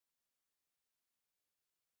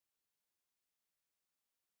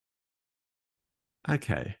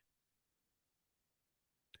Okay,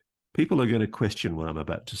 people are going to question what I'm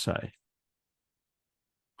about to say.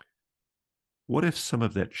 What if some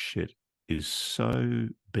of that shit is so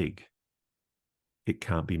big it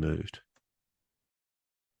can't be moved?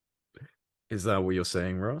 Is that what you're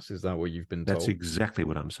saying, Ross? Is that what you've been That's told? exactly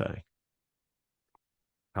what I'm saying.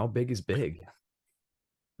 How big is big?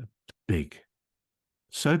 Big.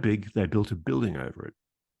 So big they built a building over it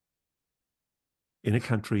in a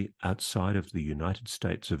country outside of the United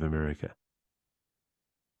States of America.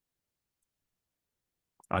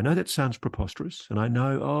 I know that sounds preposterous, and I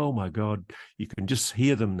know, oh my God, you can just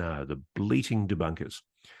hear them now, the bleating debunkers.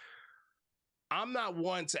 I'm not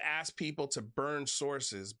one to ask people to burn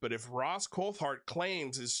sources, but if Ross Coultart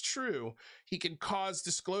claims is true, he can cause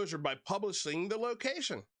disclosure by publishing the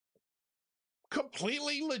location.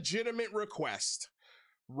 Completely legitimate request.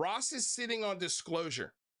 Ross is sitting on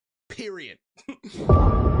disclosure. Period.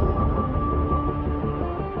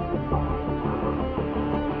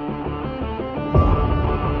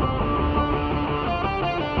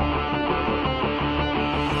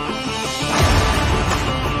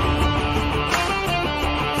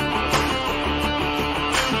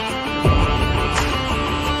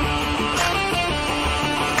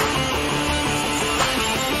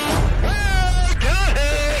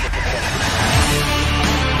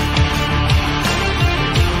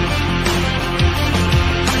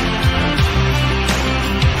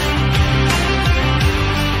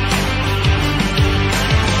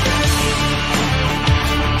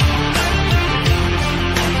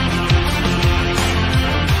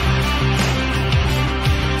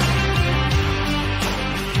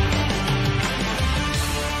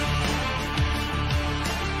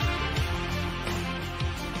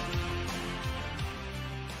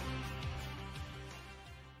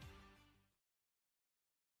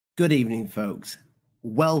 Good evening, folks.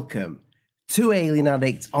 Welcome to Alien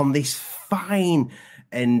Addict on this fine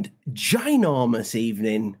and ginormous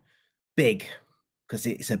evening. Big, because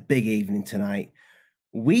it's a big evening tonight.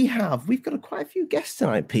 We've got quite a few guests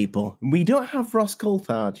tonight, people. We don't have Ross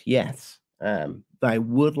Coultart yet, but I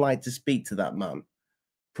would like to speak to that man.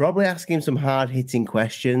 Probably ask him some hard-hitting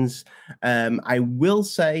questions. I will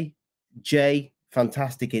say, Jay,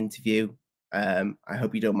 fantastic interview. I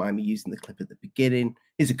hope you don't mind me using the clip at the beginning.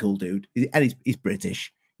 He's a cool dude, and he's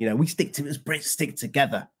British. You know, we stick to as Brits stick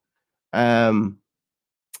together. And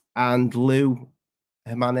Lou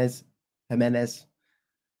Jimenez,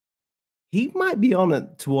 he might be on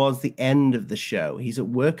it towards the end of the show. He's at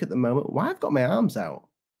work at the moment. Why I've got my arms out?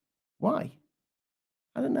 Why?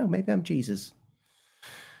 I don't know. Maybe I'm Jesus.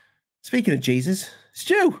 Speaking of Jesus,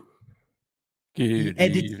 Stu. Good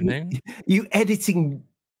evening. You editing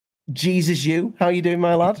Jesus, you? How you doing,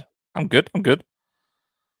 my lad? I'm good. I'm good.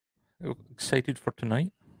 Excited for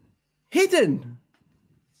tonight. Hidden.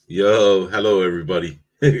 Yo, hello everybody.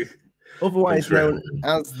 Otherwise known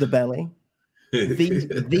as the belly.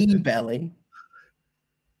 the belly.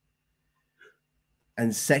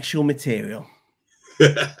 And sexual material.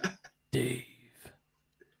 Dave.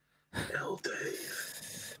 Hell,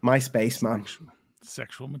 Dave. My space man.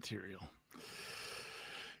 Sexual material.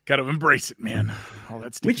 Got to embrace it, man. All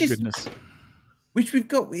that sticky goodness. Which we've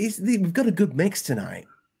got a good mix tonight.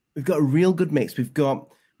 We've got a real good mix. We've got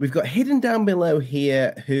hidden down below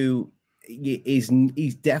here who he's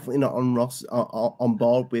definitely not on Ross on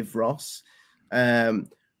board with Ross.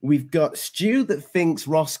 We've got Stu that thinks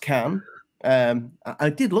Ross can. I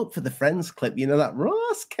did look for the Friends clip, you know, that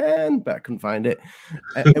Ross can, but I couldn't find it.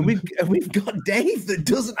 And we've got Dave that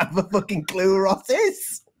doesn't have a fucking clue who Ross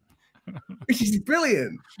is, which is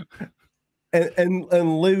brilliant.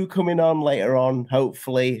 And Lou coming on later on,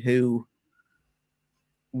 hopefully, who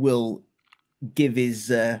will give his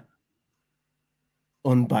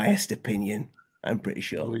unbiased opinion. I'm pretty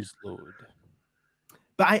sure. Please, Lord.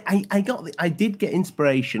 But I did get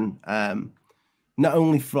inspiration, not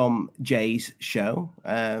only from Jay's show,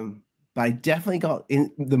 but I definitely got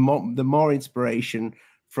the more inspiration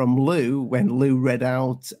from Lou when Lou read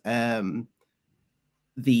out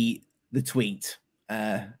the tweet.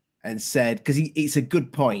 And said, because it's a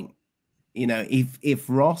good point, you know, if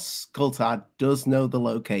Ross Coultart does know the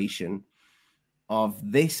location of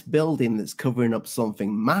this building that's covering up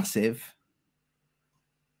something massive,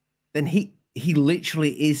 then he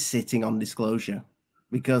literally is sitting on disclosure,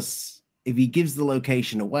 because if he gives the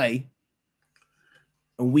location away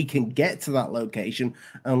and we can get to that location,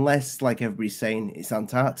 unless, like everybody's saying, it's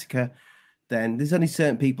Antarctica, then there's only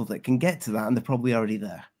certain people that can get to that, and they're probably already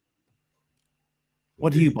there.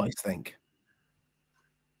 What do you boys think?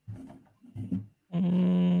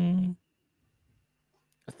 I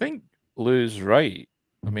think Lou's right.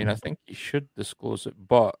 I mean, I think he should disclose it.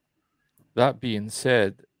 But that being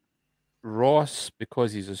said, Ross,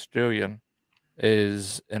 because he's Australian,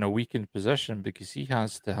 is in a weakened position because he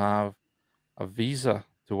has to have a visa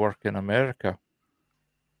to work in America,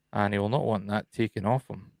 and he will not want that taken off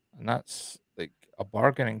him. And that's like a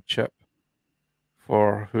bargaining chip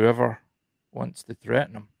for whoever wants to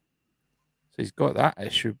threaten him. So he's got that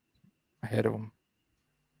issue ahead of him.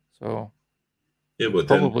 So Yeah, but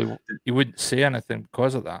then probably he wouldn't say anything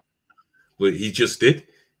because of that. but he just did.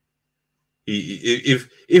 If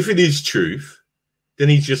it is truth, then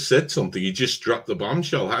he just said something. He just dropped the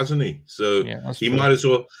bombshell, hasn't he? So Yeah, that's he true. might as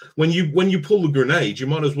well. When you pull the grenade, you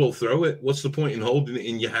might as well throw it. What's the point in holding it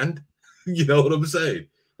in your hand? You know what I'm saying?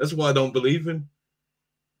 That's why I don't believe him.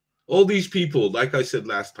 All these people, like I said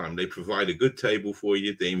last time, they provide a good table for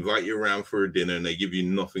you. They invite you around for a dinner, and they give you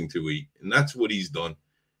nothing to eat. And that's what he's done.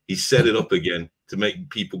 He set it up again to make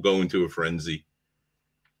people go into a frenzy.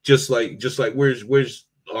 Just like where's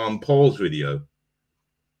Paul's video?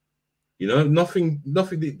 You know, nothing.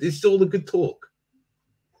 It's all a good talk.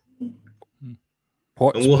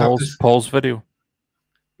 What's And we'll have to Paul's video?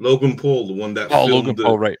 Logan Paul, the one that Oh, filmed Logan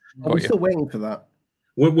Paul, right? I'm Got you. still waiting for that.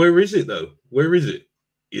 Where is it though? Where is it?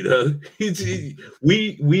 You know,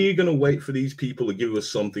 we're gonna wait for these people to give us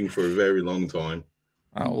something for a very long time.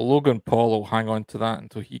 Logan Paul will hang on to that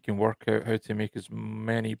until he can work out how to make as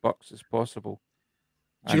many bucks as possible.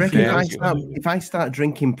 Do you And reckon then- if I start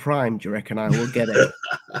drinking Prime, do you reckon I will get it?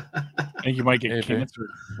 I think you might get Maybe. cancer.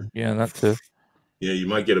 Yeah, that too. Yeah, you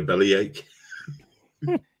might get a bellyache.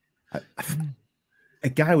 A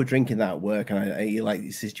guy was drinking that at work, and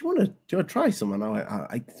he says, "Do you want to try some?" And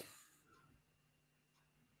I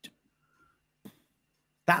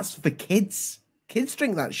that's for kids. Kids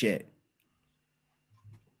drink that shit.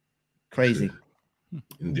 Crazy.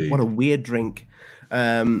 Indeed. What a weird drink.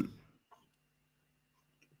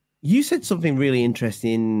 You said something really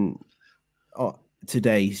interesting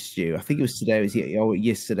today, Stu. I think it was today, or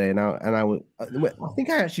yesterday, and I think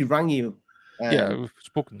I actually rang you. Yeah, we've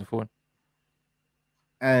spoken on the phone.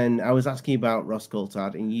 And I was asking about Ross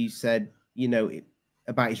Coultart, and you said,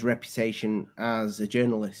 about his reputation as a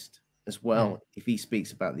journalist as well, if he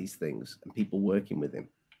speaks about these things and people working with him,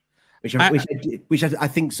 which I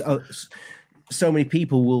think so many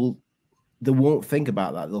people they won't think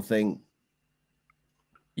about that. They'll think,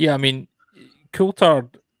 yeah, I mean,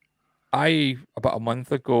 Coultart, about a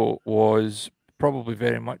month ago was probably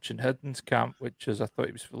very much in Hidden's camp, which is I thought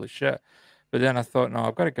he was full of shit. But then I thought, no,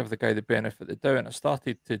 I've got to give the guy the benefit of the doubt. And I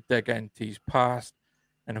started to dig into his past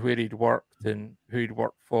and where he'd worked and who he'd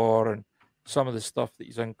worked for and some of the stuff that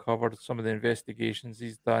he's uncovered, some of the investigations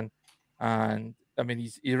he's done. And I mean,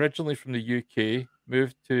 he's originally from the UK,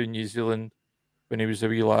 moved to New Zealand when he was a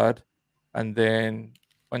wee lad. And then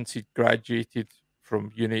once he'd graduated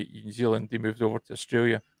from uni in New Zealand, he moved over to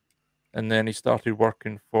Australia. And then he started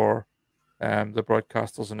working for the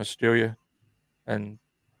broadcasters in Australia. And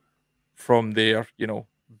from there,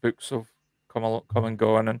 books have come and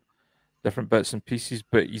gone and different bits and pieces.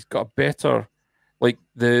 But he's got a better, like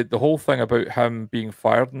the whole thing about him being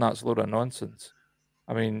fired and that's a load of nonsense.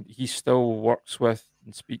 I mean, he still works with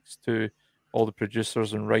and speaks to all the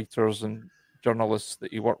producers and writers and journalists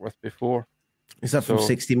that he worked with before. is that from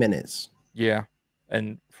 60 Minutes? Yeah,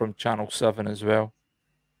 and from Channel 7 as well.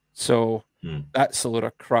 So that's a load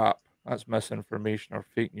of crap. That's misinformation or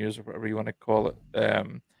fake news or whatever you want to call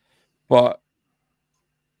it. But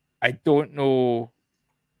I don't know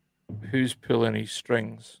who's pulling his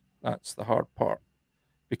strings. That's the hard part.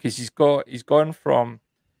 Because he's gone from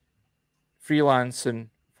freelancing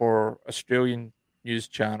for Australian news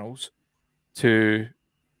channels to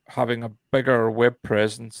having a bigger web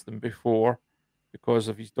presence than before because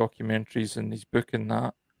of his documentaries and his book and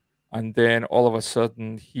that. And then all of a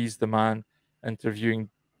sudden, he's the man interviewing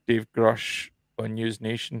Dave Grush on News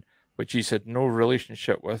Nation, which he's had no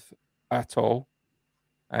relationship with at all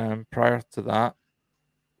prior to that.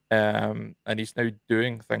 And he's now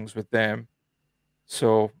doing things with them.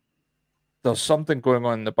 So there's something going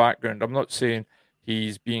on in the background. I'm not saying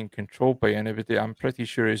he's being controlled by anybody. I'm pretty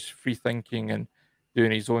sure he's free thinking and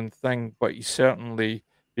doing his own thing, but he's certainly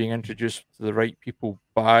being introduced to the right people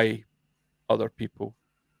by other people.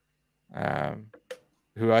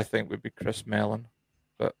 Who I think would be Chris Mellon,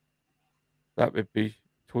 but that would be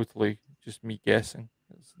totally just me guessing.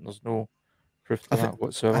 There's no proof to that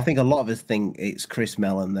whatsoever. I think a lot of us think it's Chris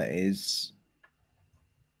Mellon that is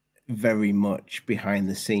very much behind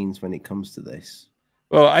the scenes when it comes to this.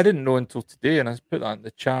 Well, I didn't know until today, and I put that in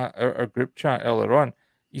the chat, our group chat earlier on.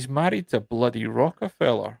 He's married to bloody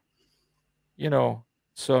Rockefeller,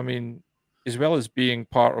 so I mean, as well as being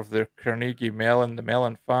part of the Carnegie Mellon, the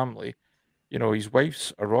Mellon family, his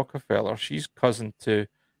wife's a Rockefeller. She's cousin to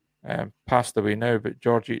passed away now, but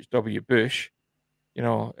George H.W. Bush. It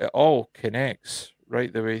all connects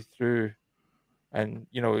right the way through, and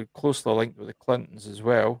closely linked with the Clintons as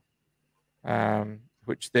well.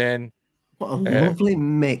 Which then What a lovely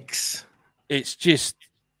mix. it's just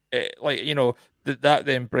that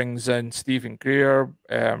then brings in Stephen Greer,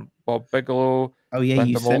 Bob Bigelow. Oh yeah,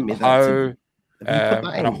 Linda you sent me Moulton that. Howe, Have you put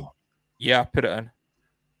that in? Yeah, I put it in.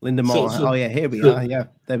 Linda Moulton. Oh yeah, here we are. Yeah,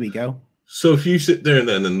 there we go. So if you sit there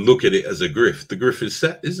then and look at it as a grift, the grift is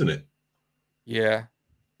set, isn't it? Yeah.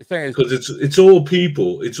 The thing is, because it's all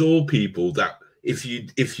people that if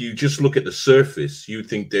you just look at the surface, you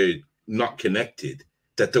think they're not connected,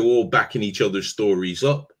 that they're all backing each other's stories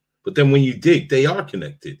up. But then when you dig, they are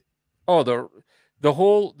connected. Oh,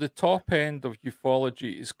 the top end of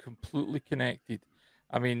ufology is completely connected.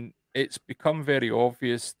 I mean, it's become very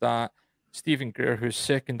obvious that Stephen Greer, who's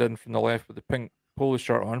second in from the left with the pink polo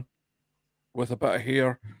shirt on, with a bit of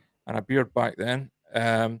hair and a beard back then,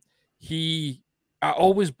 it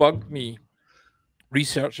always bugged me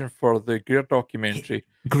researching for the Greer documentary.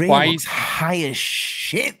 Greer looks high as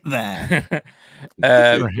shit there.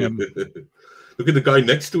 Look at the guy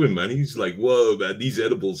next to him, man. He's like, whoa, man, these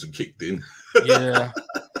edibles are kicked in. Yeah.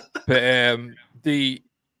 But the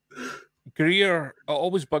Greer, it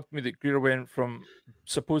always bugged me that Greer went from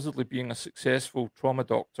supposedly being a successful trauma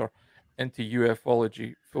doctor into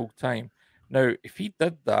ufology full time. Now, if he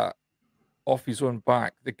did that off his own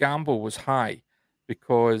back, the gamble was high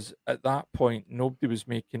because at that point nobody was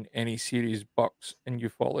making any serious bucks in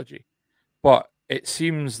ufology. But it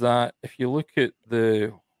seems that if you look at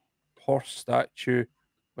the horse statue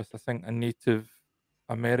with, I think, a Native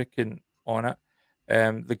American on it,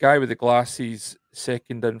 the guy with the glasses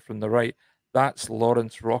second in from the right, that's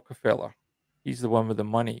Lawrence Rockefeller. He's the one with the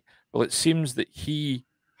money. Well, it seems that he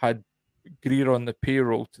had Greer on the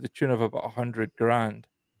payroll to the tune of about 100 grand.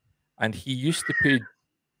 And he used to pay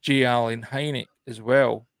J. Allen Hynek as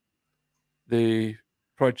well, the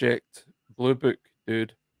Project Blue Book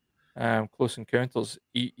dude, Close Encounters.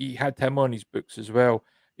 He had him on his books as well.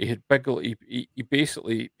 He had Bigelow. He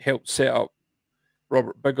basically helped set up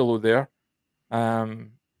Robert Bigelow there. But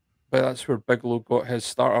that's where Bigelow got his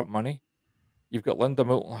startup money. You've got Linda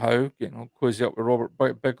Moulton Howe getting all cozy up with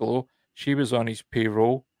Robert Bigelow. She was on his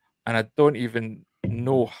payroll. And I don't even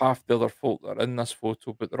know half the other folk that are in this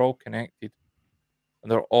photo, but they're all connected.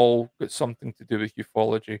 And they're all got something to do with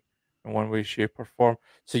ufology in one way, shape, or form.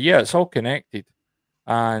 So yeah, it's all connected.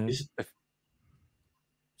 And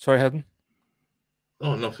sorry, Hayden?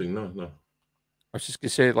 Oh, nothing. No. I was just gonna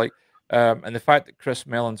say, like, and the fact that Chris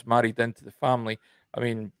Mellon's married into the family. I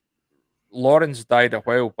mean, Lawrence died a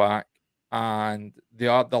while back, and the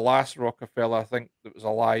last Rockefeller I think that was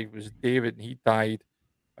alive was David, and he died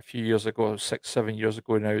a few years ago, 6-7 years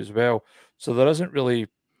ago now as well. So there isn't really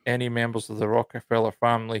any members of the Rockefeller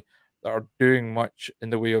family that are doing much in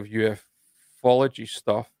the way of ufology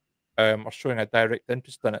stuff, or showing a direct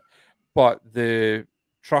interest in it. But the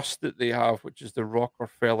trust that they have, which is the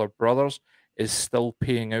Rockefeller brothers, is still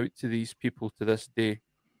paying out to these people to this day.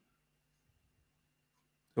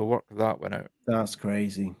 So work that one out. That's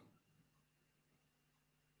crazy.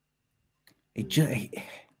 It just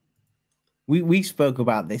we spoke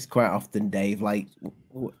about this quite often, Dave. Like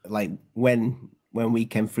when we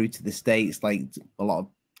came through to the States, like a lot of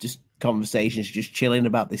just conversations, just chilling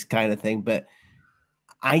about this kind of thing. But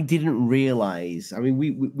I didn't realize. I mean,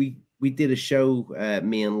 we did a show,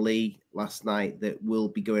 me and Lee, last night that will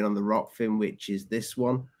be going on the Rockfin, which is this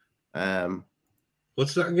one.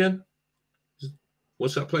 What's that again?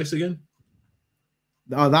 What's that place again?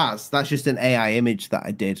 Oh, that's just an AI image that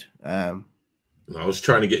I did. I was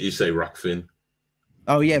trying to get you to say Rockfin.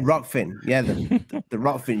 Oh yeah, Rockfin. Yeah, the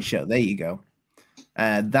Rockfin show. There you go.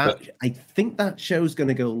 I think that show's going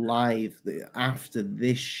to go live after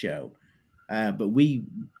this show. But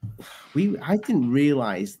I didn't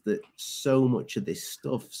realize that so much of this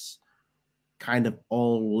stuff's kind of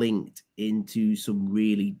all linked into some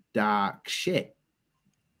really dark shit.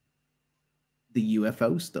 The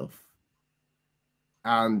UFO stuff.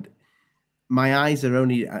 And my eyes are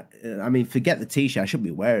only, I mean, forget the t-shirt. I shouldn't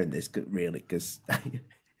be wearing this really, because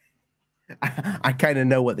I kind of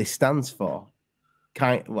know what this stands for.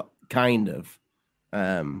 Kind of.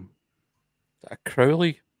 A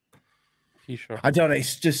Crowley t-shirt. I don't know.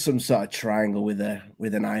 It's just some sort of triangle with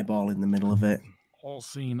an eyeball in the middle of it.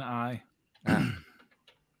 All-seeing eye.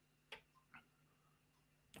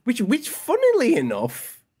 Which, funnily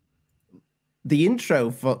enough, the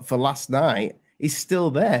intro for last night is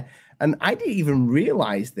still there. And I didn't even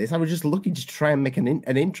realize this. I was just looking to try and make an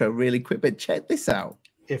intro really quick, but check this out.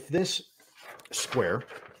 If this square,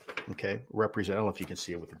 okay, represent, I don't know if you can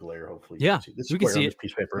see it with the glare, hopefully. You Yeah, can see this we can square see on it. this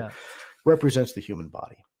piece of paper Yeah. represents the human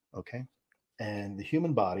body, okay? And the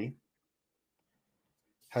human body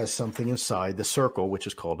has something inside the circle, which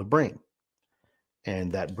is called a brain.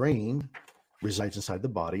 And that brain resides inside the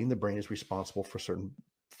body, and the brain is responsible for certain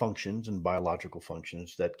functions and biological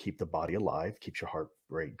functions that keep the body alive, keeps your heart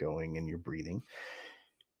rate going and your breathing.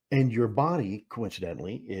 And your body,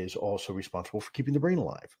 coincidentally, is also responsible for keeping the brain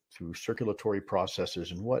alive through circulatory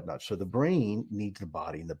processes and whatnot. So the brain needs the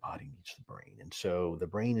body, and the body needs the brain. And so the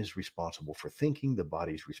brain is responsible for thinking, the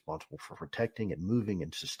body is responsible for protecting and moving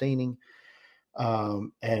and sustaining.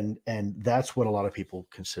 And that's what a lot of people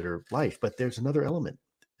consider life. But there's another element.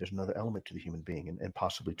 There's another element to the human being, and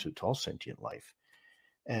possibly to all sentient life.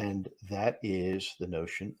 And that is the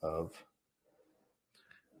notion of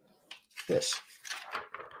this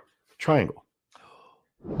triangle.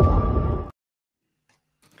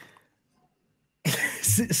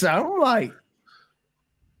 So I'm like,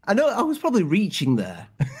 I know I was probably reaching there,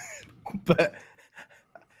 but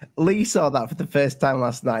Lee saw that for the first time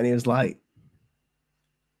last night, and he was like,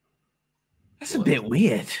 that's a bit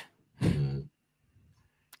weird.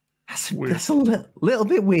 That's a little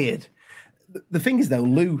bit weird. The thing is, though,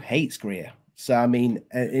 Lou hates Greer. So, I mean,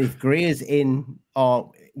 if Greer's in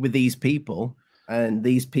or with these people, and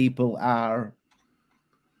these people are,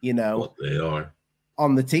 you know, What they are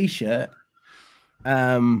on the T-shirt.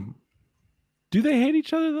 Do they hate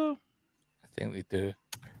each other though? I think they do.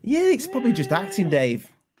 Yeah, it's probably just acting, Dave.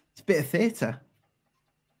 It's a bit of theatre.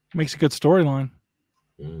 Makes a good storyline.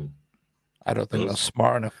 I don't think they're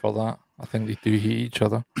smart enough for that. I think they do hate each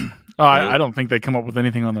other. I don't think they come up with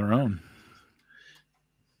anything on their own.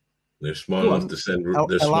 They're smart enough to send.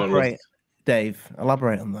 They're smart Elaborate, enough. Dave.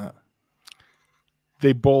 Elaborate on that.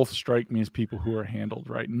 They both strike me as people who are handled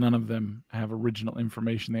right. None of them have original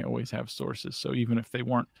information. They always have sources. So even if they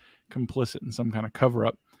weren't complicit in some kind of cover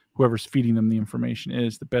up, whoever's feeding them the information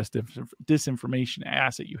is the best disinformation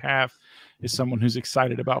asset you have is someone who's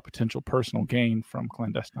excited about potential personal gain from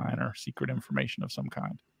clandestine or secret information of some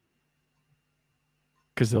kind.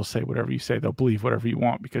 Because they'll say whatever you say, they'll believe whatever you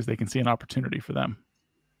want because they can see an opportunity for them.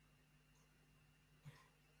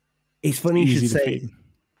 It's funny you Easy should to say. feed.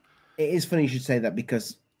 It is funny you should say that,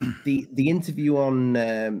 because the interview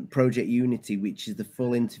on Project Unity, which is the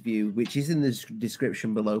full interview, which is in the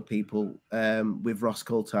description below, people, with Ross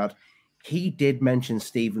Coultart, he did mention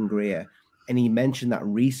Stephen Greer, and he mentioned that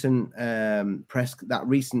recent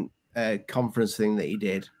conference thing that he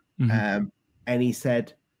did, and he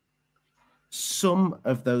said some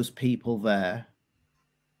of those people there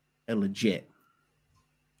are legit,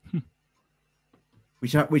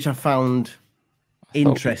 which I found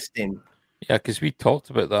interesting. Yeah, because we talked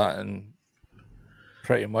about that, and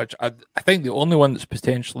pretty much, I think the only one that's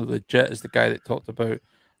potentially legit is the guy that talked about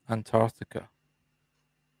Antarctica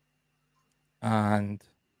and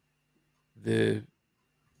the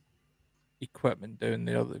equipment down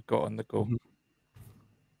there they've got on the go.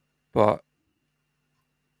 But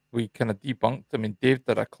we kind of debunked. I mean, Dave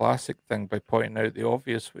did a classic thing by pointing out the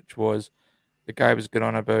obvious, which was the guy was going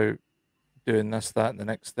on about doing this, that, and the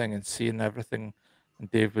next thing, and seeing everything. And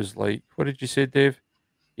Dave was like, "What did you say, Dave?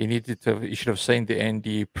 You should have signed the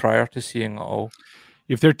NDA prior to seeing it all."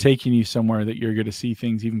 If they're taking you somewhere that you're going to see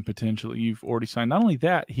things, even potentially, you've already signed. Not only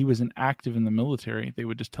that, he was an active in the military. They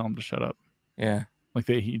would just tell him to shut up. Yeah, like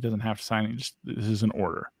he doesn't have to sign it. Just this is an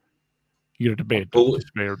order. You got to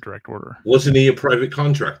disobey a direct order. Wasn't he a private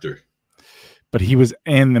contractor? But he was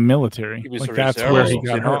in the military. He was like a that's reserve, where he was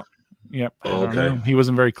got he hurt. not? Yep. Oh, okay. He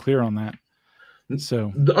wasn't very clear on that.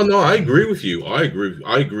 So no, I agree with you. I agree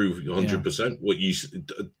with you 100%. What you,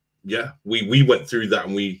 yeah, we went through that,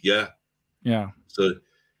 and yeah. So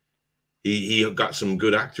he got some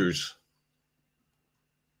good actors.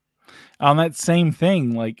 On that same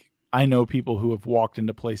thing, like I know people who have walked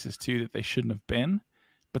into places too that they shouldn't have been,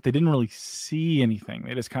 but they didn't really see anything.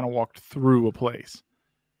 They just kind of walked through a place,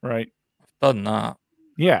 right? I've done that.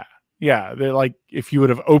 Yeah. Yeah. They're like, if you would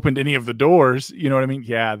have opened any of the doors, you know what I mean?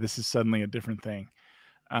 Yeah, this is suddenly a different thing.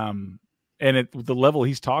 And at the level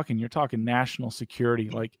he's talking, you're talking national security.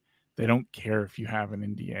 Like they don't care if you have an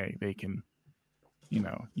NDA. They can,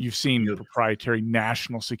 you've seen proprietary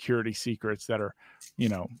national security secrets that are,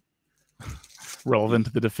 relevant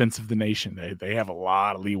to the defense of the nation. They have a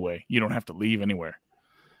lot of leeway. You don't have to leave anywhere.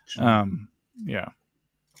 Yeah.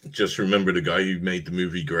 Just remember the guy who made the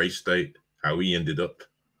movie Gray State, how he ended up.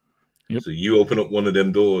 Yep. So you open up one of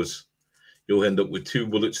them doors, you'll end up with 2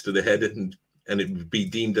 bullets to the head, and it would be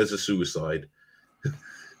deemed as a suicide.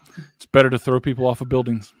 It's better to throw people off of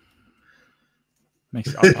buildings.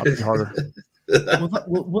 Makes the autopsy harder. That's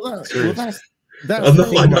I the know,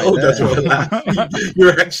 thing I know. right That's there. why I laugh.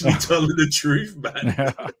 You're actually telling the truth,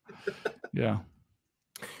 man. Yeah.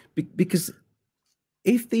 Because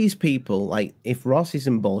if these people, like, if Ross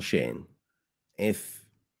isn't bullshitting, if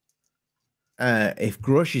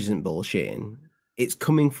Grush isn't bullshitting, it's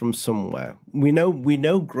coming from somewhere. We know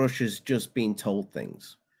Grush has just been told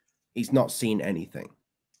things. He's not seen anything.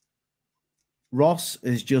 Ross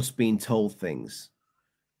has just been told things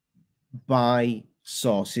by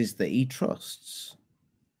sources that he trusts.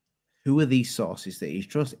 Who are these sources that he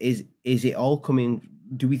trusts? Is it all coming?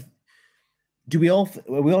 Are we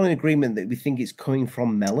all in agreement that we think it's coming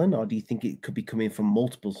from Melon, or do you think it could be coming from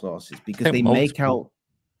multiple sources? Because think they make multiple. out.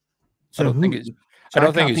 So I don't think who? it's. So I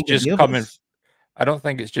don't think can't it's of just the coming. others. I don't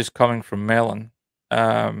think it's just coming from Melon,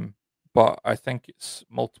 but I think it's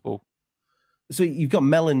multiple. So you've got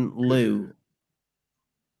Melon, Lou.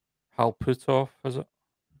 Hal Putoff, is it?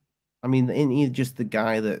 I mean, isn't he just the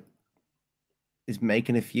guy that is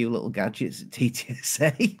making a few little gadgets at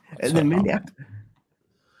TTSA at the minute?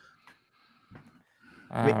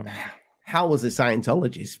 Hal was a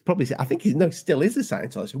Scientologist. Probably, I think he still is a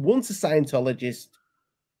Scientologist. Once a Scientologist,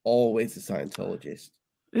 always a Scientologist.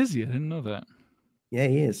 Is he? I didn't know that. Yeah,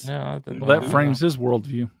 he is. No, I didn't Well, know that frames his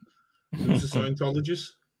worldview. Who's a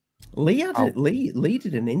Scientologist? Lee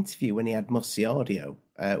did an interview when he had Musty Audio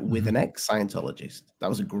with an ex-Scientologist. That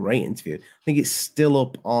was a great interview. I think it's still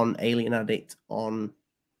up on Alien Addict on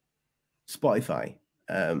Spotify.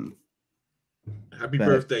 Happy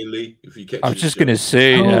birthday, Lee! If you catch I was just going to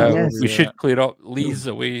say, we should clear up. Lee's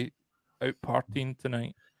away out partying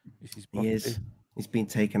tonight. It's his birthday. He is. He's been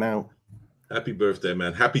taken out. Happy birthday,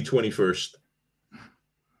 man! Happy 21st.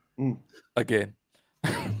 Again.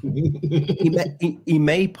 he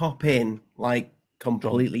may pop in like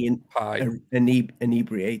completely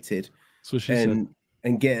inebriated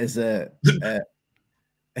and get us a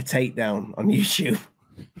takedown on YouTube.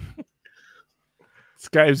 This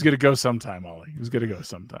guy was going to go sometime, Ollie. He was going to go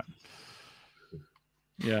sometime.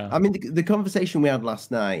 Yeah. I mean, the conversation we had last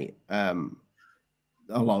night, a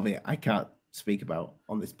lot of it I can't speak about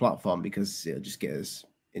on this platform because it'll just get us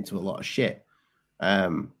into a lot of shit.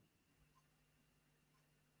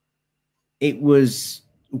 It was,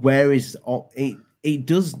 where is it?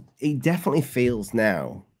 It definitely feels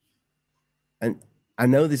now, and I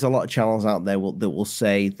know there's a lot of channels out there that will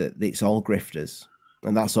say that it's all grifters,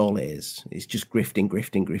 and that's all it is. It's just grifting.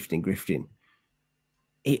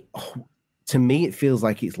 To me, it feels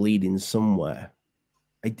like it's leading somewhere,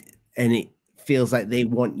 and it feels like they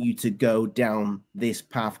want you to go down this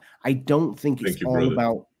path. I don't think it's all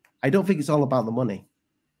about. I don't think it's all about the money.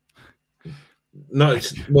 No,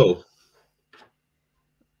 well.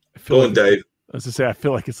 Go on, Dave. As I say, I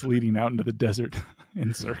feel like it's leading out into the desert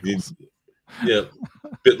in circles. Yeah,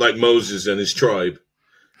 a bit like Moses and his tribe.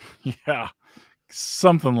 Yeah,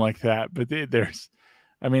 something like that. But there's,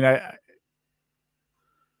 I mean,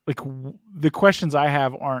 like the questions I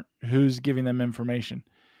have aren't who's giving them information.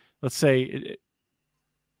 Let's say,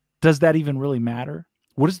 does that even really matter?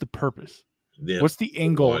 What is the purpose? Yeah. What's the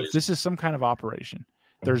end goal? If this is some kind of operation.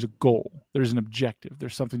 There's a goal. There's an objective.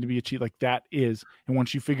 There's something to be achieved. Like that is, and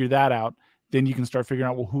once you figure that out, then you can start figuring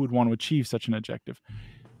out, well, who would want to achieve such an objective?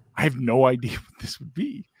 I have no idea what this would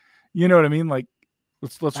be. You know what I mean? Like,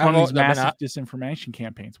 let's run these massive disinformation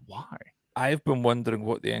campaigns. Why? I've been wondering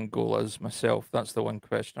what the end goal is myself. That's the one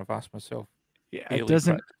question I've asked myself. Yeah, it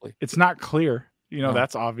doesn't. It's not clear. You know,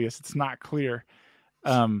 that's obvious. It's not clear.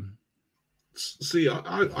 See,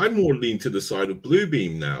 I more lean to the side of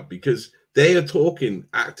Bluebeam now because they are talking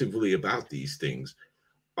actively about these things.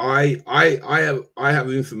 I have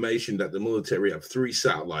information that the military have 3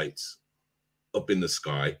 satellites up in the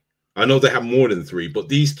sky. I know they have more than 3, but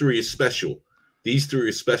these 3 are special. These 3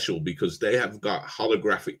 are special because they have got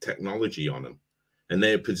holographic technology on them, and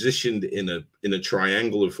they are positioned in a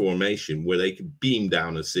triangular formation where they can beam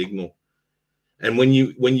down a signal. And when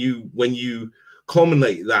you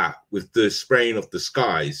culminate that with the spraying of the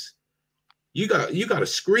skies, you got a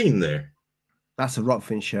screen there. That's a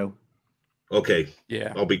Rockfin show. Okay.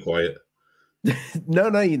 Yeah. I'll be quiet. No,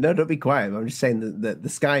 don't be quiet. I'm just saying the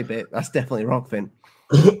sky bit, that's definitely Rockfin.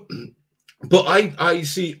 But I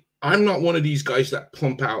see, I'm not one of these guys that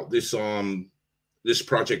pump out this this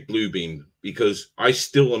Project Bluebeam because I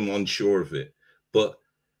still am unsure of it. But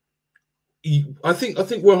I think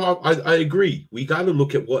I agree. We got to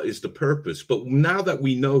look at what is the purpose. But now that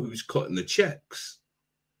we know who's cutting the checks,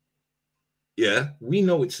 yeah, we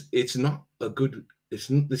know it's not a good. It's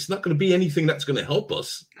not going to be anything that's going to help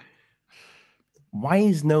us. Why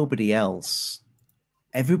is nobody else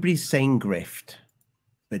everybody's saying grift,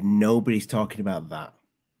 but nobody's talking about that.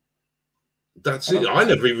 That's it. I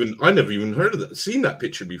never even heard of that, seen that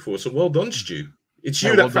picture before. So well done, Stu. It's you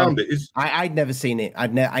well that found it. I'd never seen it. I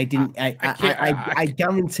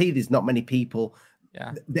guarantee there's not many people.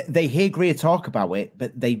 Yeah. They hear Greer talk about it,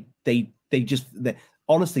 but they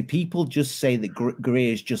honestly, people just say that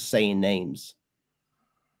Greer's just saying names.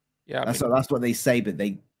 Yeah, that's what they say, but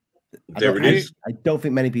there it is. I don't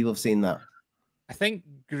think many people have seen that. I think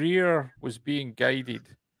Greer was being guided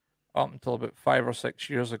up until about 5 or 6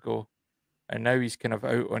 years ago, and now he's kind of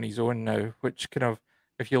out on his own now. Which kind of,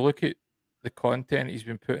 if you look at the content he's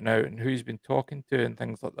been putting out and who he's been talking to and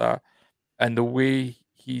things like that, and the way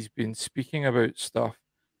he's been speaking about stuff,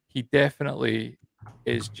 he definitely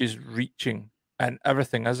is just reaching, and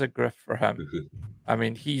everything is a grift for him. I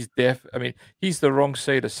mean, he's the wrong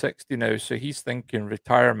side of 60 now, so he's thinking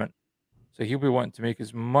retirement. So he'll be wanting to make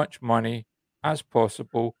as much money as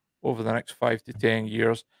possible over the next 5 to 10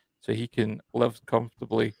 years, so he can live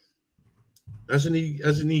comfortably. Hasn't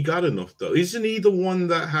he got enough though? Isn't he the one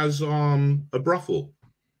that has a brothel?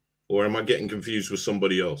 Or am I getting confused with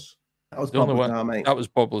somebody else? That was Bob Lazar, mate. That was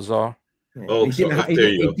Bob Lazar. Yeah. Oh, there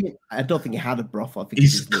you go. I don't think he had a brothel. I think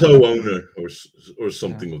he's co-owner or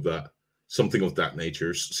something of that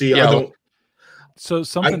nature. See, I don't. So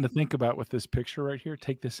something to think about with this picture right here.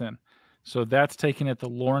 Take this in. So that's taken at the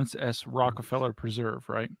Lawrence S. Rockefeller Preserve,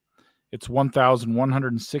 right? It's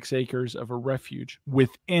 1,106 acres of a refuge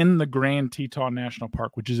within the Grand Teton National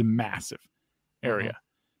Park, which is a massive area.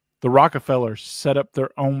 The Rockefellers set up their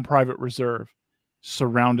own private reserve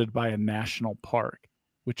surrounded by a national park,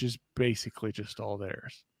 which is basically just all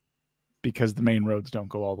theirs because the main roads don't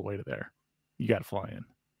go all the way to there. You got to fly in.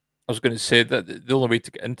 I was going to say that the only way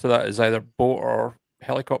to get into that is either boat or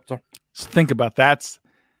helicopter. So think about that's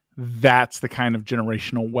the kind of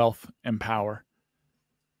generational wealth and power.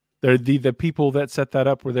 They're the people that set that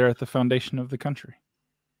up were there at the foundation of the country.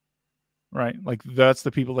 Right? Like that's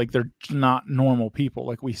the people, like they're not normal people.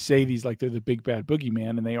 Like we say these like they're the big bad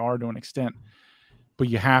boogeyman, and they are to an extent. But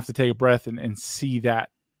you have to take a breath and see that.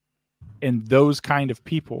 And those kind of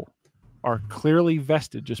people are clearly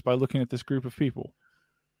vested just by looking at this group of people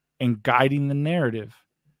and guiding the narrative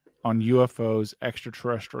on UFOs,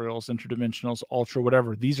 extraterrestrials, interdimensionals, ultra,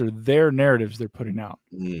 whatever. These are their narratives they're putting out.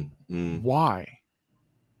 Why?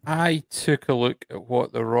 I took a look at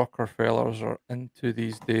what the Rockefellers are into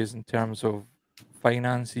these days in terms of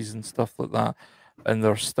finances and stuff like that, and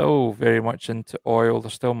they're still very much into oil. They're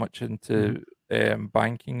still much into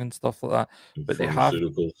banking and stuff like that. But they have,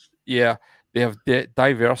 they have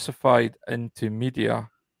diversified into media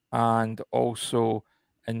and also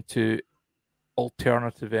into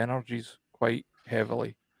alternative energies quite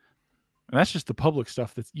heavily. And that's just the public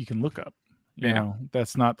stuff that you can look up. You know,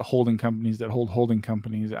 that's not the holding companies that hold holding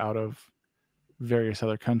companies out of various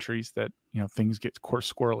other countries that, you know, things get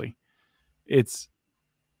squirrely. It's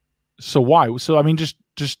so why? So, I mean, just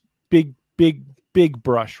big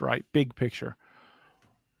brush, right? Big picture.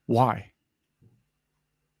 Why?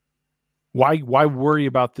 Why worry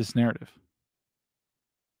about this narrative?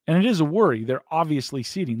 And it is a worry. They're obviously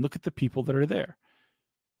seeding. Look at the people that are there.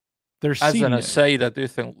 They're As seeding an aside, I do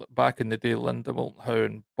think back in the day, Linda Moulton Howe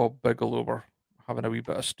and Bob Bigelow were having a wee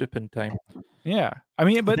bit of stooping time. Yeah. I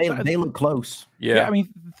mean, but they look close. Yeah. I mean,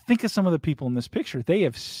 think of some of the people in this picture. They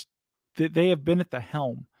have been at the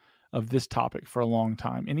helm of this topic for a long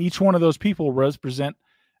time. And each one of those people represent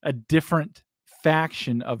a different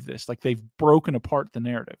faction of this. Like they've broken apart the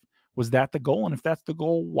narrative. Was that the goal? And if that's the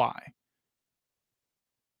goal, why?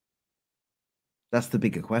 That's the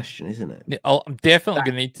bigger question, isn't it? I'm definitely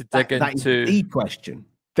going to need to dig into the question.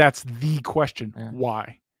 That's the question. Yeah.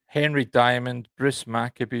 Why? Henry Diamond, Bruce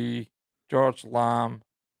Maccabee, George Lamb,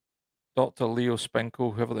 Dr. Leo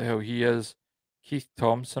Spinkle, whoever the hell he is, Keith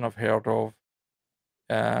Thompson, I've heard of.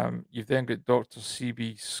 You've then got Dr.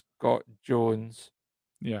 C.B. Scott Jones.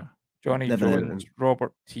 Yeah. Johnny Jones,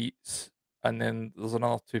 Robert Teets, and then there's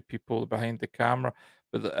another two people behind the camera.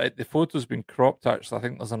 But the photo's been cropped, actually. I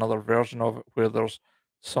think there's another version of it where there's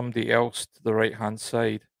somebody else to the right-hand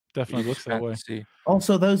side. Definitely looks that way. See.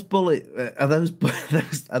 Also, those bullet are those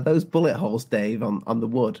bullet holes, Dave, on the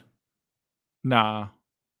wood? Nah,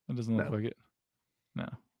 it doesn't look like it. No.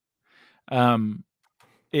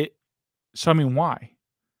 So I mean, why?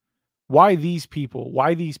 Why these people?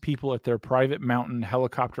 Why these people at their private mountain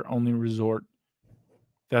helicopter only resort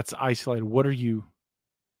that's isolated? What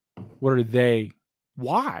are they?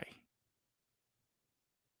 Why?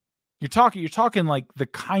 You're talking like the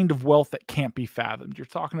kind of wealth that can't be fathomed. You're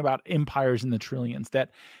talking about empires in the trillions, that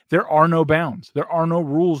there are no bounds. There are no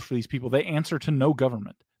rules for these people. They answer to no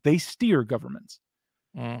government. They steer governments.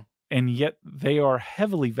 And yet they are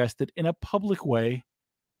heavily vested in a public way,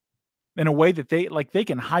 in a way that they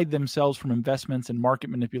can hide themselves from investments and market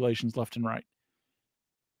manipulations left and right.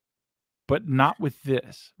 But not with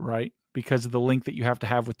this, right? Because of the link that you have to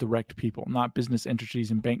have with direct people, not business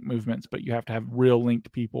entities and bank movements, but you have to have real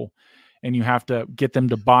linked people, and you have to get them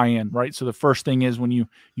to buy in, right? So the first thing is when you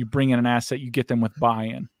bring in an asset, you get them with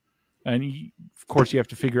buy-in. And of course, you have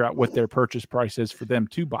to figure out what their purchase price is for them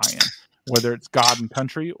to buy in, whether it's God and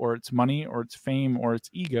country, or it's money, or it's fame, or it's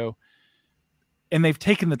ego. And they've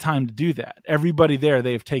taken the time to do that. Everybody there,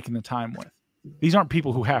 they have taken the time with. These aren't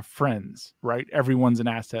people who have friends, right? Everyone's an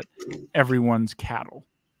asset. Everyone's cattle.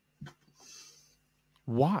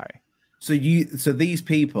 Why? So these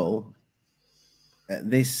people at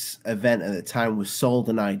this event at the time was sold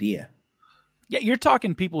an idea. Yeah, you're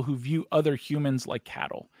talking people who view other humans like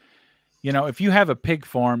cattle. You know, if you have a pig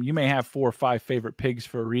farm, you may have 4 or 5 favorite pigs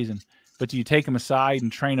for a reason, but do you take them aside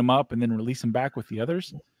and train them up and then release them back with the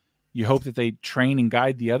others? You hope that they train and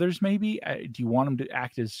guide the others, maybe? Do you want them to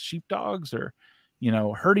act as sheepdogs or,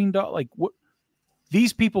 herding dog? Like, what?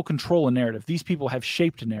 These people control a narrative. These people have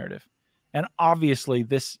shaped a narrative. And obviously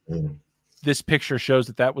this picture shows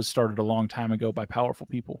that was started a long time ago by powerful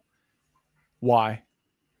people. Why?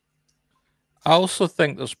 I also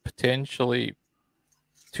think there's potentially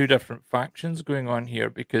 2 different factions going on here,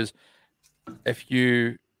 because if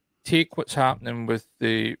you take what's happening with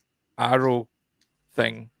the Arrow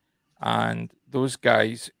thing and those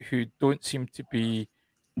guys who don't seem to be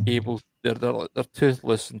able, they're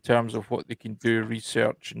toothless in terms of what they can do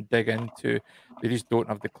research and dig into, they just don't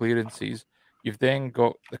have the clearances. You've then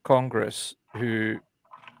got the Congress who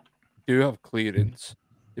do have clearance,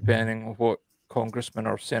 depending on what congressman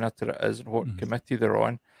or senator it is and what committee they're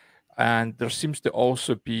on. And there seems to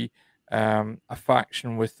also be a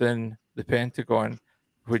faction within the Pentagon,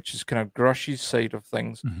 which is kind of Grush's side of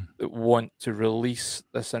things, that want to release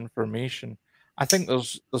this information. I think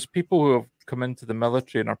there's people who have come into the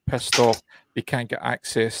military and are pissed off they can't get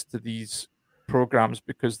access to these programs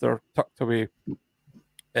because they're tucked away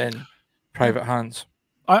in private hands.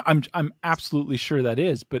 I'm absolutely sure that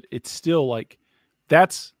is, but it's still like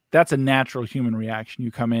that's a natural human reaction.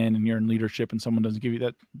 You come in and you're in leadership and someone doesn't give you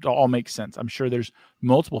that. It all makes sense. I'm sure there's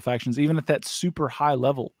multiple factions, even at that super high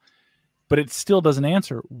level, but it still doesn't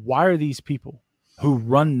answer. Why are these people who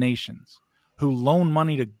run nations, who loan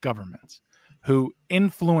money to governments, who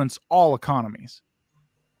influence all economies,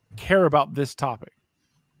 care about this topic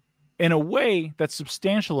in a way that's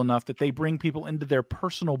substantial enough that they bring people into their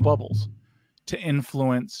personal bubbles to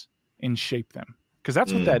influence and shape them? Because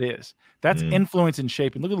that's what that is. That's influence and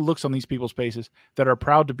shaping. Look at the looks on these people's faces that are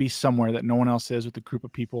proud to be somewhere that no one else is, with a group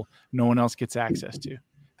of people no one else gets access to.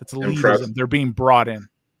 That's elitism. They're being brought in.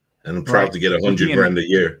 And I'm proud to get $100,000 a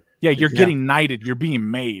year. Yeah, you're getting knighted. You're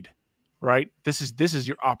being made, right? This is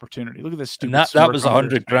your opportunity. Look at this stupid. And that was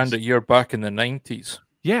 $100,000 a year back in the 90s.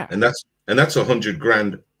 Yeah, and that's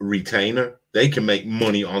 $100,000 retainer. They can make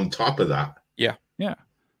money on top of that. Yeah.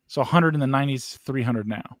 So 100 in the 90s, 300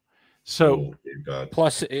 now. So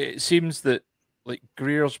plus, it seems that like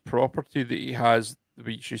Greer's property that he has,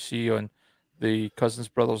 which you see on the Cousins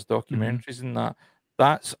Brothers documentaries, and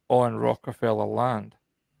that's on Rockefeller land.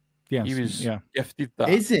 Yes, he was gifted that.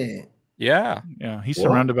 Is it? Yeah. He's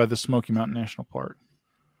surrounded by the Smoky Mountain National Park,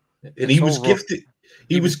 and he was gifted.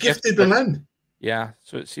 He was gifted the land. Yeah,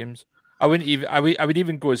 so it seems. I would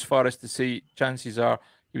even go as far as to say chances are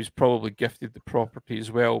he was probably gifted the property as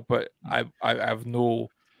well, but I have no.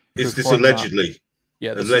 Is this allegedly?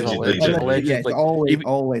 Yeah, this allegedly. Is allegedly. Yeah, it's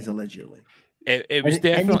always allegedly. It was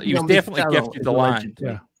definitely he was definitely gifted the land.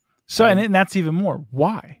 Yeah. So and that's even more.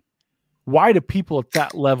 Why? Why do people at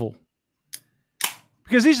that level?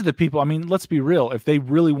 Because these are the people. I mean, let's be real. If they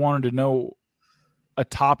really wanted to know a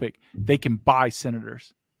topic, they can buy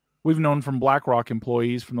senators. We've known from BlackRock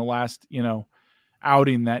employees from the last,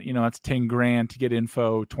 outing that, it's $10,000 to get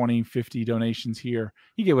info, 20, 50 donations here.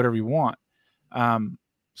 You get whatever you want.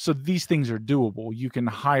 So these things are doable. You can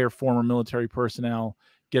hire former military personnel,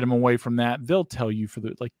 get them away from that. They'll tell you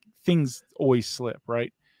things always slip,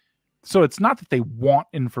 right? So it's not that they want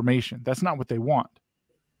information. That's not what they want.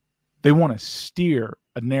 They want to steer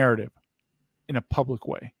a narrative in a public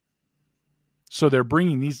way. So they're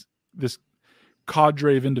bringing this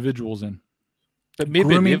cadre of individuals in. But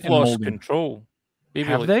maybe they've lost control. Maybe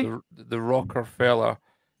have they? The Rockefeller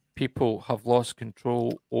people have lost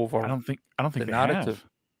control over. I don't think the they narrative. have.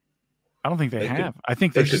 I don't think they have. I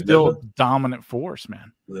think they're still a dominant force,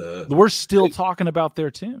 man. We're still talking about their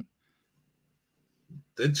tune.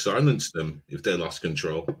 They'd silence them if they lost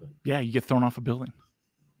control. Yeah, you get thrown off a building.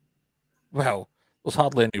 Well, there's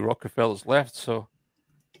hardly any Rockefellers left, so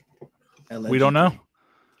We don't know. Allegedly.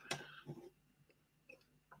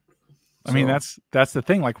 I mean, So- that's the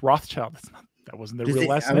thing. Like Rothschild, that wasn't their Does real it-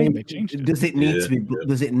 last I name. mean, They changed it. Does it need Yeah, to be?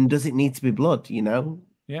 Does it need to be blood? You know.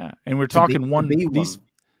 Yeah, and we're To be- talking to one. be These. one.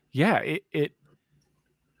 Yeah, it.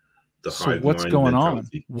 The So hive what's mind going on?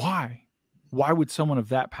 mentality. Why? Why would someone of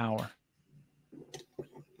that power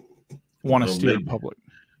want to Well, steer the maybe- public?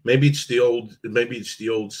 Maybe it's the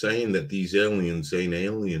old saying that these aliens ain't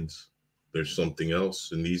aliens. There's something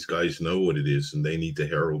else, and these guys know what it is, and they need to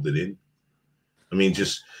herald it in. I mean,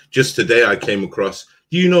 just today I came across.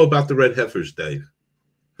 Do you know about the red heifers, Dave,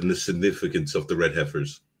 and the significance of the red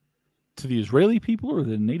heifers? To the Israeli people or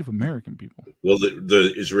the Native American people? Well,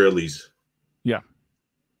 the Israelis. Yeah.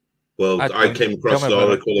 Well, I I don't- came across tell an me about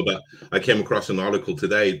it. article about. I came across an article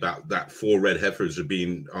today about that 4 red heifers are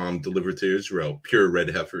being delivered to Israel, pure red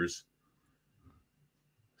heifers.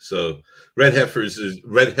 So red heifers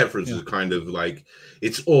Yeah. is kind of like,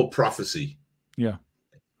 it's all prophecy. Yeah.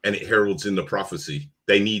 And it heralds in the prophecy.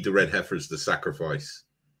 They need the red heifers to sacrifice.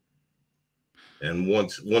 And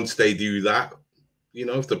once they do that, you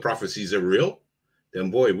know, if the prophecies are real, then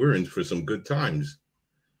boy, we're in for some good times.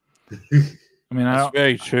 I mean, That's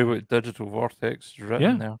very true what Digital Vortex is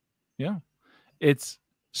written there. Yeah. It's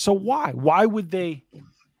so why? Why would they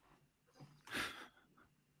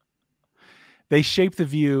shape the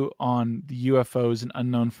view on the UFOs, an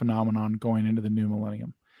unknown phenomenon going into the new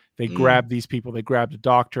millennium? They grabbed these people. They grabbed a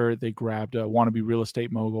doctor. They grabbed a wannabe real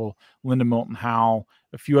estate mogul, Linda Moulton Howe,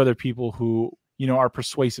 a few other people who, you know, are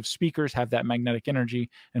persuasive speakers, have that magnetic energy,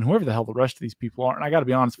 and whoever the hell the rest of these people are. And I got to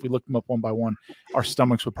be honest, if we looked them up one by one, our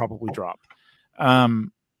stomachs would probably drop.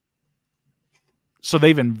 So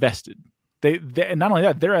they've invested. They and not only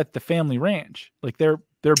that, they're at the family ranch. Like they're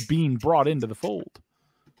being brought into the fold.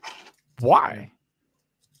 Why?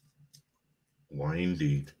 Why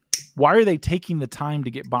indeed? Why are they taking the time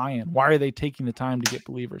to get buy-in? Why are they taking the time to get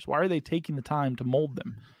believers? Why are they taking the time to mold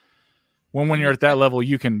them? When you're at that level,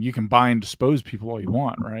 you can buy and dispose people all you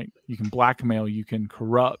want, right? You can blackmail, you can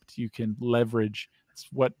corrupt, you can leverage. It's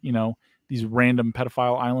what, you know, these random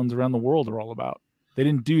pedophile islands around the world are all about. They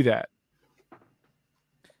didn't do that. Do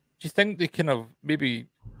you think they kind of maybe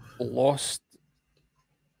lost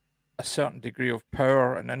a certain degree of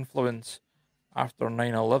power and influence after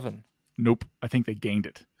 9/11? Nope. I think they gained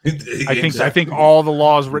it. I I think all the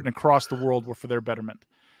laws written across the world were for their betterment.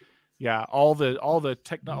 Yeah, all the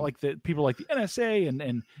techno, like the people like the NSA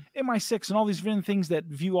and MI6 and all these different things that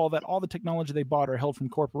view all the technology they bought are held from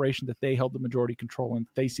corporations that they held the majority control and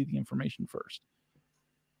they see the information first.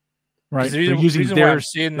 Right? The They're reason, using why I'm their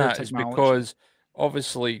saying that is technology. because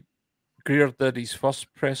obviously Greer did his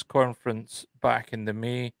first press conference back in the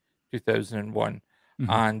May 2001. Mhm.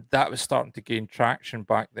 And that was starting to gain traction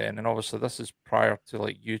back then. And obviously this is prior to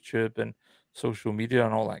like YouTube and social media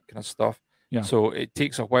and all that kind of stuff. Yeah. So it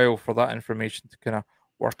takes a while for that information to kind of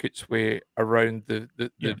work its way around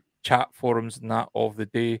the chat forums and that of the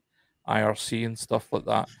day, IRC and stuff like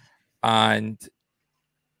that. And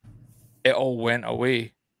it all went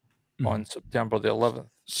away on September the 11th.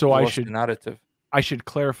 So They I lost should the narrative. I should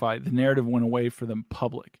clarify, the narrative went away for the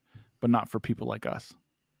public, but not for people like us.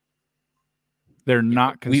 They're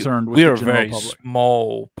not concerned with we the are a general very public.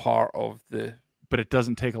 small part of the. But it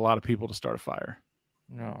doesn't take a lot of people to start a fire.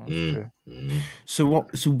 No, that's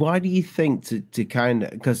true. So why do you think to kind of,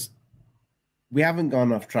 because we haven't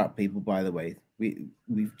gone off track, people, by the way,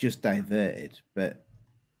 we've just diverted, but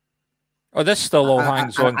Oh, this still all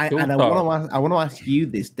hangs on. and I want to ask you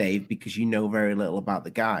this, Dave, because you know very little about the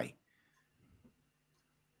guy.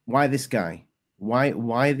 Why this guy?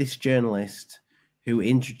 Why this journalist who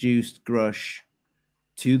introduced Grush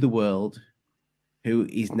to the world, who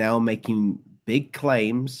is now making big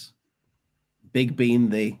claims, big being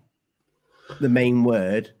the main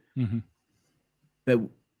word, but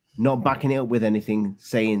not backing it up with anything,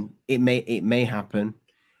 saying it may happen?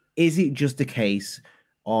 Is it just a case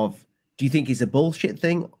of, do you think it's a bullshit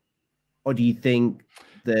thing, or do you think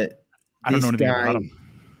that I don't know this anything guy? about him.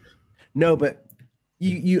 No, but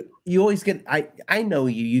you always get. I know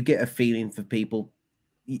you get a feeling for people.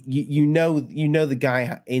 You know the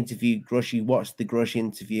guy interviewed Grush. You watched the Grush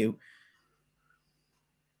interview.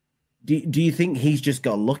 Do you think he's just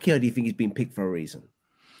got lucky, or do you think he's been picked for a reason?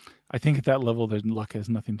 I think at that level, there's luck has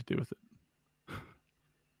nothing to do with it.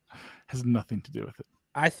 Has nothing to do with it.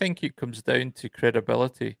 I think it comes down to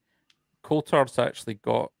credibility. Coultart's actually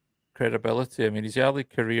got credibility. I mean, his early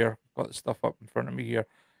career, got the stuff up in front of me here,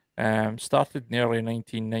 started in the early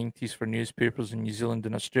 1990s for newspapers in New Zealand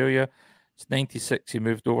and Australia. It's 96, he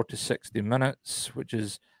moved over to 60 Minutes, which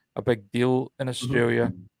is a big deal in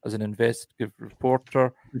Australia as an investigative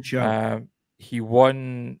reporter. Good show. He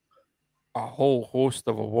won a whole host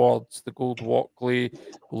of awards, the Gold Walkley,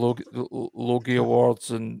 Logie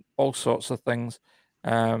Awards, and all sorts of things.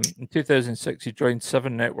 In 2006, he joined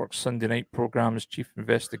Seven Network's Sunday night program as chief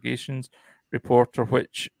investigations reporter,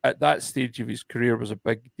 which at that stage of his career was a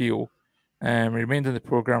big deal. He remained in the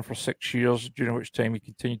program for 6 years, during which time he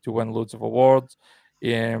continued to win loads of awards.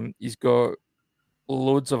 He's got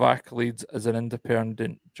loads of accolades as an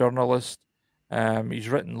independent journalist. He's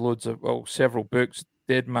written several books: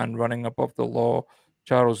 Dead Man Running Above the Law,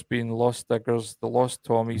 Charles Bean, Lost Diggers, The Lost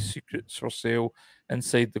Tommies, Secrets for Sale,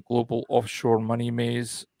 Inside the Global Offshore Money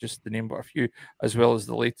Maze, just to name but a few, as well as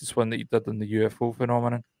the latest one that he did on the UFO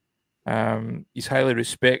phenomenon. He's highly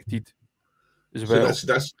respected as So well.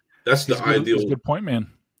 that's the ideal. He's a good point, man.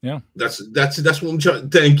 Yeah, that's what I'm trying.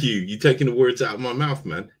 Thank you. You're taking the words out of my mouth,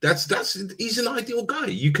 man. He's an ideal guy.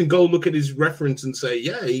 You can go look at his reference and say,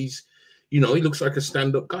 yeah, he's, he looks like a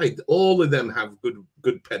stand-up guy. All of them have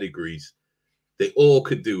good pedigrees. They all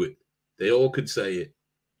could do it. They all could say it.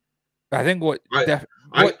 I think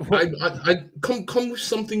I come with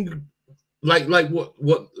something like what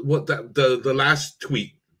the last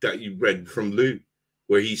tweet that you read from Lou,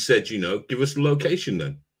 where he said, give us the location.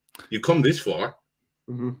 Then you come this far.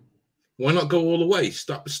 Mm-hmm. Why not go all the way?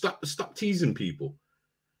 Stop teasing people.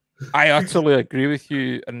 I utterly agree with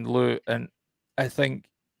you and Lou, and I think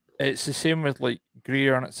it's the same with like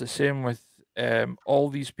Greer, and it's the same with all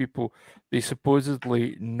these people. They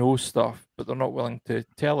supposedly know stuff, but they're not willing to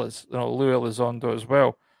tell us. Lou Elizondo as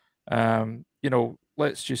well.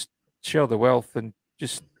 Let's just share the wealth and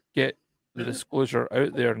just get the disclosure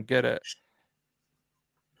out there and get it.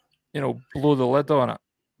 Blow the lid on it.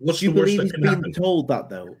 Do you believe he's being told that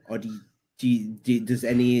though, or does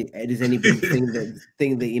anybody think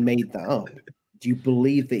that he made that up? Do you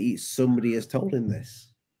believe that somebody has told him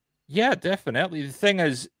this? Yeah, definitely. The thing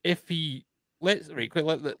is, if he let's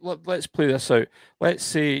play this out. Let's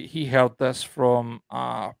say he heard this from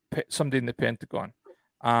somebody in the Pentagon,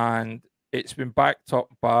 and it's been backed up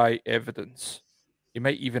by evidence. He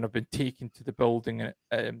might even have been taken to the building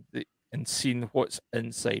and seen what's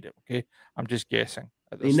inside it. Okay, I'm just guessing.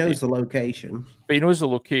 He knows the location. But he knows the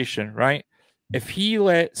location, right? If he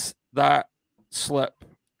lets that slip,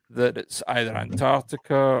 that it's either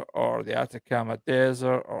Antarctica or the Atacama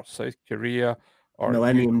Desert or South Korea or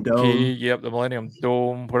Millennium Dome. Yep, the Millennium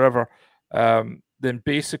Dome, wherever, then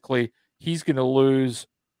basically he's going to lose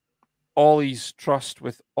all his trust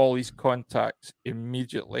with all his contacts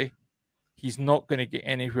immediately. He's not going to get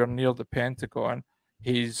anywhere near the Pentagon.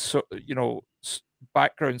 His,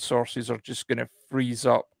 background sources are just going to freeze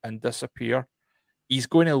up and disappear. He's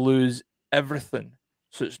going to lose everything,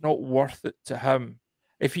 so it's not worth it to him.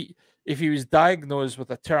 If he was diagnosed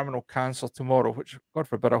with a terminal cancer tomorrow, which God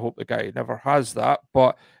forbid, I hope the guy never has that,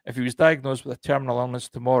 but if he was diagnosed with a terminal illness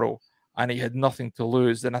tomorrow and he had nothing to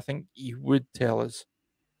lose, then I think he would tell us.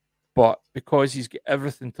 But because he's got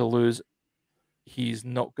everything to lose, he's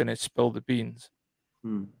not going to spill the beans.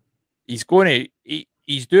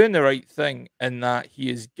 He's doing the right thing in that he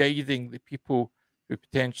is guiding the people who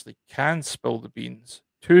potentially can spill the beans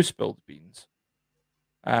to spill the beans.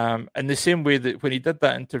 In the same way that when he did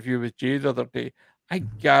that interview with Jay the other day, I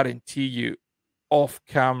guarantee you, off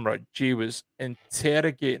camera, Jay was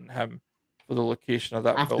interrogating him for the location of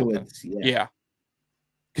that afterwards. Building. Yeah,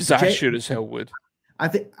 because I sure as hell would.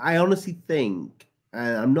 I honestly think,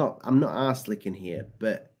 I'm not arse licking here,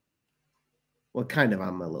 but kind of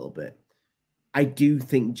am a little bit. I do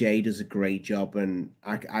think Jay does a great job, and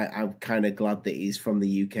I'm kind of glad that he's from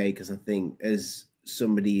the UK, because I think as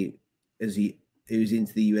somebody who's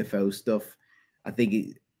into the UFO stuff, I think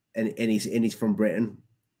he's from Britain,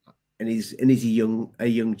 and he's a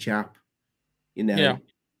young chap, Yeah.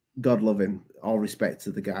 God love him, all respect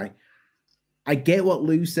to the guy. I get what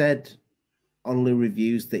Lou said on Lou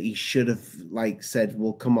Reviews, that he should have said,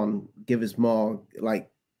 well, come on, give us more.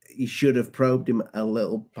 He should have probed him a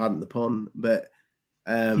little, pardon the pun, but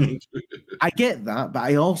I get that. But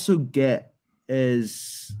I also get,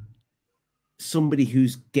 as somebody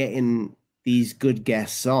who's getting these good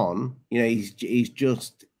guests on, he's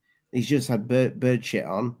just had bird shit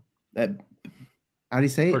on. How do you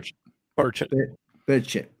say it? Bird shit. Bird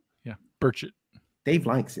shit. Yeah, bird shit. Dave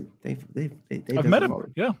likes him. I've met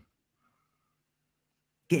him. Yeah.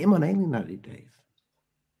 Get him on Alien Addict, Dave.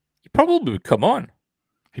 He probably would come on.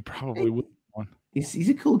 He probably would. He's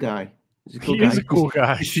a cool guy. He is a cool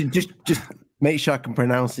guy. Just make sure I can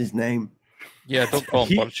pronounce his name. Yeah, don't call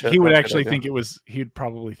him bullshit. He would actually think it was. He'd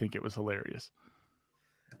probably think it was hilarious.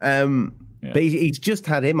 But he's just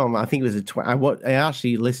had him on. I think it was I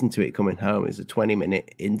actually listened to it coming home. It's a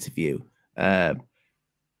 20-minute interview. I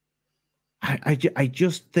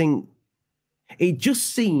just think It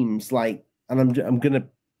just seems like, and I'm going to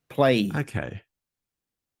play. Okay.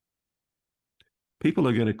 People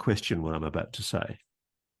are going to question what I'm about to say.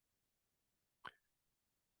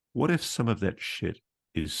 What if some of that shit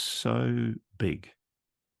is so big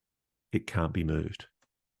it can't be moved?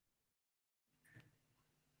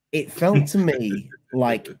 It felt to me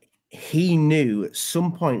like he knew at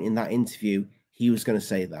some point in that interview he was going to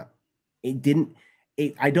say that. It didn't.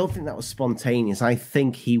 I don't think that was spontaneous. I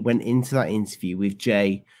think he went into that interview with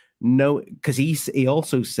Jay. No, because he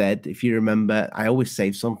also said, if you remember, I always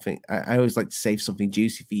save something. I always like to save something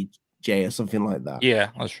juicy for you, Jay, or something like that. Yeah,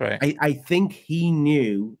 that's right. I think he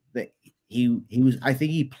knew that he was. I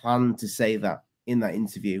think he planned to say that in that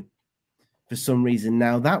interview for some reason.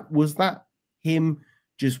 Now that him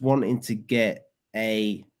just wanting to get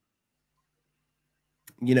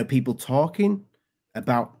people talking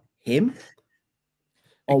about him.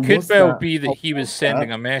 It could well be that he was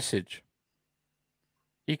sending a message.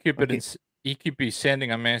 He could be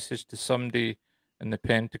sending a message to somebody in the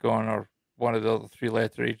Pentagon or one of the other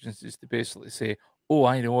three-letter agencies to basically say, "Oh,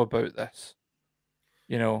 I know about this,"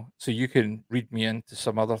 so you can read me into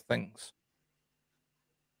some other things.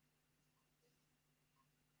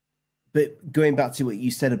 But going back to what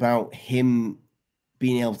you said about him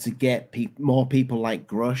being able to get more people like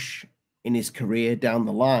Grush in his career down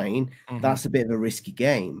the line, that's a bit of a risky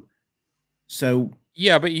game. So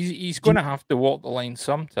yeah, but he's going to have to walk the line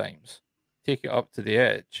sometimes, take it up to the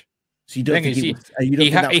edge. So you don't think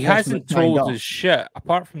he hasn't told his shit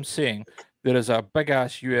apart from saying there is a big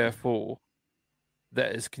ass UFO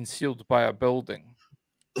that is concealed by a building,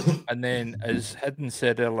 and then as Hidden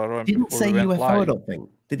said earlier on, didn't say UFO. Live, I don't think.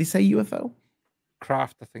 Did he say UFO?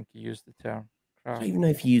 Craft, I think he used the term. Craft. I don't even know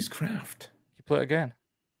if he used craft. Can you play it again?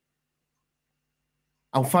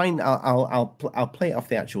 I'll play it off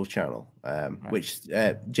the actual channel, right. Which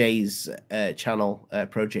Jay's channel,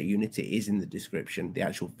 Project Unity, is in the description. The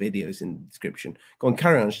actual video is in the description. Go on,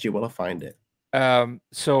 carry on, Stu, while I find it.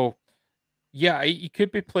 So, yeah, he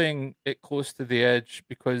could be playing it close to the edge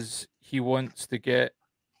because he wants to get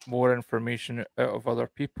more information out of other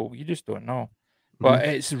people. You just don't know. But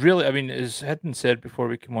it's really, I mean, as Hidden said before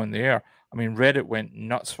we came on the air, I mean, Reddit went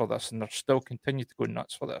nuts for this, and they're still continue to go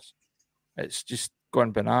nuts for this. It's just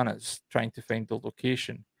gone bananas trying to find the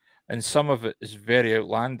location, and some of it is very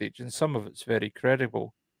outlandish, and some of it's very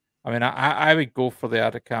credible. I mean, I would go for the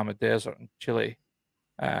Atacama Desert in Chile.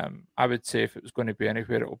 I would say if it was going to be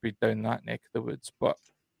anywhere, it will be down that neck of the woods. But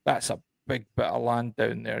that's a big bit of land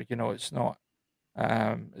down there. It's not.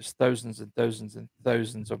 It's thousands and thousands and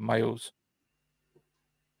thousands of miles.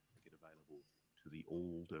 Get available to the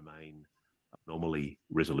all-domain anomaly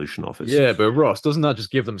resolution office. Yeah, but Ross, doesn't that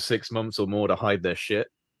just give them 6 months or more to hide their shit?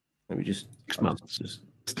 Maybe just 6 months.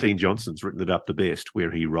 Dean Johnson's written it up the best,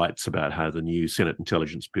 where he writes about how the new Senate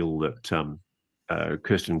intelligence bill that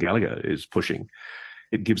Kirsten Gallagher is pushing,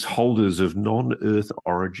 it gives holders of non-Earth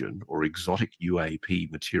origin or exotic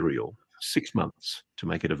UAP material 6 months to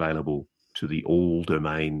make it available to the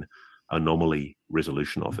all-domain anomaly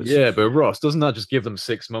resolution office. Yeah, but Ross, doesn't that just give them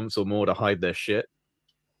 6 months or more to hide their shit?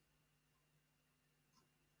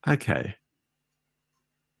 Okay.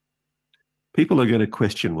 People are going to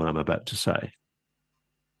question what I'm about to say.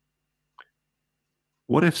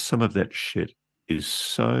 What if some of that shit is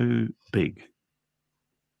so big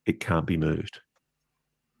it can't be moved?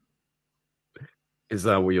 Is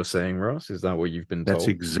that what you're saying, Ross? Is that what you've been told? That's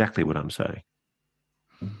exactly what I'm saying.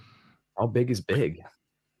 How big is big?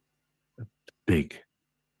 Big.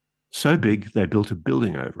 So big they built a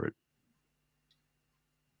building over it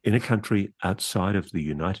in a country outside of the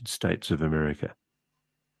United States of America.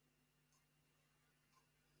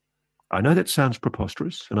 I know that sounds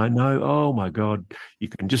preposterous, and I know, oh my God, you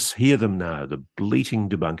can just hear them now, the bleating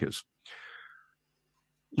debunkers.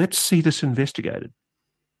 Let's see this investigated.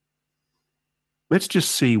 Let's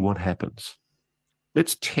just see what happens.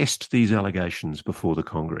 Let's test these allegations before the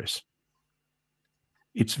Congress.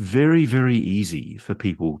 It's very, very easy for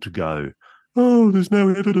people to go, oh, there's no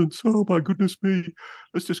evidence. Oh, my goodness me.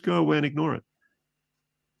 Let's just go away and ignore it.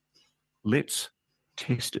 Let's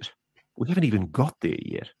test it. We haven't even got there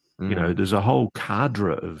yet. There's a whole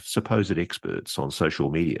cadre of supposed experts on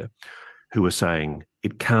social media who are saying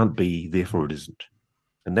it can't be, therefore it isn't.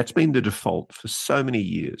 And that's been the default for so many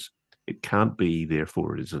years. It can't be,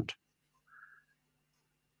 therefore it isn't.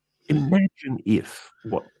 Imagine if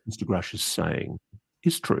what Mr. Grush is saying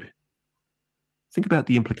is true. Think about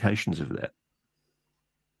the implications of that.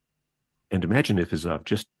 And imagine if, as I've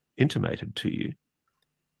just intimated to you,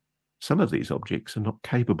 some of these objects are not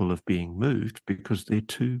capable of being moved because they're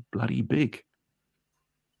too bloody big.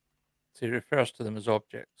 So he refers to them as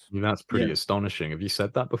objects. I mean, that's pretty Yeah. astonishing. Have you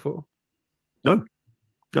said that before? No,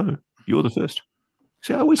 you're the first.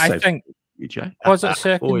 See, I always I say think. you, Jay. Was it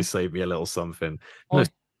second? Always save me a little something. Well,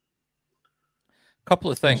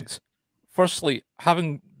 couple of things. Firstly,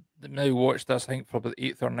 having now watched this, I think for about the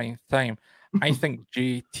 8th or 9th time, I think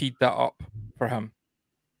Jay teed that up for him.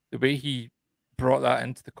 The way he brought that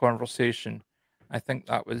into the conversation, I think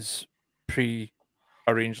that was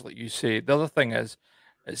pre-arranged, like you say. The other thing is,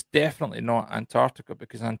 it's definitely not Antarctica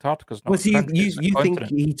because Antarctica's not. Was a you country, it's a think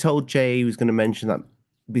continent. he told Jay he was going to mention that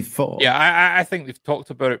before? Yeah, I think they've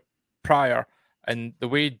talked about it prior, and the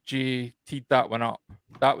way Jay teed that one up,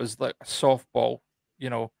 that was like a softball,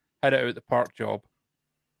 hit it out the park job.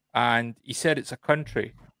 And he said it's a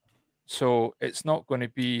country, so it's not going to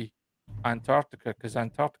be Antarctica because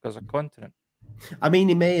Antarctica is a continent. I mean,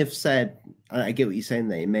 he may have said, I get what you're saying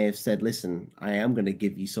there. He may have said, listen, I am going to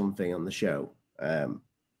give you something on the show.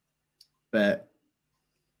 But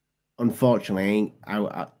unfortunately,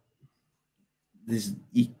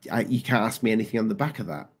 you can't ask me anything on the back of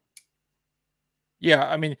that. Yeah,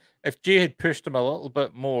 I mean, if Jay had pushed him a little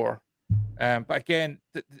bit more, but again,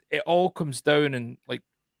 it all comes down in like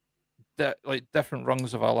different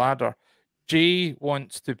rungs of a ladder. Jay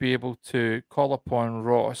wants to be able to call upon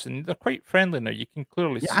Ross, and they're quite friendly now. You can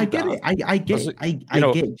clearly see I get that. it. I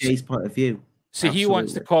get Jay's point of view. So he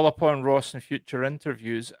wants to call upon Ross in future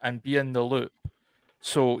interviews and be in the loop.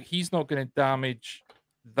 So he's not going to damage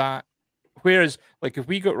that. Whereas, like, if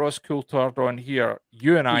we got Ross Coultart on here,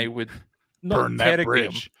 you and I would not Burn that interrogate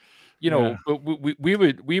him, bridge. but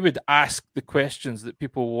we would ask the questions that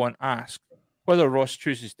people want asked. Whether Ross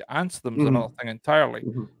chooses to answer them is another thing entirely,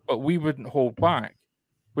 but we wouldn't hold back.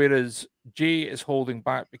 Whereas Jay is holding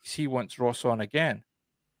back because he wants Ross on again.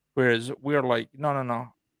 Whereas we're like,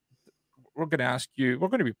 no. We're going to ask you, we're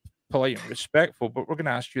going to be polite and respectful, but we're going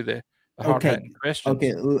to ask you the hard-hitting questions.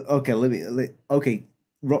 Okay.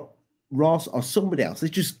 Ross or somebody else.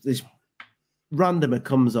 This randomer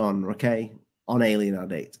comes on, okay, on Alien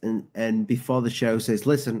Addict, and before the show says,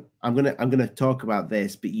 "Listen, I'm gonna talk about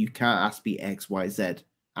this, but you can't ask me X, Y, Z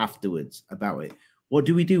afterwards about it." What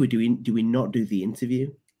do we do? Do we not do the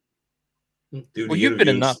interview? Well, you've been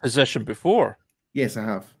in that position before. Yes, I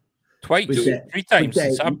have. Twice, 3 times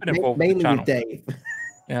since I've been involved with the channel. Mainly with Dave.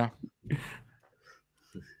 Yeah.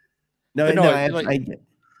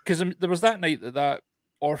 Because there was that night that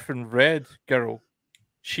Orphan Red girl,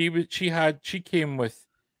 she came with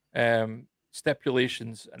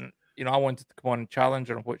stipulations, and I wanted to come on and challenge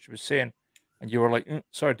her on what she was saying, and you were like,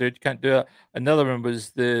 "Sorry, dude, you can't do that." Another one was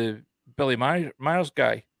the Billy Myers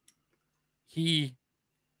guy. He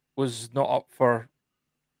was not up for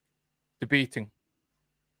debating.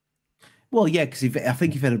 Well, yeah, because I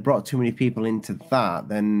think if it had brought too many people into that,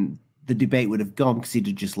 then the debate would have gone because he'd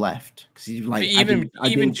have just left. Because he'd like, I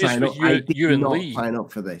didn't sign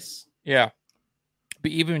up for this. Yeah,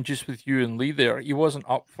 but even just with you and Lee there, he wasn't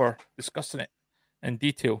up for discussing it in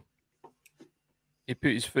detail. He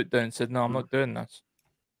put his foot down and said, "No, I'm not doing this.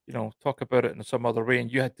 Talk about it in some other way," and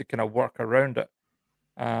you had to kind of work around it.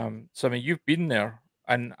 So I mean, you've been there,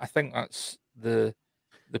 and I think that's the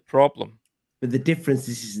problem. But the difference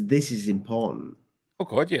is this is important. Oh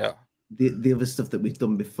God, yeah. The other stuff that we've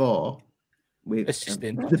done before, it's just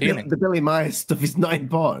entertaining. The Billy Myers stuff is not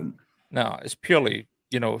important. No, it's purely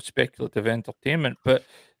speculative entertainment. But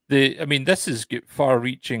this has got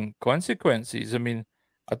far-reaching consequences. I mean,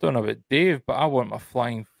 I don't know about Dave, but I want my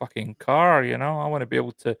flying fucking car. I want to be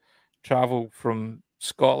able to travel from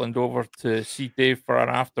Scotland over to see Dave for an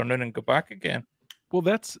afternoon and go back again. Well,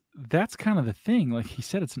 that's kind of the thing. Like he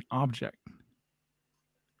said, it's an object.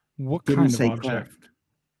 What Didn't kind of say object? craft.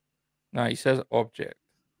 No, he says object.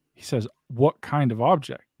 He says what kind of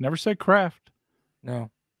object? Never said craft.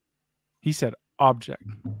 No. He said object.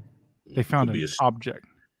 They found an object.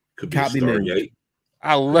 Could be a Stargate.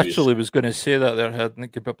 I literally was going to say that there, and it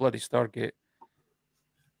could be a bloody Stargate.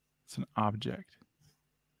 It's an object.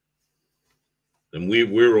 And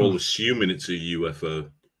we're all assuming it's a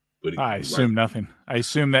UFO. But I assume nothing. I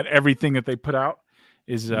assume that everything that they put out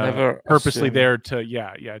is purposely there to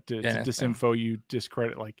disinfo you,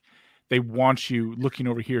 discredit. Like they want you looking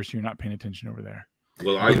over here, so you're not paying attention over there.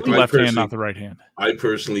 Well, I the left hand, not the right hand. I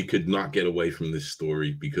personally could not get away from this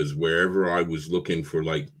story because wherever I was looking for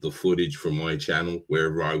like the footage from my channel,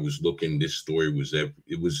 wherever I was looking, this story was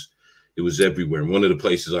it was everywhere. And one of the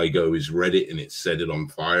places I go is Reddit, and it set it on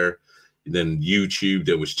fire. And then YouTube,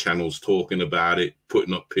 there was channels talking about it,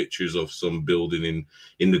 putting up pictures of some building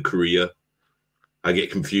in the Korea. I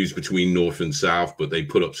get confused between North and South, but they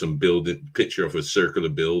put up some picture of a circular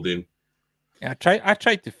building. Yeah, I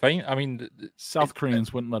tried to find. I mean, South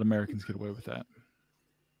Koreans wouldn't let Americans get away with that.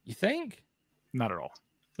 You think? Not at all.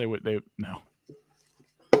 They would. No.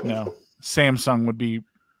 Samsung would be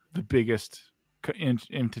the biggest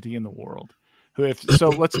entity in the world.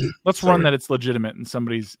 Let's run that it's legitimate and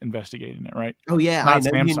somebody's investigating it, right? Oh yeah, Not I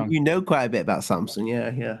know. Samsung. You know quite a bit about Samsung.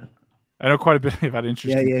 Yeah. I know quite a bit about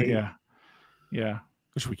interesting. Yeah.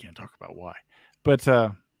 Which we can't talk about why, but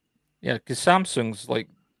yeah, because Samsung's like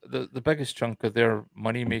the biggest chunk of their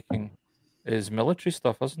money making is military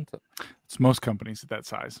stuff, isn't it? It's most companies at that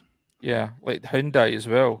size. Yeah, like Hyundai as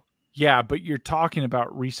well. Yeah, but you're talking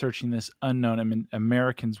about researching this unknown. I mean,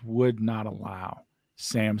 Americans would not allow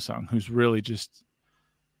Samsung, who's really just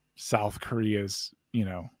South Korea's,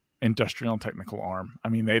 industrial and technical arm. I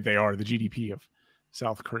mean, they are the GDP of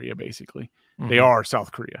South Korea, basically. Mm-hmm. They are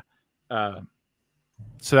South Korea.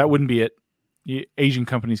 So that wouldn't be it. Asian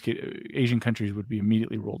countries would be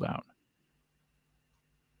immediately ruled out.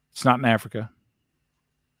 It's not in Africa.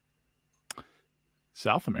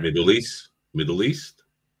 South America. Middle East.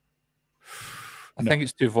 I think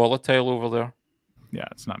it's too volatile over there. Yeah,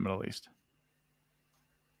 it's not Middle East.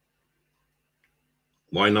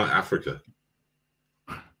 Why not Africa?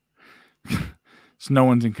 So no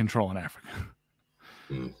one's in control in Africa.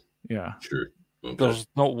 Yeah. Sure. Okay. There's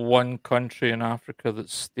not one country in Africa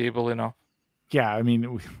that's stable enough. Yeah, I mean,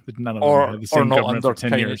 none of them had the same government for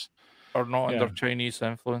 10 years. Or not under Chinese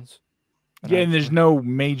influence. Yeah, and there's no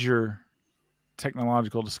major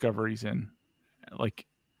technological discoveries in, like,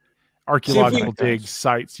 archaeological digs,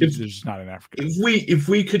 sites. There's just not in Africa. If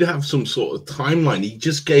we could have some sort of timeline, he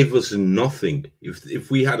just gave us nothing. If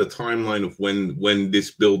we had a timeline of when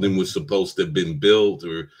this building was supposed to have been built,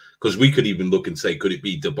 or because we could even look and say, could it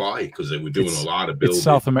be Dubai? Because they were doing a lot of building. It's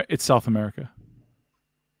South America.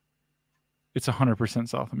 It's 100%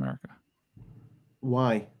 South America.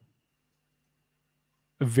 Why?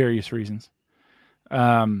 Various reasons.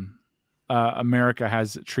 America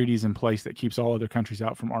has treaties in place that keeps all other countries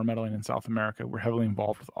out from our meddling in South America. We're heavily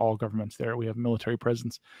involved with all governments there. We have military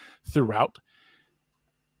presence throughout.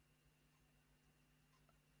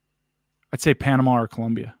 I'd say Panama or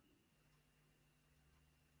Colombia.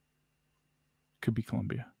 Could be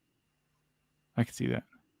Colombia. I could see that.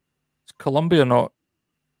 Is Colombia not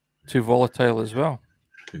too volatile as well?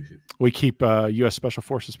 We keep U.S. Special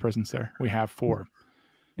Forces presence there. We have for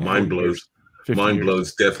Mind blows. Mind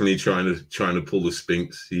blows. Definitely trying to pull the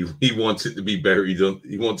Sphinx. He wants it to be buried.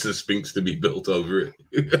 He wants the Sphinx to be built over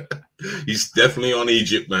it. He's definitely on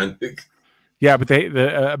Egypt, man. Yeah, but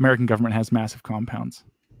the American government has massive compounds.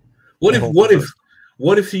 What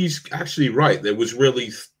if he's actually right? There was really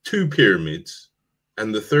 2 pyramids,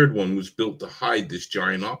 and the third one was built to hide this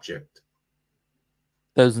giant object.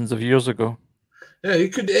 Thousands of years ago. Yeah,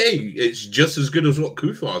 it could. Hey, it's just as good as what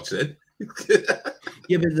Coultart said.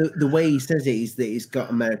 Yeah, but the way he says it is that he's got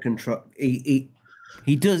American he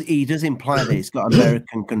does imply that he's got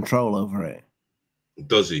American control over it.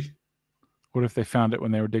 Does he? What if they found it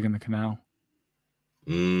when they were digging the canal?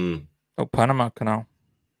 Oh, Panama Canal.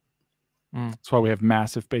 That's why we have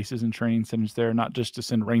massive bases and training centers there, not just to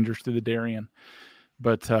send rangers through the Darien,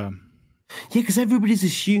 but yeah, because everybody's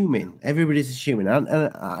assuming, and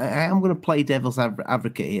I am going to play devil's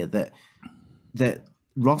advocate here that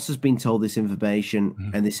Ross has been told this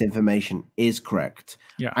information, and this information is correct.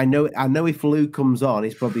 Yeah, I know. If Lou comes on,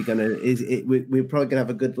 he's probably we're probably gonna have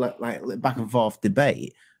a good like back and forth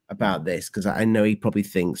debate about this, because I know he probably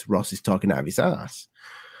thinks Ross is talking out of his ass.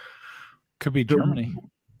 Could be Germany,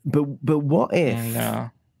 but what if? Yeah.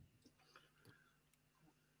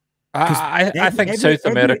 I think South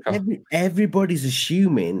America. Everybody's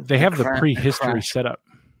assuming they have the prehistory set up,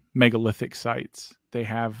 megalithic sites. They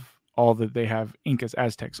have they have Incas,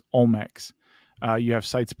 Aztecs, Olmecs. You have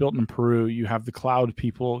sites built in Peru. You have the Cloud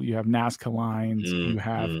people. You have Nazca lines. You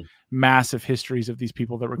have massive histories of these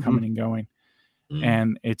people that were coming and going,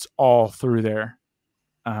 and it's all through there.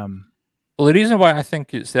 Well, the reason why I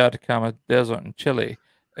think it's the Atacama Desert in Chile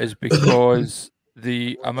is because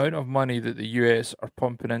the amount of money that the US are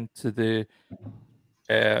pumping into the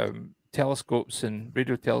telescopes and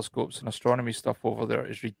radio telescopes and astronomy stuff over there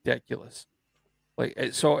is ridiculous. Like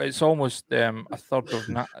it's almost a third of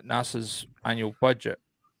NASA's annual budget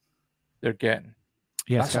they're getting.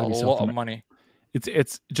 Yeah, that's a lot of money.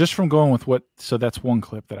 It's just from going with what. So that's one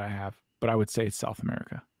clip that I have, but I would say it's South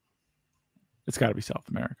America. It's got to be South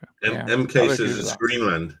America. MK says it's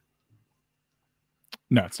Greenland.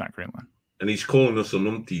 No, it's not Greenland. And he's calling us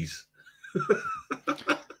numpties.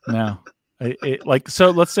 No, so.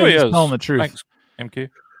 Let's say he's telling the truth. Thanks, MK.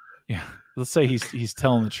 Yeah, let's say he's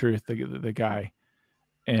telling the truth. The guy,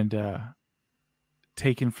 and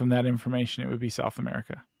taken from that information, it would be South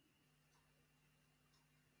America.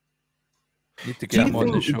 Need to get him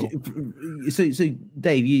on the show. So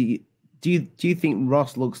Dave, do you think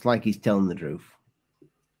Ross looks like he's telling the truth?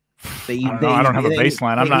 I don't have a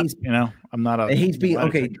baseline. I'm not a. He's been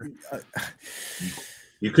okay.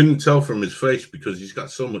 You couldn't tell from his face because he's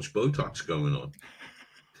got so much Botox going on.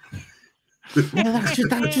 Well, that's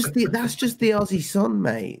just the Aussie sun,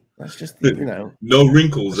 mate. That's just No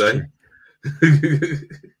wrinkles, eh?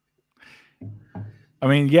 I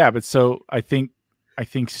mean, yeah, but so I think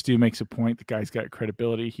Stu makes a point. The guy's got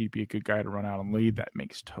credibility. He'd be a good guy to run out and lead. That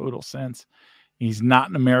makes total sense. He's not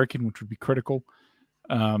an American, which would be critical.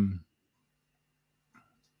 Yeah,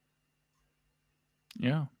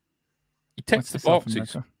 he ticks the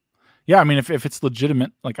boxes. Yeah, I mean, if it's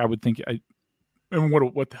legitimate, like I would think.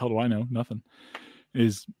 What the hell do I know? Nothing.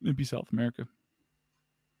 It'd be South America.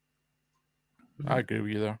 I agree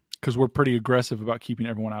with you there because we're pretty aggressive about keeping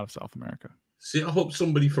everyone out of South America. See, I hope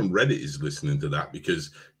somebody from Reddit is listening to that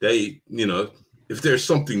because they, if there's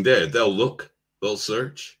something there, they'll look, they'll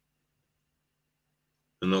search,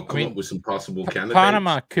 and they'll come up with some possible candidates.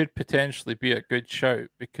 Panama could potentially be a good shout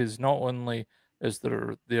because not only is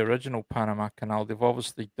there the original Panama Canal, they've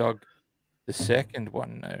obviously dug the second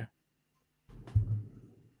one now.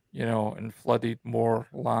 And flooded more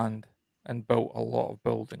land and built a lot of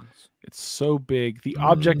buildings. It's so big. The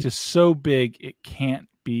object is so big, it can't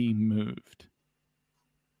be moved.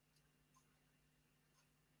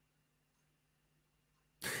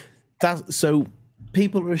 So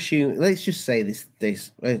people are assuming. Let's just say this.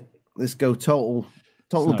 Let's go total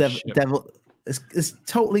devil. Let's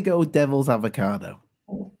totally go devil's avocado.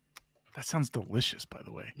 That sounds delicious, by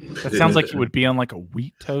the way. That sounds like it would be on like a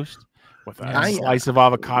wheat toast with a slice of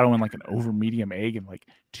avocado and like an over medium egg and like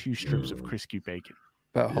 2 strips of crispy bacon.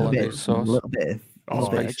 But hollandaise sauce. A little bit.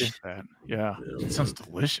 That. Yeah, it sounds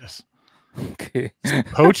delicious. Okay.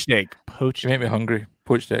 Poached egg. You make me hungry.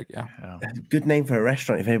 Poached egg, yeah. Good name for a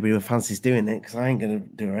restaurant if anybody fancies doing it, because I ain't going to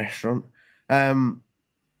do a restaurant.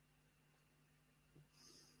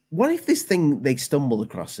 What if this thing, they stumbled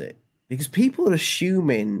across it? Because people are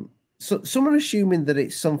assuming, some are assuming that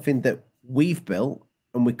it's something that we've built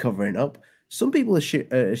and we're covering up. Some people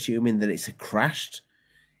are assuming that it's a crashed.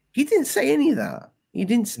 He didn't say any of that. He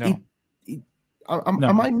didn't. No.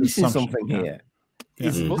 Am I missing something here?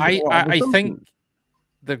 Yeah. I think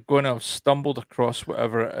they're going to have stumbled across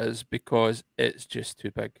whatever it is because it's just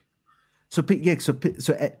too big. So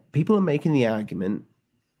people are making the argument.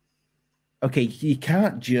 Okay, you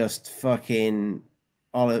can't just fucking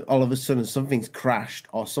all of a sudden something's crashed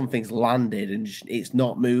or something's landed and it's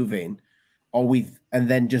not moving, we're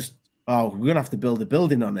gonna have to build a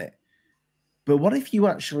building on it. But what if you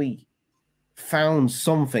actually found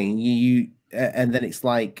something and then it's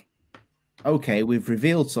like, okay, we've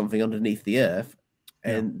revealed something underneath the earth,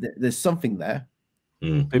 and there's something there.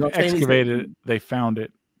 They've excavated it. They found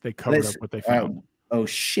it. They covered up what they found. Oh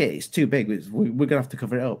shit! It's too big. We're gonna have to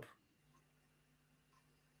cover it up.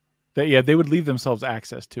 They would leave themselves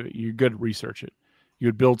access to it. You could research it. You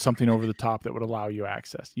would build something over the top that would allow you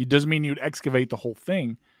access. It doesn't mean you'd excavate the whole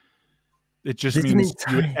thing. It just means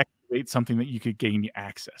you would excavate something that you could gain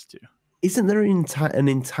access to. Isn't there an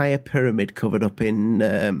entire pyramid covered up in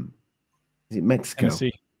is it Mexico?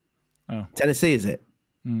 Tennessee. Oh. Tennessee, is it?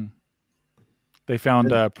 They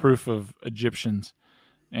found proof of Egyptians,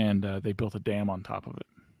 and they built a dam on top of it.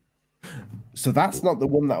 So that's not the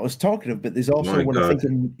one that I was talking of, but there's also one I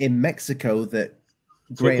think in Mexico that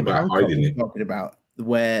Graham Hancock was talking about,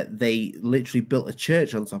 where they literally built a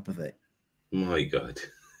church on top of it. My God.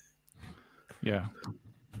 Yeah.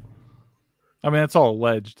 I mean, it's all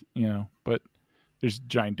alleged, but there's a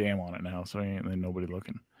giant dam on it now, so ain't nobody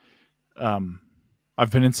looking. I've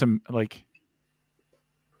been in some,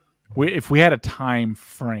 if we had a time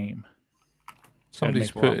frame.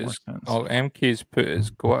 Somebody's put MK's put his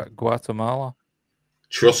Guatemala.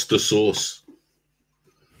 Trust the source.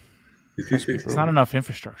 It's not enough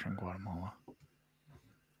infrastructure in Guatemala.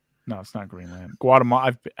 No, it's not Greenland.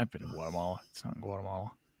 Guatemala. I've been in Guatemala. It's not in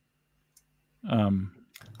Guatemala.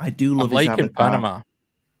 I do love like in Panama.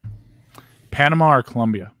 Panama or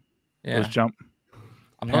Colombia? Yeah. Let's jump.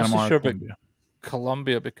 I'm not so sure about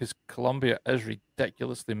Colombia because Colombia is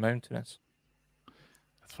ridiculously mountainous.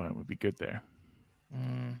 That's why it would be good there.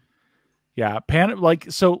 Yeah,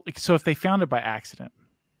 so if they found it by accident,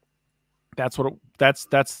 so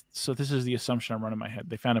this is the assumption I'm running in my head.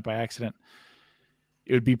 They found it by accident.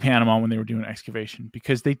 It would be Panama when they were doing excavation,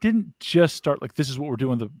 because they didn't just start this is what we're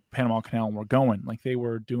doing with the Panama Canal and we're going. They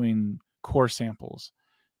were doing core samples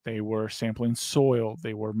They were sampling soil.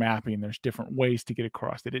 They were mapping. There's different ways to get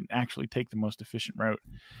across. They didn't actually take the most efficient route.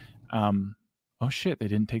 Oh shit! They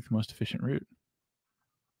didn't take the most efficient route.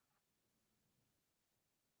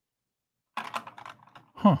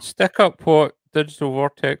 Huh? Stick up what Digital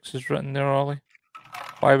Vortex is written there, Ollie.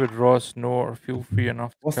 Why would Ross know or feel free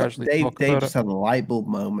enough to What's that? casually Dave, talk Dave about just it? had a light bulb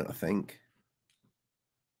moment, I think.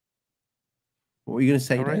 What were you going to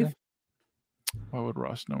say, All right, Dave? then. Why would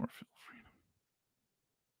Ross know or feel free?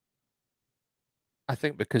 I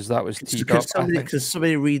think because that was teed Could up.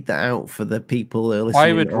 somebody read that out for the people who are listening?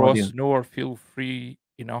 Why would in audio? Ross know or feel free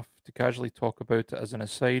enough to casually talk about it as an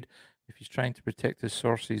aside if he's trying to protect his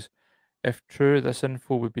sources? If true, this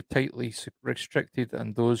info would be tightly restricted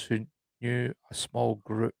and those who knew a small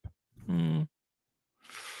group.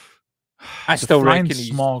 I still Define reckon he's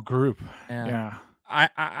small group. Yeah. Yeah.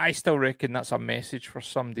 I still reckon that's a message for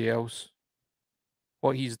somebody else.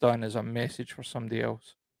 What he's done is a message for somebody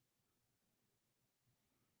else.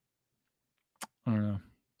 I don't know.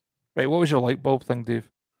 Right, what was your light bulb thing, Dave?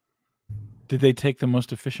 Did they take the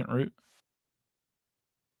most efficient route?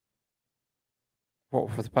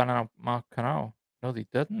 What, for the Panama Canal? No, they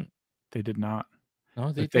didn't. They did not.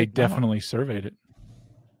 No, they But they did not. definitely surveyed it.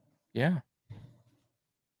 Yeah.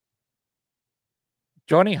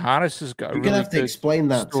 Johnny Harris has got a You're really going to have to good explain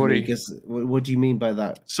that story. to me, because what do you mean by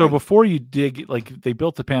that? So before you dig, like they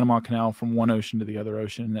built the Panama Canal from one ocean to the other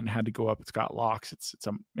ocean, and then had to go up. It's got locks. It's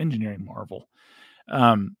an engineering marvel.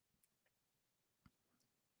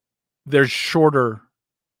 There's shorter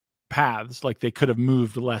paths, like they could have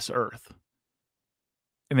moved less earth,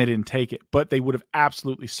 and they didn't take it. But they would have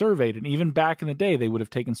absolutely surveyed, and even back in the day, they would have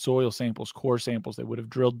taken soil samples, core samples. They would have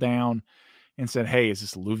drilled down and said, "Hey, is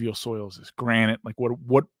this alluvial soil? Is this granite? Like, what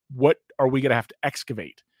are we going to have to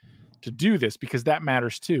excavate to do this?" Because that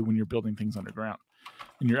matters too when you're building things underground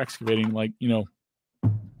and you're excavating. Like, you know,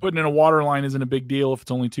 putting in a water line isn't a big deal if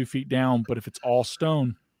it's only 2 feet down, but if it's all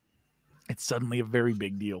stone, it's suddenly a very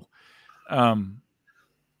big deal. I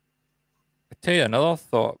tell you another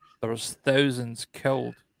thought. There was thousands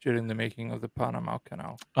killed during the making of the Panama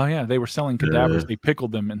Canal. Oh yeah, they were selling cadavers. They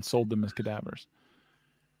pickled them and sold them as cadavers.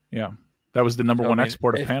 Yeah, that was the number one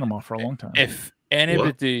export of Panama for a long time. If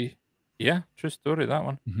anybody, yeah, true story, that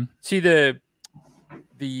one. See the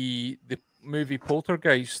movie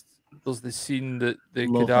Poltergeist. There's the scene that the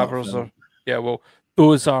Love that cadavers film. are. Yeah, well,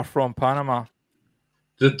 those are from Panama.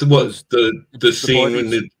 The scene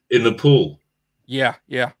bodies. in the pool. Yeah.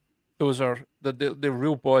 Those are the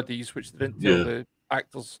real bodies, which they didn't tell the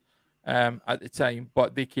actors at the time,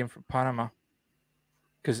 but they came from Panama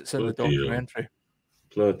because it's in the documentary.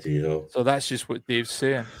 Bloody hell. So that's just what Dave's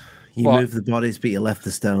saying. You moved the bodies, but you left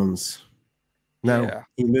the stones. No, Yeah.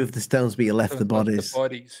 you moved the stones, but you left the bodies. The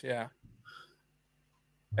bodies, yeah.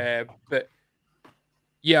 But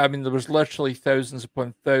yeah, I mean, there was literally thousands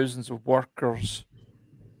upon thousands of workers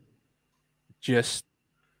just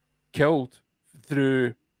killed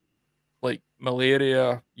through like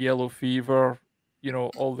malaria, yellow fever, you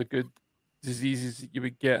know, all the good diseases that you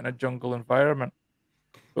would get in a jungle environment.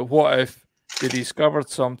 But what if they discovered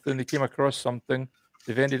something, they came across something,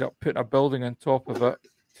 they've ended up putting a building on top of it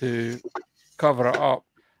to cover it up,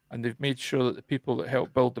 and they've made sure that the people that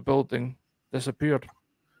helped build the building disappeared.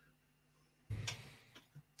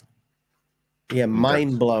 Yeah,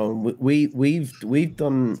 mind blown. We've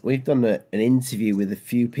done an interview with a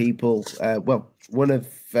few people. One of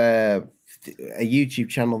a YouTube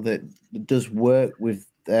channel that does work with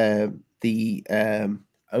the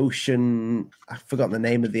ocean. I forgot the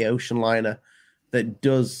name of the ocean liner that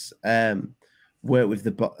does work with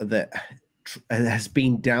that has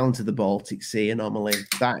been down to the Baltic Sea anomaly.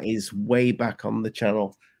 That is way back on the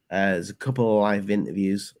channel. There's a couple of live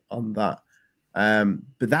interviews on that.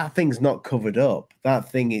 But that thing's not covered up. That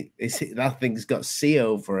thing's got sea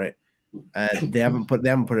over it. They haven't put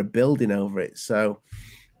a building over it. So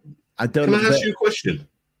I don't know. Can I ask you a question?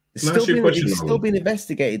 It's still being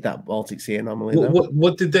investigated, that Baltic Sea anomaly.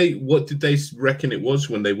 What did they reckon it was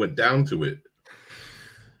when they went down to it?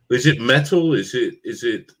 Is it metal? Is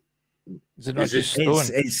it not just stone?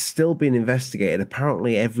 It's still being investigated.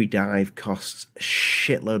 Apparently every dive costs a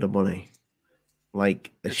shitload of money.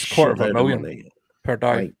 Like it's $250,000 per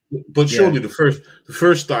dive. But surely the first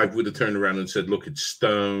dive would have turned around and said, "Look, it's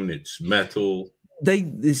stone, it's metal."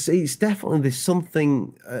 It's definitely there's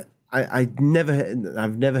something. I've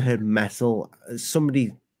never heard metal. So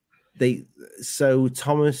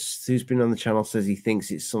Thomas, who's been on the channel, says he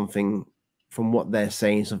thinks it's something from what they're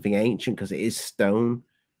saying, something ancient, because it is stone.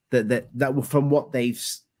 That from what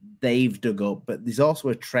they've dug up, but there's also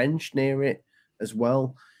a trench near it as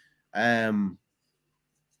well.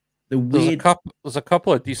 The There's weird. there's a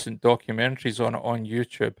couple of decent documentaries on it on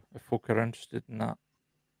YouTube if folk are interested in that.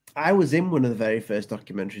 I was in one of the very first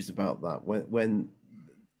documentaries about that when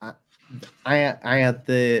I had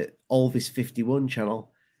the Alvis 51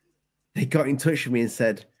 channel. They got in touch with me and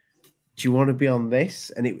said, "Do you want to be on this?"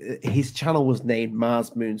 And his channel was named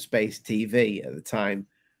Mars Moon Space TV at the time,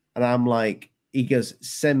 and I'm like, he goes,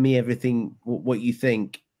 "Send me everything what you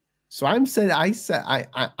think." So I'm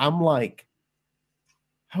like,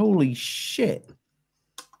 holy shit.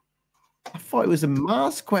 I thought it was a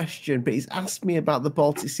Mars question, but he's asked me about the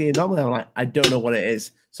Baltic Sea anomaly. I'm like, I don't know what it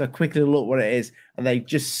is. So I quickly look what it is, and they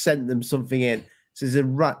just sent them something in. So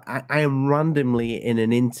I am randomly in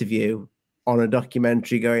an interview on a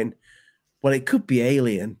documentary going, well, it could be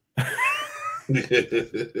alien.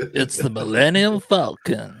 It's the Millennium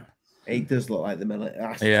Falcon. It does look like the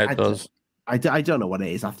Millennium. Yeah, it does. I don't know what it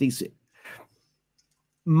is. I think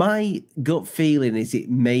my gut feeling is it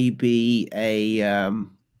may be a.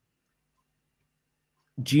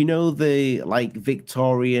 Do you know the like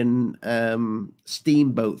Victorian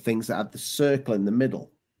steamboat things that have the circle in the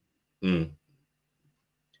middle? Mm.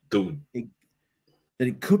 That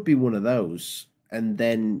it could be one of those, and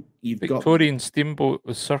then you've got Victorian steamboat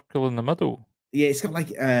with circle in the middle. Yeah, it's got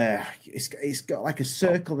like it's got like a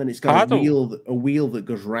circle, and it's got Paddle. a wheel that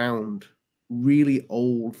goes round. Really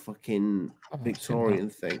old fucking Victorian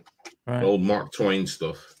thing. Right. Old Mark Twain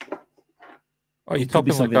stuff. Oh, you're It could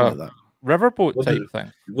be talking like something a like that. riverboat What type the-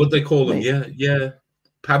 thing. What they call them? Maybe. Yeah.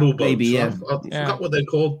 Paddle boats. Maybe, yeah. I forgot what they're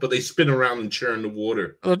called, but they spin around and churn the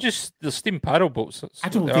water. They're steam paddle boats. That's I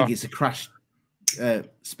what don't they think are. it's a crashed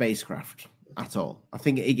spacecraft at all. I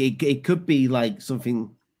think it could be like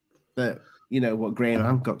something that what Graham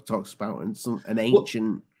Hancock talks about, and an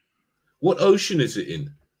ancient. What ocean is it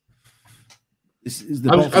in? This is the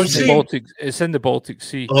I've Baltic seen- Sea. Baltic. It's in the Baltic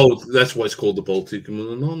Sea. Oh, that's why it's called the Baltic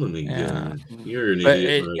anomaly. Yeah. You're an But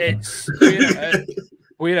idiot. mate. it's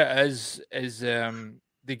where it is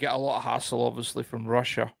they get a lot of hassle, obviously, from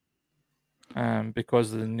Russia,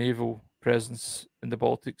 because of the naval presence in the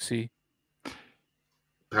Baltic Sea.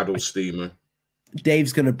 Paddle steamer.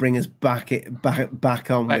 Dave's going to bring us back on Back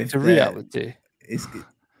with to reality.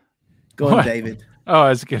 Go on, What? David. Oh, I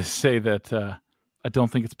was going to say that I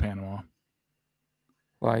don't think it's Panama.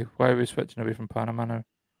 Why are we switching away from Panama now?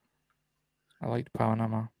 I liked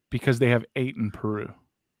Panama. Because they have 8 in Peru.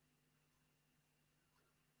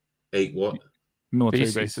 8 what? Military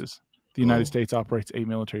Bases. bases. The United Oh. States operates 8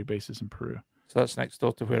 military bases in Peru. So that's next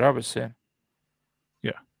door to where I was saying.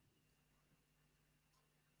 Yeah.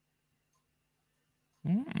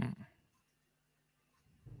 Hmm.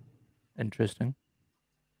 Interesting.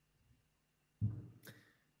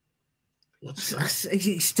 What's that?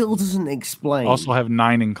 It still doesn't explain. Also have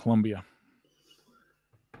 9 in Colombia.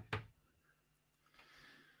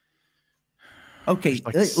 Okay,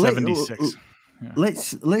 There's like 76. Yeah.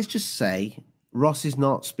 let's just say Ross is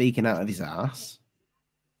not speaking out of his ass.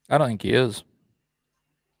 I don't think he is.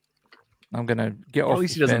 I'm gonna get Or off. at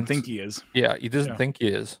least he the doesn't fence. think he is. Yeah, he doesn't Yeah. think he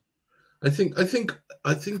is. I think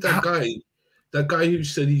that guy who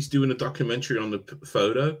said he's doing a documentary on the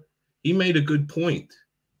photo, he made a good point.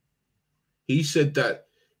 He said that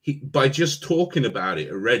by just talking about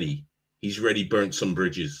it already, he's already burnt some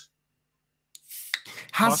bridges.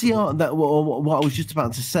 Has he? That what I was just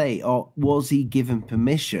about to say, or was he given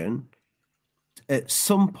permission at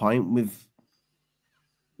some point? With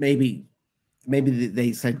maybe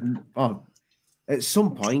they said, "Oh, at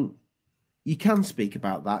some point you can speak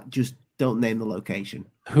about that. Just don't name the location."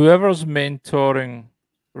 Whoever's mentoring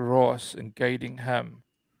Ross and guiding him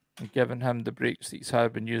and giving him the breaks that he's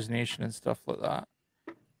had in News Nation and stuff like that,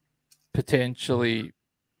 potentially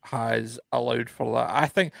has allowed for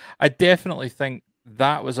that. I definitely think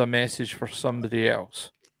that was a message for somebody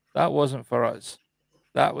else. That wasn't for us.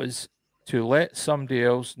 That was to let somebody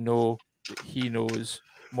else know that he knows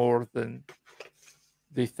more than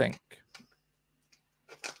they think.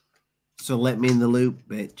 So let me in the loop,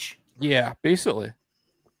 bitch. Yeah, basically.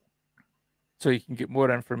 So you can get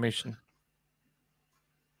more information.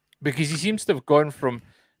 Because he seems to have gone from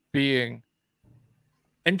being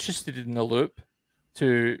interested in the loop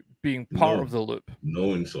to being part No. of the loop.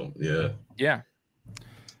 Knowing some, yeah. Yeah.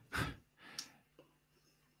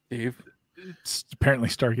 Dave. It's apparently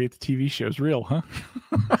Stargate, the TV show, is real, huh?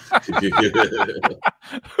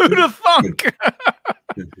 Who'd have thunk?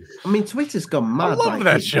 I mean, Twitter's gone mad. I love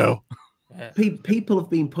that show. People have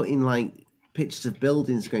been putting like pictures of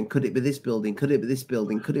buildings, going, "Could it be this building? Could it be this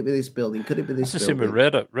building? Could it be this building? Could it be this That's the same building?"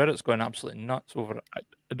 with Reddit. Reddit's going absolutely nuts over it.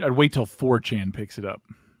 I'd wait till 4chan picks it up.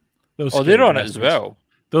 They're on it as well.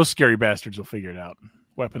 Those scary bastards will figure it out.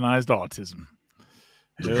 Weaponized autism.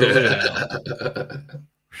 Hell yeah.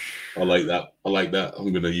 I like that. I like that.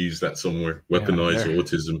 I'm going to use that somewhere. Yeah, Weaponize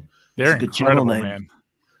autism. They're It's a good channel incredible, name.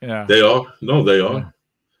 man. Yeah. They are. No, they are.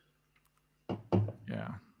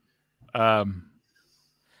 Yeah.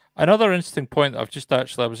 Another interesting point I was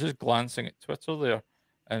just glancing at Twitter there,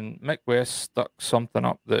 and Mick West stuck something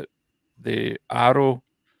up that the Arrow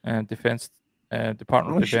Defense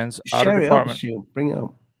Department of Defense Arrow Share it up, Department. Stu. Bring it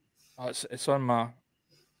up. Oh, it's on my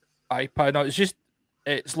iPad. No,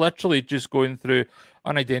 it's literally just going through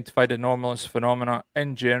unidentified anomalous phenomena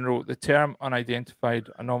in general. The term unidentified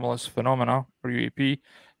anomalous phenomena, or UAP,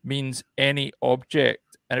 means any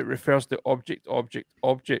object, and it refers to object.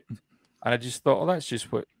 And I just thought, oh, that's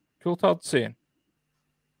just what Coultart's saying.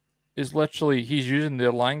 Is literally he's using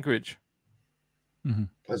their language. Mm-hmm.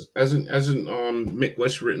 Hasn't Mick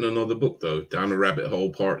West written another book though? Down the Rabbit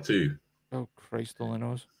Hole Part 2. Oh, Christ only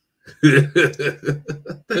knows.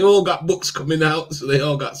 They all got books coming out, so they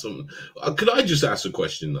all got something. Could I just ask a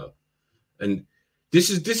question though? And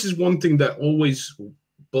this is one thing that always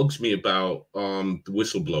bugs me about the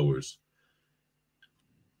whistleblowers.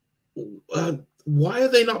 Why are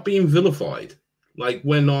they not being vilified? Like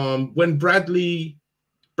when Bradley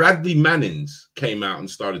Mannings came out and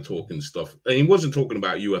started talking stuff, and he wasn't talking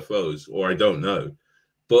about UFOs, or I don't know,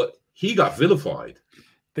 but he got vilified.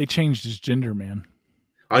 They changed his gender, man.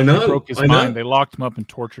 I know. They broke his mind. They locked him up and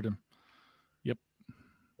tortured him. Yep.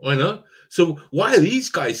 I know. So why are these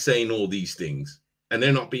guys saying all these things and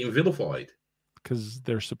they're not being vilified? Because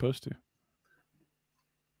they're supposed to.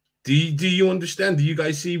 Do you understand? Do you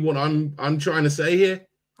guys see what I'm trying to say here?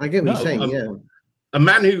 I get what you're saying. Yeah. A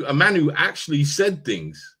man who actually said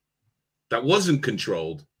things that wasn't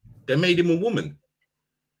controlled, they made him a woman.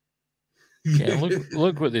 Yeah,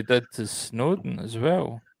 look what they did to Snowden as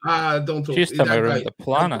well. Don't talk. Chased him around the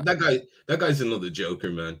planet. That guy's another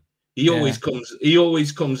joker, man. He always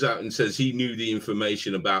comes out and says he knew the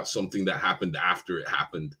information about something that happened after it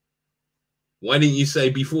happened. Why didn't you say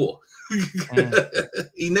before?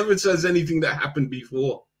 He never says anything that happened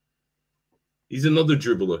before. He's another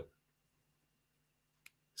dribbler.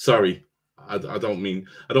 Sorry, I don't mean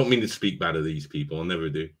to speak bad of these people. I never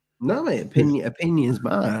do. No, mate. Opinions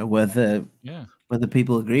matter whether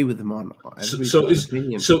people agree with them or not. So is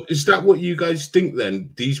that what you guys think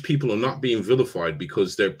then? These people are not being vilified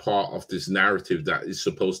because they're part of this narrative that is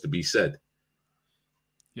supposed to be said.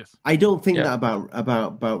 Yes, I don't think that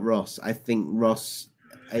about Ross. I think Ross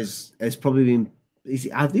has probably been.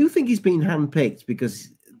 I do think he's been handpicked because,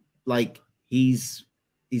 like, he's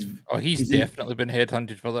definitely been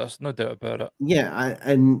headhunted for this, no doubt about it. Yeah,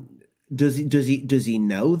 and does he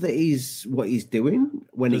know that he's what he's doing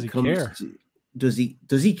when it comes to? Does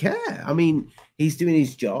he care? I mean, he's doing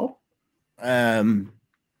his job. I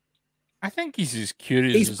think he's as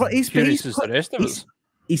curious as the rest of us.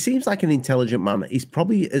 He seems like an intelligent man. He's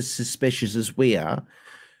probably as suspicious as we are,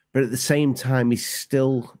 but at the same time, he's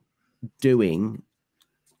still doing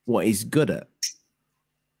what he's good at,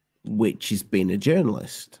 which is being a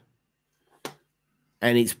journalist.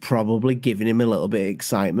 And it's probably giving him a little bit of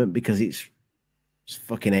excitement because it's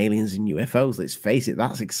fucking aliens and UFOs. Let's face it,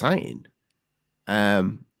 that's exciting.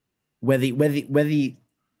 Whether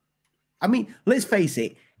I mean, let's face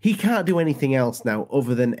it, he can't do anything else now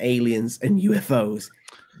other than aliens and UFOs.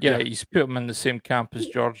 Yeah, he's put him in the same camp as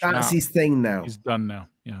George. That's his thing now. He's done now.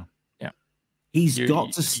 Yeah. He's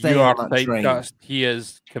got to stay on that train. He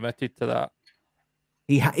is committed to that.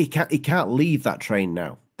 He can't leave that train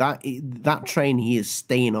now. That train he is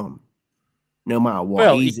staying on, no matter what.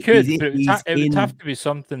 Well, he could, but it would have to be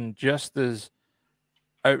something just as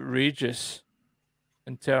outrageous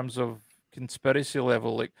in terms of conspiracy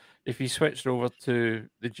level. Like if he switched over to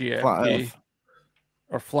the GFP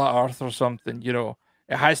or Flat Earth or something,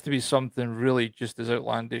 it has to be something really just as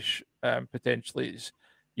outlandish, potentially as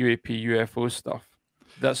UAP, UFO stuff.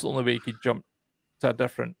 That's the only way he could jump to a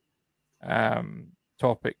different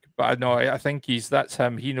topic. But I think that's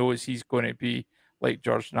him. He knows he's going to be like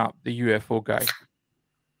George Knapp, the UFO guy.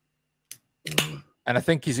 And I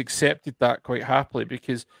think he's accepted that quite happily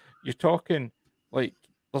because you're talking like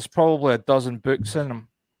there's probably a dozen books in him,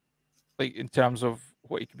 like in terms of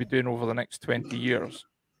what he could be doing over the next 20 years.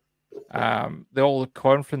 All the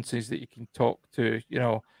conferences that you can talk to,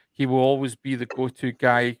 he will always be the go-to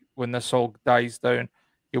guy when this all dies down.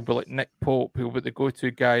 He'll be like Nick Pope. He'll be the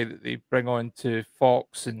go-to guy that they bring on to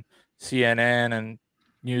Fox and CNN and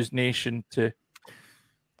News Nation to.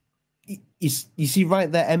 You see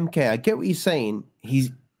right there, MK. I get what you're saying.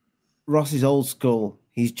 Ross is old school.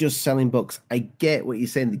 He's just selling books. I get what you're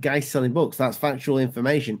saying. The guy's selling books. That's factual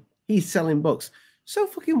information. He's selling books. So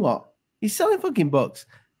fucking what? He's selling fucking books.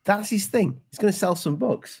 That's his thing. He's going to sell some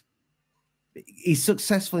books. He's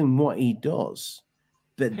successful in what he does,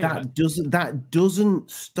 but that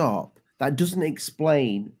doesn't stop. That doesn't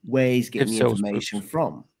explain where he's getting the information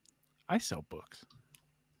from. I sell books.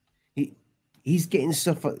 He's getting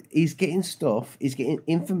stuff. He's getting stuff. He's getting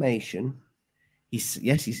information. He's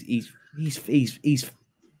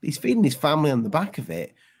feeding his family on the back of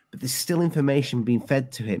it, but there's still information being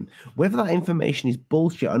fed to him. Whether that information is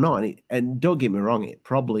bullshit or not, and don't get me wrong, it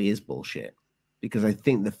probably is bullshit, because I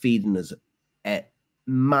think they're feeding us a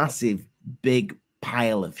massive, big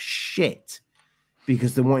pile of shit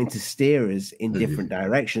because they're wanting to steer us in different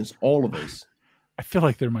directions, all of us. I feel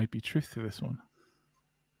like there might be truth to this one.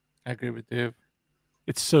 I agree with Dave.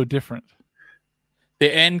 It's so different.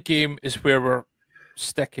 The end game is where we're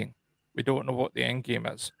sticking. We don't know what the end game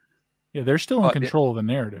is. Yeah, they're still in control of the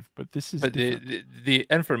narrative, but this is the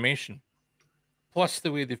information, plus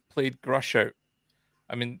the way they've played Grush out.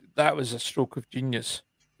 I mean, that was a stroke of genius,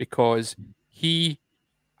 because he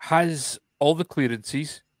has all the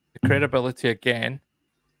clearances, the credibility again,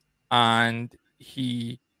 and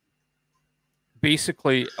he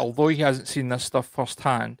basically, although he hasn't seen this stuff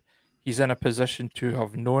firsthand, he's in a position to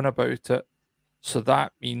have known about it. So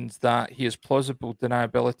that means that he has plausible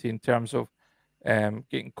deniability in terms of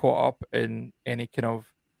getting caught up in any kind of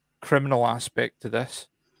criminal aspect to this.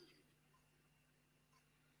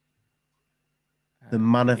 The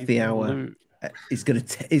man of the hour is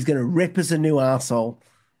gonna rip us a new arsehole.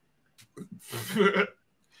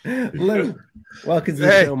 Lou, welcome to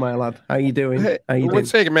the show, my lad. How you doing? Hey, How you doing? 1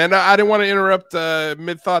 second, man. I didn't want to interrupt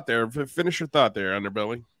mid-thought there. Finish your thought there,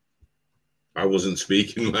 Underbelly. I wasn't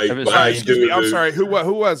speaking like. I'm sorry. Who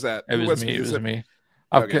was that? It was me. It was me.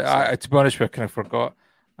 To be honest with you, I kind of forgot.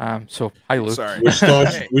 So hi, Luke. Sorry.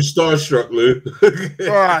 We're starstruck, Lou.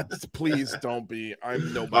 Please don't be.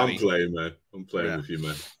 I'm nobody. I'm playing, man. I'm playing with you,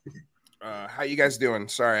 man. How you guys doing?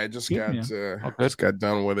 Sorry, I just got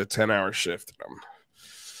done with a 10-hour shift.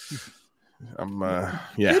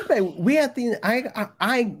 Yeah. We had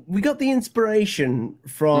we got the inspiration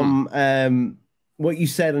from what you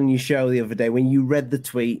said on your show the other day when you read the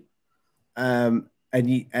tweet, and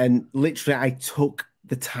literally I took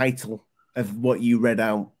the title of what you read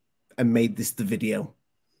out and made this the video.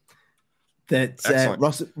 That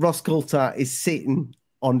Ross Coultart is sitting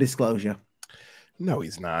on disclosure. No,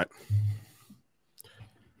 he's not.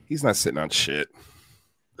 He's not sitting on shit.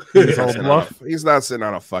 He's not sitting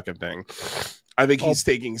on a fucking thing. I think he's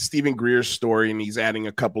taking Stephen Greer's story and he's adding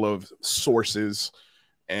a couple of sources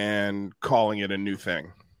and calling it a new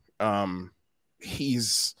thing.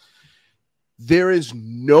 There is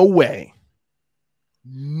no way,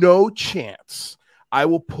 no chance I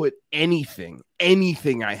will put anything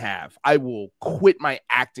I have. I will quit my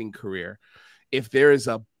acting career if there is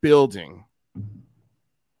a building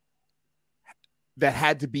that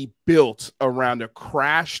had to be built around a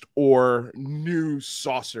crashed or new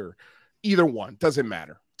saucer. Either one, doesn't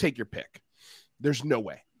matter. Take your pick. There's no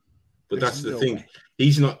way. But that's the thing. Way.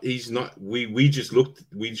 He's not. We just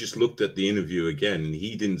looked at the interview again, and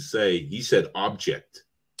he didn't say. He said object.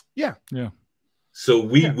 Yeah. So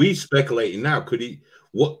we speculating now. Could he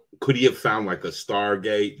have found like a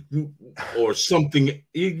Stargate or something?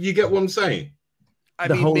 You get what I'm saying?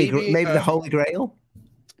 Maybe the Holy Grail.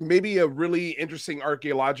 Maybe a really interesting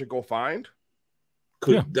archaeological find.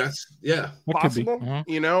 That's possible. Mm-hmm.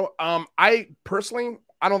 You know, I personally,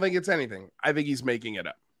 I don't think it's anything. I think he's making it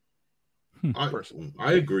up.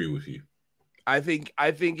 I agree with you. I think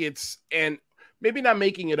it's, and maybe not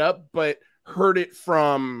making it up, but heard it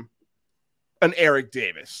from an Eric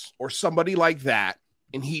Davis or somebody like that,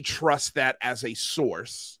 and he trusts that as a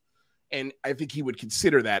source, and I think he would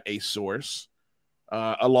consider that a source.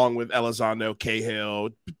 Along with Elizondo,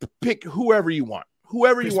 Cahill, pick whoever you want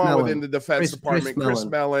within the Defense Department, Chris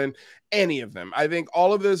Mellon, any of them. I think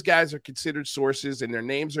all of those guys are considered sources, and their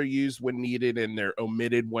names are used when needed, and they're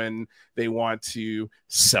omitted when they want to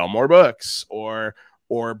sell more books or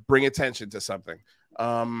bring attention to something.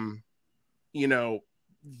 You know,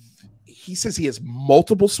 he says he has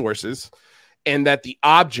multiple sources, and that the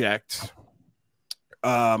object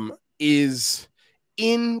is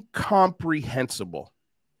incomprehensible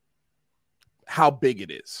how big it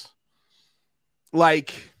is.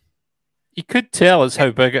 Like, he could tell us how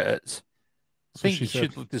big it is. I think he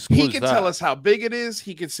should disclose he can tell us how big it is.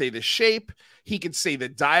 He could say the shape. He could say the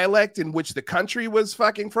dialect in which the country was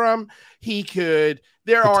fucking from. He could.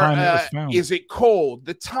 Is it cold?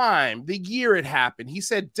 The time, the year it happened. He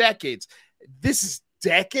said decades. This is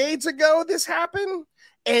decades ago this happened,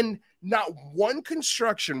 and not one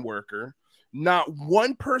construction worker, Not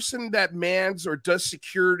one person that mans or does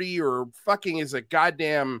security or fucking is a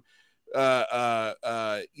goddamn,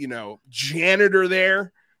 janitor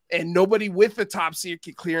there, and nobody with the top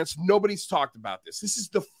secret clearance. Nobody's talked about this. This is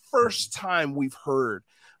the first time we've heard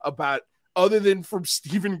about, other than from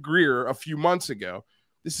Stephen Greer a few months ago.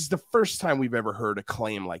 This is the first time we've ever heard a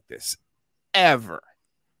claim like this, ever.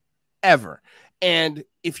 And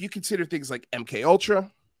if you consider things like MK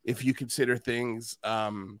Ultra, if you consider things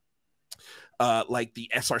like the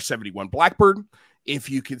SR-71 Blackbird, if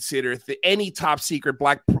you consider any top secret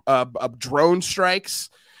drone strikes,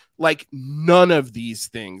 like none of these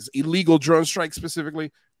things, illegal drone strikes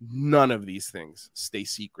specifically, none of these things stay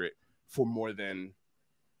secret for more than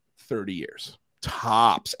 30 years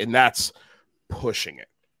tops. And that's pushing it.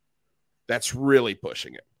 That's really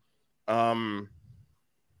pushing it.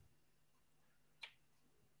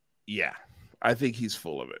 Yeah, I think he's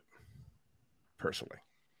full of it, personally.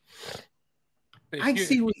 I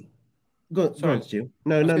see. Go on, Stu.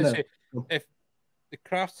 No. Say, if the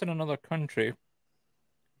craft's in another country,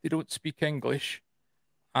 they don't speak English,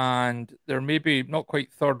 and they're maybe not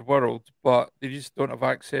quite third world, but they just don't have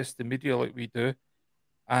access to media like we do,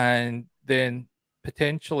 and then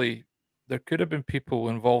potentially there could have been people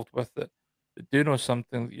involved with it that do know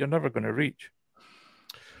something that you're never going to reach.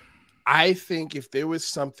 I think if there was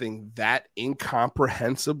something that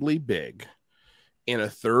incomprehensibly big in a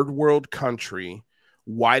third world country,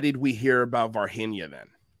 why did we hear about Varhinya then?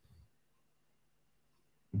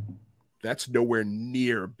 That's nowhere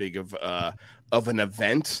near big of an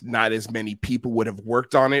event. Not as many people would have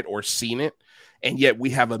worked on it or seen it. And yet we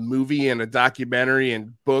have a movie and a documentary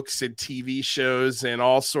and books and TV shows and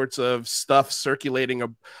all sorts of stuff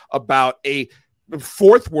circulating about a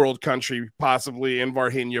fourth world country, possibly in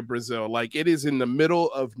Varhinya, Brazil. Like, it is in the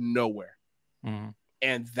middle of nowhere. Mm-hmm.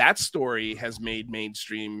 And that story has made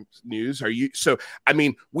mainstream news. I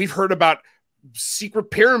mean, we've heard about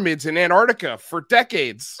secret pyramids in Antarctica for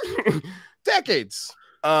decades. Decades.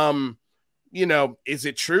 Is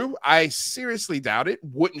it true? I seriously doubt it.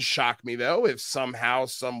 Wouldn't shock me, though, if somehow,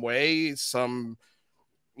 some way, some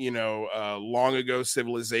long ago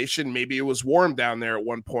civilization, maybe it was warm down there at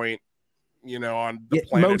one point, on the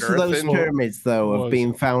planet most Earth. Most of those pyramids, though, have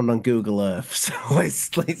been found on Google Earth. So it's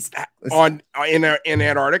in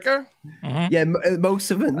Antarctica. Mm-hmm. Yeah, most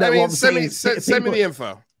of it. No, I mean, send me the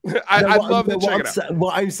info. I'd love to check it out.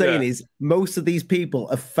 What I'm saying is, most of these people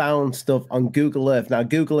have found stuff on Google Earth. Now,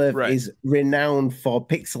 Google Earth is renowned for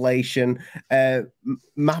pixelation,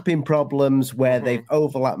 mapping problems where they've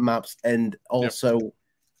overlapped maps, and also.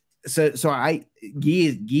 So I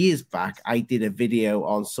years back I did a video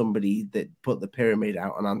on somebody that put the pyramid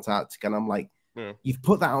out on Antarctica, and I'm like, you've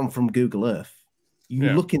put that on from Google Earth.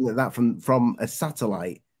 You're looking at that from a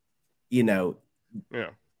satellite,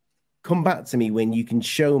 Come back to me when you can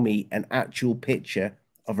show me an actual picture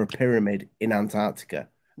of a pyramid in Antarctica,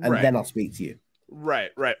 and then I'll speak to you.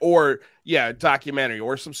 Right. Or documentary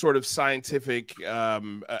or some sort of scientific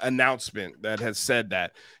announcement that has said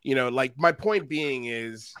that. Like, my point being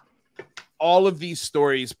is, all of these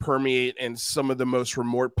stories permeate in some of the most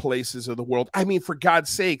remote places of the world. I mean, for God's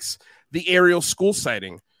sakes, the Ariel school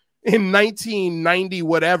sighting in 1990,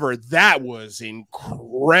 whatever, that was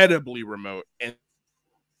incredibly remote. And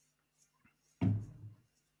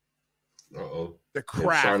the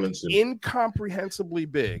craft, incomprehensibly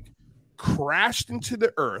big, crashed into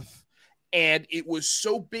the earth, and it was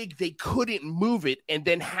so big they couldn't move it, and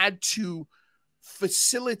then had to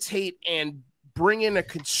facilitate and bring in a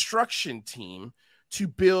construction team to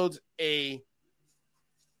build a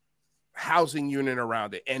housing unit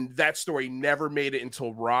around it. And that story never made it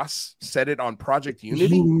until Ross said it on Project Unity.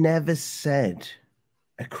 He never said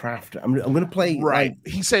a craft. I'm going to play. Right.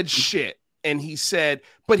 He said shit. And he said,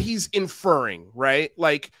 but he's inferring, right?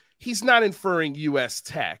 Like, he's not inferring US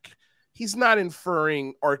tech. He's not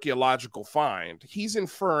inferring archaeological find. He's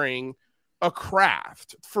inferring a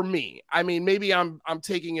craft, for me. I mean, maybe I'm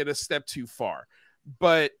taking it a step too far,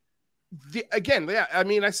 but I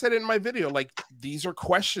said it in my video, like, these are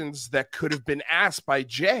questions that could have been asked by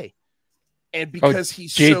Jay, and because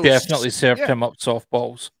Jay definitely served him up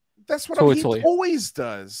softballs. That's what he always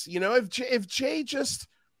does. If Jay just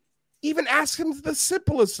even asks him the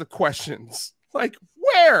simplest of questions, like,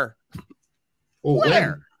 where,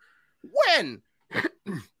 when?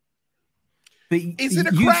 Is it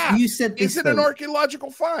a craft? You said this, is it an archaeological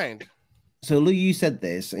find? So, Lou, you said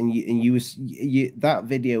this, and you that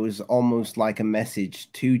video was almost like a message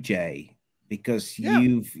to Jay, because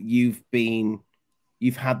you've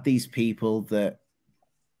had these people that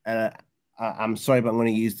I'm sorry, but I'm going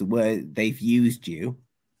to use the word, they've used you.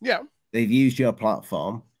 Yeah, they've used your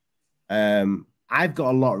platform, I've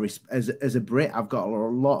got a lot of as a Brit. I've got a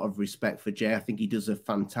lot of respect for Jay. I think he does a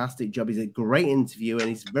fantastic job. He's a great interviewer and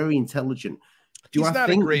he's very intelligent. He's not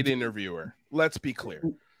a great interviewer. Let's be clear.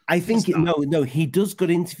 I think no, he does good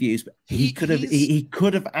interviews, but he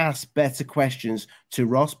could have asked better questions to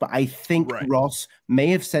Ross. But I think Ross may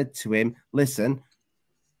have said to him, "Listen,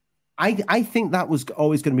 I think that was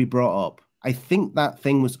always going to be brought up. I think that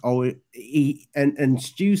thing was always." And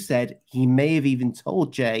Stu said he may have even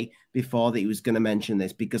told Jay before that he was going to mention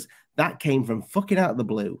this because that came from fucking out of the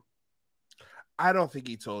blue. I don't think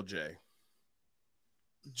he told Jay.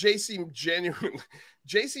 Jay seemed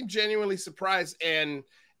genuinely surprised, and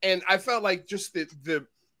I felt like just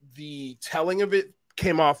the telling of it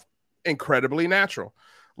came off incredibly natural.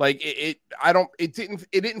 Like it didn't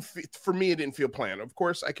for me. It didn't feel planned. Of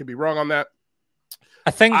course, I could be wrong on that.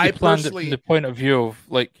 I think he planned it from the point of view of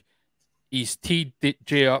like he's teed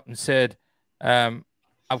Jay up and said, "I've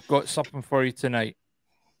got something for you tonight."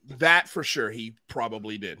 That for sure, he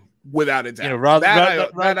probably did, without a doubt. You know,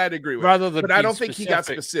 that I'd agree with. Rather than but I don't think he got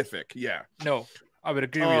specific. Yeah, no, I would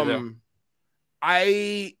agree with you there.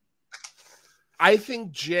 I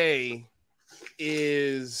think Jay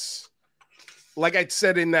is, like I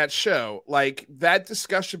said in that show, like that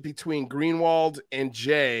discussion between Greenwald and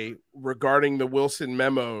Jay regarding the Wilson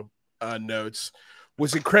memo notes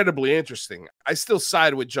was incredibly interesting. I still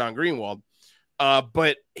side with John Greenwald,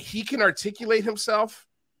 but he can articulate himself.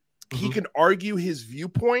 He can argue his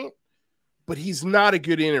viewpoint, but he's not a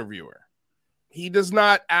good interviewer. He does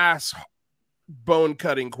not ask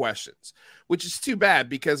bone-cutting questions, which is too bad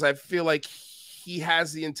because I feel like he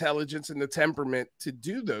has the intelligence and the temperament to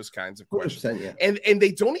do those kinds of questions. Yeah. And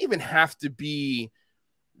they don't even have to be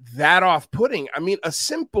that off-putting. I mean, a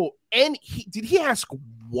simple did he ask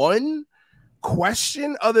one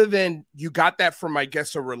question other than you got that from, I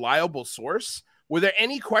guess, a reliable source? Were there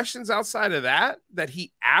any questions outside of that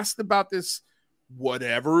he asked about this,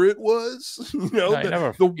 whatever it was? You know,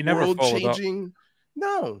 the world changing.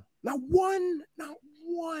 No, not one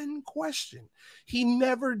question. He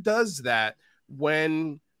never does that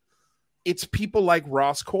when it's people like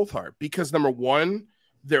Ross Coultart, because number one,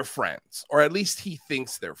 they're friends, or at least he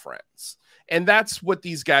thinks they're friends. And that's what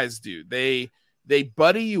these guys do. They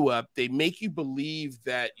buddy you up. They make you believe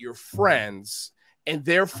that you're friends, and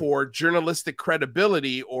therefore journalistic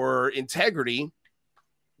credibility or integrity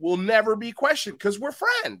will never be questioned because we're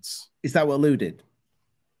friends. Is that what Lou did?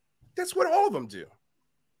 That's what all of them do.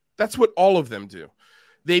 That's what all of them do.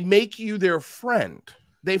 They make you their friend.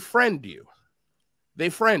 They friend you.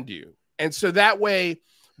 And so that way,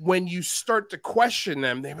 when you start to question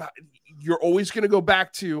them, you're always going to go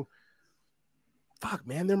back to, fuck,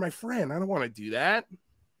 man, they're my friend. I don't want to do that.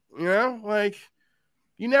 You know, like,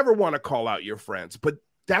 you never want to call out your friends, but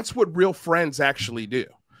that's what real friends actually do.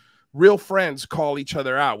 Real friends call each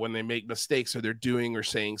other out when they make mistakes or they're doing or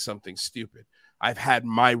saying something stupid. I've had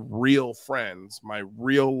my real friends, my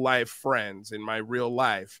real life friends in my real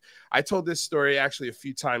life. I told this story actually a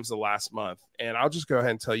few times the last month, and I'll just go ahead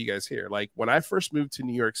and tell you guys here. Like when I first moved to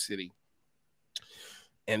New York City,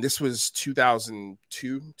 and this was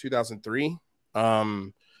 2002, 2003,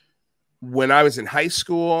 when I was in high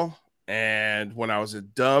school and when I was a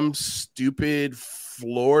dumb, stupid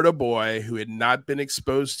Florida boy who had not been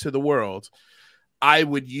exposed to the world, I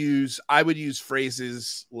would use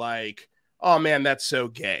phrases like, "Oh man, that's so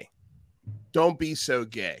gay. Don't be so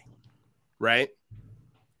gay." Right?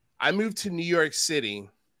 I moved to New York City,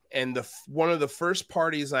 and one of the first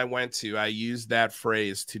parties I went to, I used that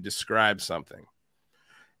phrase to describe something.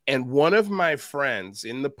 And one of my friends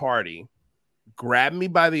in the party grabbed me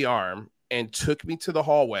by the arm and took me to the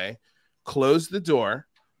hallway, closed the door,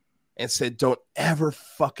 and said, "Don't ever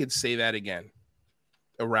fucking say that again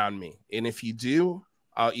around me. And if you do,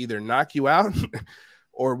 I'll either knock you out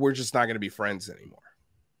or we're just not going to be friends anymore."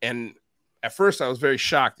 And at first I was very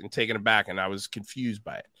shocked and taken aback, and I was confused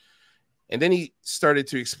by it. And then he started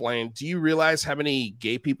to explain, "Do you realize how many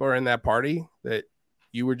gay people are in that party that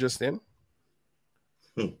you were just in?"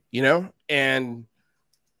 You know, and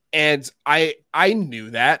I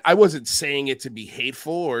knew that. I wasn't saying it to be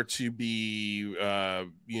hateful or to be,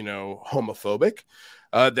 homophobic.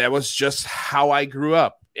 That was just how I grew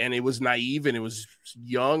up. And it was naive and it was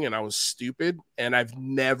young and I was stupid. And I've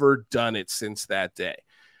never done it since that day.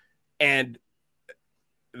 And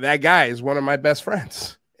that guy is one of my best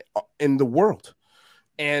friends in the world.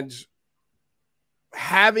 And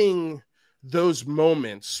having those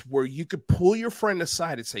moments where you could pull your friend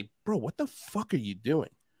aside and say, "Bro, what the fuck are you doing?"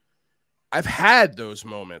 I've had those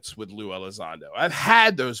moments with Lou Elizondo. I've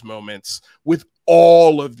had those moments with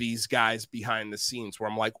all of these guys behind the scenes where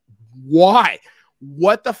I'm like, why?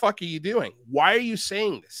 what the fuck are you doing? Why are you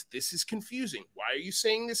saying this? This is confusing. Why are you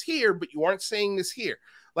saying this here, but you aren't saying this here?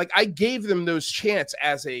 Like, I gave them those chants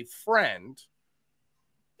as a friend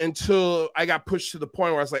until I got pushed to the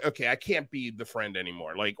point where I was like, okay, I can't be the friend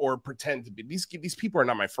anymore, like, or pretend to be. These people are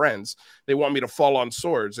not my friends. They want me to fall on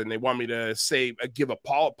swords, and they want me to give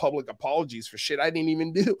public apologies for shit I didn't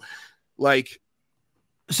even do. Like,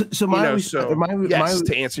 yes,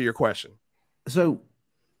 to answer your question. So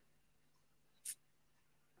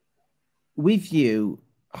with you,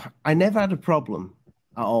 I never had a problem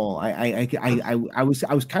at all. I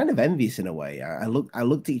was kind of envious in a way. I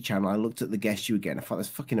looked at your channel, I looked at the guest you again. I thought that's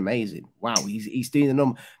fucking amazing. Wow, he's doing the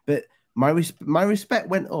number. But my respect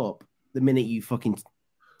went up the minute you fucking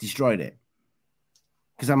destroyed it.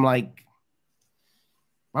 Because I'm like,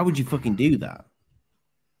 why would you fucking do that?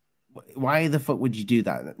 Why the fuck would you do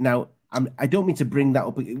that? Now, I don't mean to bring that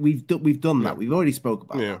up. We've done that. We've already spoke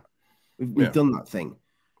about that. We've done that thing.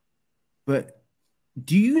 But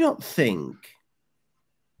do you not think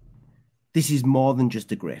this is more than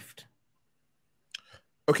just a grift?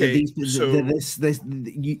 Okay,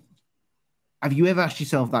 have you ever asked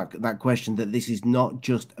yourself that question, that this is not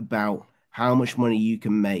just about how much money you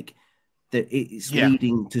can make, that it's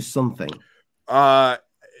leading to something?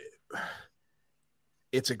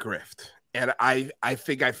 It's a grift. And I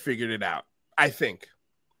think I figured it out. I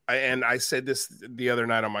said this the other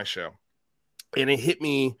night on my show, and it hit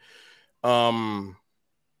me. Let me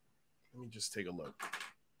just take a look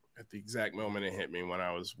at the exact moment it hit me when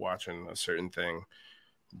I was watching a certain thing,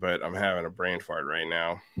 but I'm having a brain fart right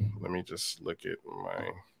now. Let me just look at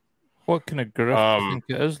my. What kind of grift do you think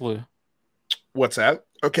it is, Lou? What's that?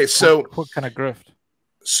 Okay, so what kind of grift?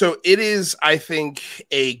 So it is, I think,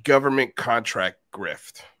 a government contract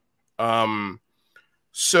grift.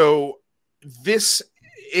 So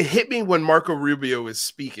it hit me when Marco Rubio was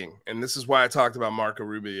speaking, and this is why I talked about Marco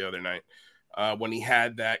Rubio the other night, when he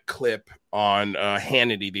had that clip on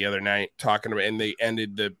Hannity the other night talking about, and they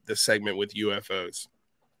ended the segment with UFOs.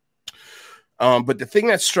 But the thing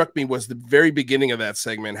that struck me was the very beginning of that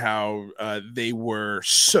segment, how they were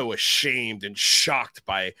so ashamed and shocked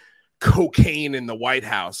by cocaine in the White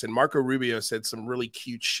House. And Marco Rubio said some really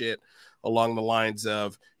cute shit along the lines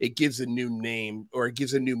of, it gives a new name, or it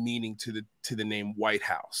gives a new meaning to the name White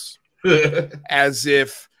House. As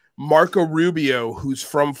if Marco Rubio, who's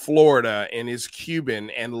from Florida and is Cuban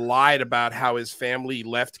and lied about how his family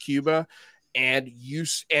left Cuba and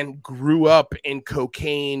grew up in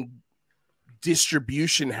cocaine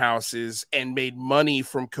distribution houses and made money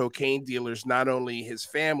from cocaine dealers, not only his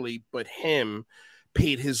family, but him,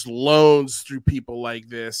 paid his loans through people like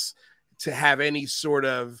this to have any sort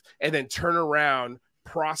of, and then turn around,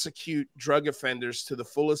 prosecute drug offenders to the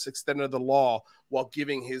fullest extent of the law while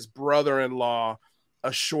giving his brother-in-law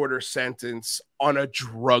a shorter sentence on a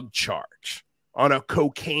drug charge, on a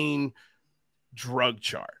cocaine drug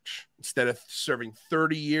charge. Instead of serving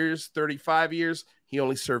 30 years, 35 years, he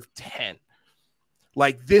only served 10.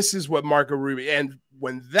 Like, this is what Marco Rubio, and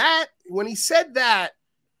when he said that,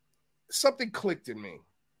 something clicked in me.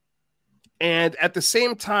 And at the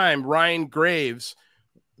same time, Ryan Graves,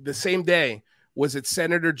 the same day, was at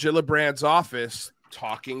Senator Gillibrand's office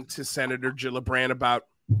talking to Senator Gillibrand about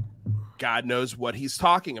God knows what he's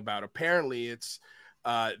talking about. Apparently, it's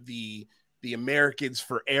the Americans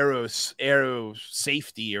for Aero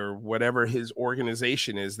Safety, or whatever his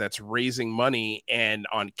organization is, that's raising money, and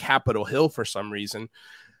on Capitol Hill for some reason.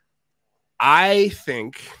 I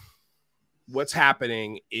think what's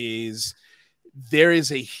happening is there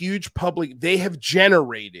is a huge they have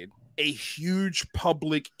generated a huge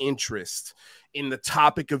public interest in the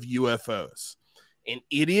topic of UFOs. And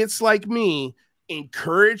idiots like me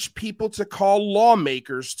encourage people to call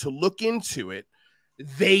lawmakers to look into it.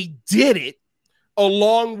 They did it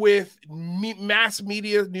along with mass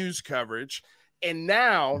media news coverage. And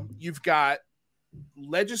now you've got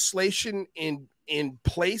legislation in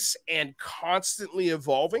place and constantly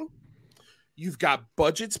evolving. You've got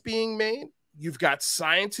budgets being made. You've got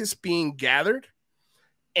scientists being gathered.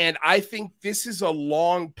 And I think this is a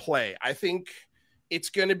long play. I think it's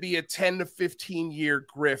going to be a 10 to 15 year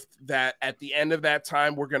grift that at the end of that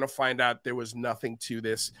time, we're going to find out there was nothing to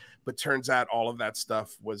this, but turns out all of that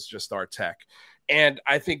stuff was just our tech. And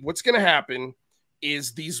I think what's going to happen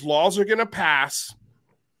is these laws are going to pass.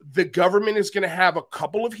 The government is going to have a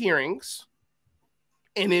couple of hearings.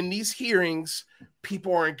 And in these hearings,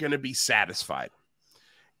 people aren't going to be satisfied.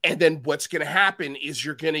 And then what's going to happen is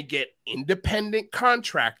you're going to get independent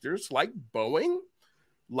contractors like Boeing,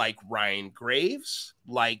 like Ryan Graves,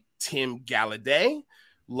 like Tim Gallaudet,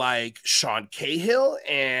 like Sean Cahill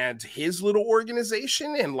and his little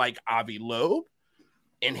organization, and like Avi Loeb,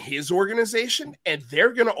 and his organization, and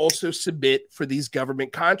they're going to also submit for these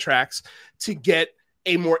government contracts to get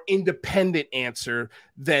a more independent answer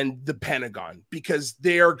than the Pentagon, because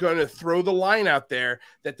they are going to throw the line out there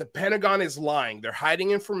that the Pentagon is lying. They're hiding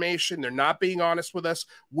information. They're not being honest with us.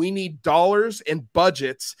 We need dollars and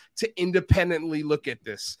budgets to independently look at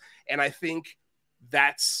this. And I think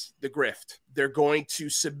that's the grift. They're going to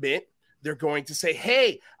submit. They're going to say,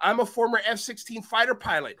 hey, I'm a former F-16 fighter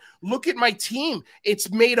pilot. Look at my team.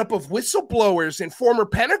 It's made up of whistleblowers and former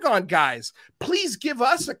Pentagon guys. Please give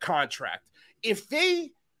us a contract. If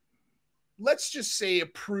they, let's just say,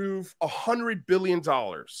 approve $100 billion,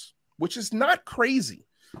 which is not crazy.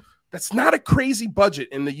 That's not a crazy budget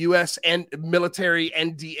in the U.S. and military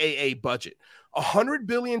NDAA budget. $100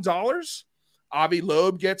 billion, Avi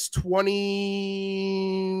Loeb gets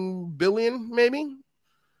 $20 billion, maybe.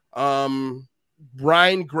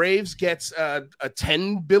 Ryan Graves gets a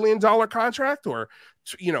 $10 billion contract, or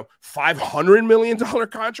 $500 million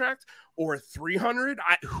contract, or 300.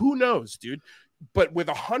 Who knows, dude? But with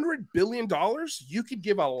 $100 billion, you could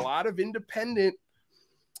give a lot of independent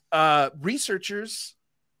researchers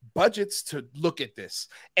budgets to look at this.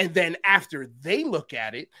 And then after they look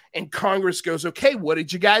at it and Congress goes, okay, what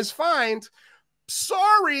did you guys find?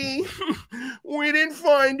 Sorry, we didn't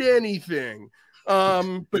find anything.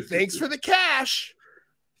 But thanks for the cash.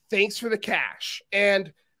 Thanks for the cash.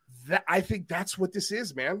 And I think that's what this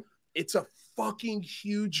is, man. It's a fucking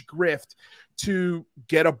huge grift to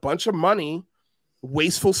get a bunch of money,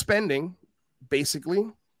 wasteful spending, basically.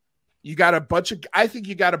 You got a bunch of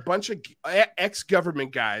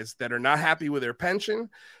ex-government guys that are not happy with their pension.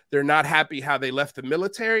 They're not happy how they left the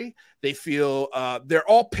military. They feel they're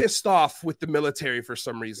all pissed off with the military for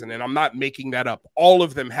some reason. And I'm not making that up. All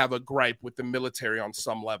of them have a gripe with the military on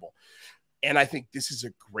some level. And I think this is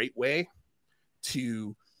a great way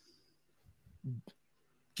to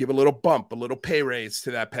give a little bump, a little pay raise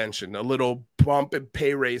to that pension, a little bump and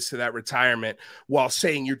pay raise to that retirement, while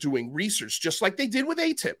saying you're doing research, just like they did with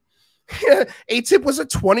ATIP. ATIP was a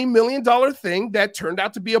 $20 million thing that turned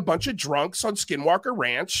out to be a bunch of drunks on Skinwalker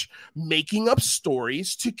Ranch making up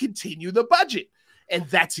stories to continue the budget. And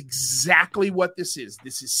that's exactly what this is.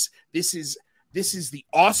 This is the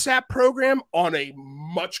OSAP program on a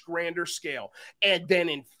much grander scale. And then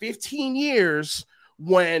in 15 years,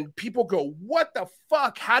 when people go, what the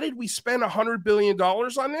fuck? How did we spend $100 billion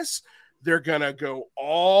on this? They're going to go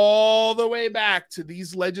all the way back to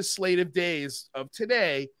these legislative days of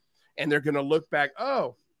today. And they're going to look back,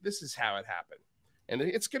 oh, this is how it happened. And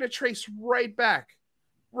it's going to trace right back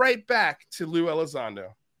to Lou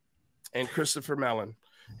Elizondo and Christopher Mellon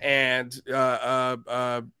and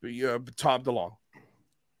Tom DeLonge.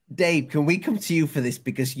 Dave, can we come to you for this?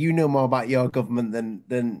 Because you know more about your government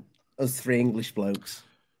than us three English blokes.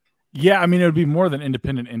 Yeah, I mean, it would be more than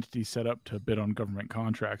independent entities set up to bid on government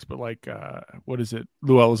contracts. But like, what is it?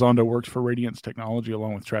 Lou Elizondo works for Radiance Technology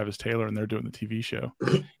along with Travis Taylor, and they're doing the TV show.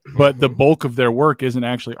 But the bulk of their work isn't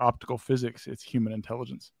actually optical physics; it's human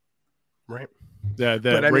intelligence. Right. The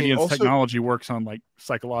Radiance Technology works on like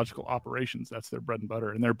psychological operations. That's their bread and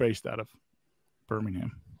butter, and they're based out of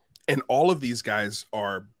Birmingham. And all of these guys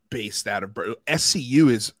are based out of SCU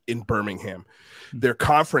is in Birmingham. Their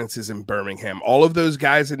conference is in Birmingham. All of those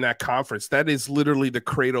guys in that conference, that is literally the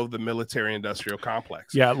cradle of the military industrial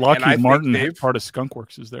complex. Yeah, Lockheed Martin, part of Skunk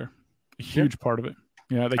Works, is there. A huge part of it.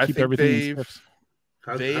 Yeah, they keep everything in strips.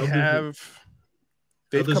 They've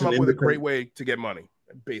come up with a great way to get money,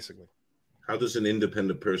 basically. How does an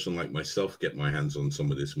independent person like myself get my hands on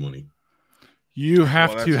some of this money? You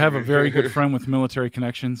have to have a very good friend with military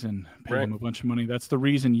connections and pay them a bunch of money. That's the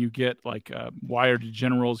reason you get like wired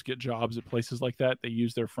generals get jobs at places like that. They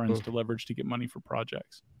use their friends to leverage to get money for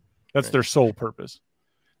projects. That's their sole purpose.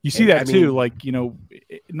 You see that too, like,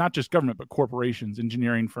 not just government, but corporations,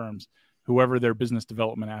 engineering firms, whoever their business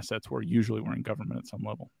development assets were, usually were in government at some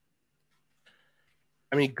level.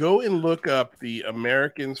 I mean, go and look up the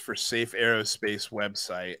Americans for Safe Aerospace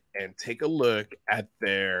website and take a look at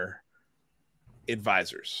their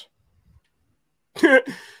advisors.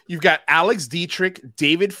 You've got Alex Dietrich,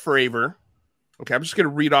 David Fravor. Okay, I'm just going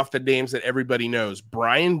to read off the names that everybody knows.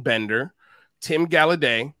 Brian Bender, Tim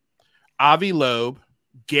Gallaudet, Avi Loeb,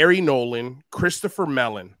 Gary Nolan, Christopher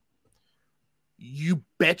Mellon. You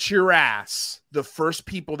bet your ass the first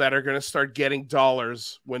people that are going to start getting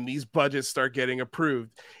dollars when these budgets start getting approved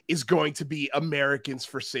is going to be Americans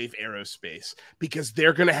for Safe Aerospace, because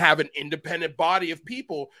they're going to have an independent body of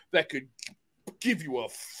people that could give you a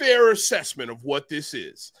fair assessment of what this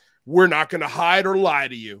is. We're not going to hide or lie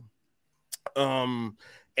to you. And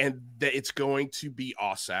it's going to be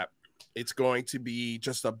OSAP. It's going to be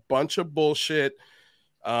just a bunch of bullshit.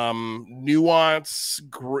 nuance,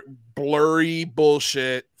 blurry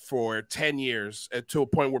bullshit for 10 years to a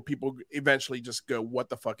point where people eventually just go, what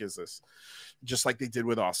the fuck is this? Just like they did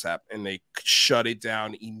with OSAP, and they shut it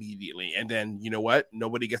down immediately. And then, you know what?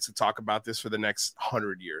 Nobody gets to talk about this for the next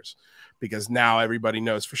 100 years because now everybody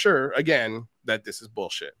knows for sure, again, that this is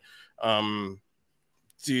bullshit. Dude,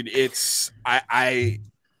 it's, I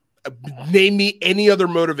name me any other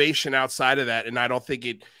motivation outside of that, and I don't think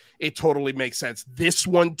it totally makes sense. This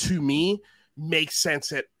one, to me, makes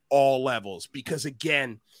sense at all levels because,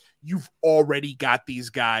 again, you've already got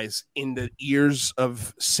these guys in the ears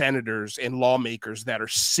of senators and lawmakers that are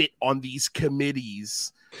sit on these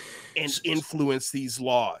committees and influence these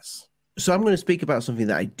laws. So I'm going to speak about something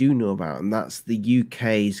that I do know about, and that's the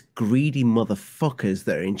UK's greedy motherfuckers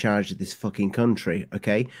that are in charge of this fucking country.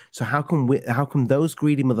 Okay, so how come those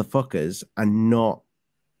greedy motherfuckers are not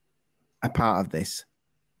a part of this?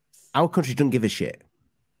 Our country doesn't give a shit.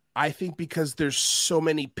 I think because there's so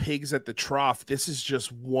many pigs at the trough. This is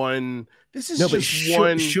just one. This is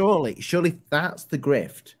one. Surely that's the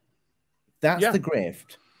grift. That's the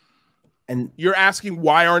grift. And you're asking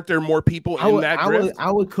why aren't there more people in that grift?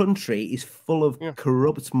 Our country is full of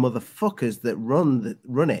corrupt motherfuckers that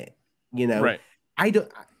run it. You know, right?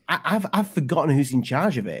 I've forgotten who's in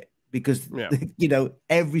charge of it because you know,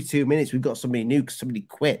 every 2 minutes we've got somebody new because somebody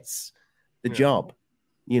quits the job.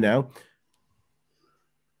 You know.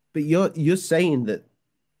 But you're saying that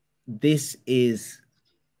this is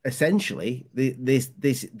essentially this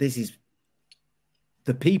is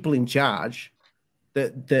the people in charge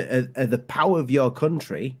that are the power of your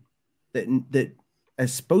country that are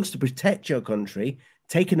supposed to protect your country,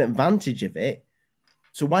 taking advantage of it.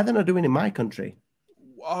 So why they're not doing it in my country?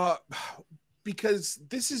 Because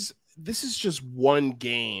this is just one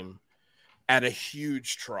game at a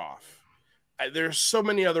huge trough. There's so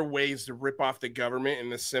many other ways to rip off the government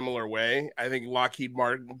in a similar way. I think Lockheed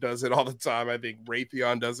Martin does it all the time. I think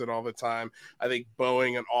Raytheon does it all the time. I think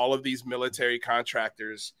Boeing and all of these military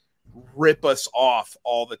contractors rip us off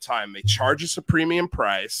all the time. They charge us a premium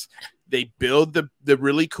price. They build the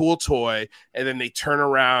really cool toy, and then they turn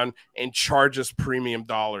around and charge us premium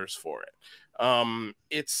dollars for it.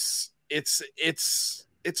 It's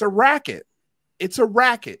a racket. It's a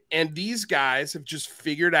racket. And these guys have just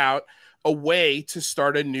figured out a way to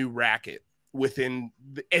start a new racket within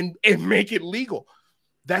and make it legal.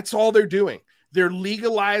 That's all they're doing. They're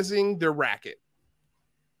legalizing their racket.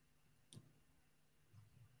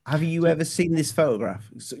 Have you ever seen this photograph?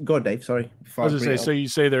 Go on, Dave. Sorry. I was going to say, so you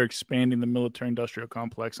say they're expanding the military-industrial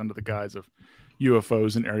complex under the guise of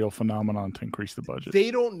UFOs and aerial phenomenon to increase the budget. They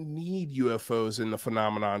don't need UFOs in the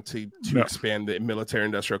phenomenon to expand the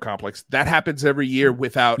military-industrial complex. That happens every year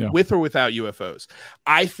with or without UFOs.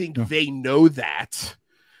 I think they know that.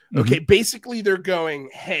 Okay, basically they're going,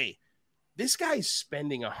 hey, this guy's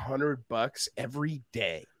spending $100 every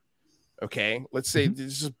day. Okay, let's say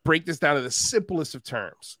just break this down to the simplest of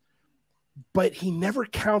terms. But he never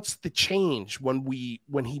counts the change when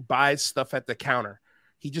he buys stuff at the counter.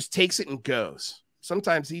 He just takes it and goes.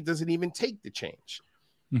 Sometimes he doesn't even take the change.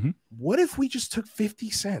 What if we just took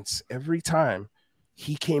 50 cents every time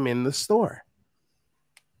he came in the store?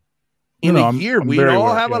 In a year, we'd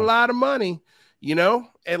all have a lot of money, you know?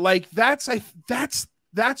 And like that's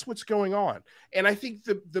what's going on. And I think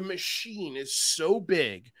the machine is so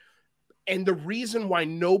big. And the reason why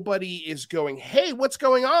nobody is going, hey, what's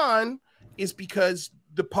going on, is because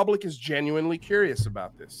the public is genuinely curious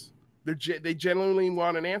about this. They genuinely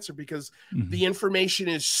want an answer because the information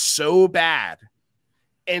is so bad.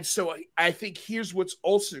 And so I think here's what's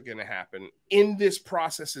also going to happen in this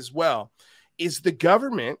process as well, is the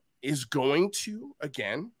government is going to,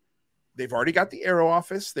 again, they've already got the Aero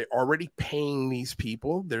Office. They're already paying these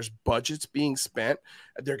people. There's budgets being spent.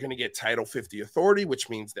 They're going to get Title 50 authority, which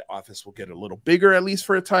means the office will get a little bigger, at least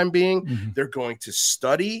for a time being. They're going to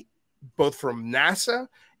study both from NASA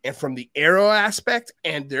and from the Aero aspect,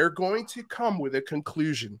 and they're going to come with a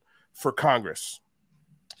conclusion for Congress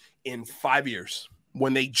in 5 years.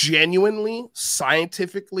 When they genuinely,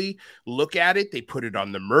 scientifically look at it, they put it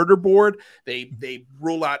on the murder board, they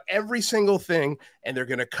rule out every single thing, and they're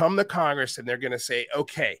going to come to Congress and they're going to say,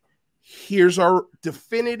 okay, here's our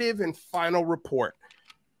definitive and final report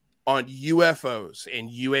on UFOs and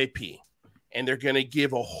UAP. And they're going to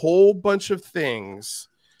give a whole bunch of things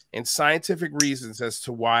and scientific reasons as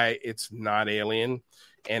to why it's not alien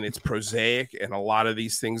and it's prosaic. And a lot of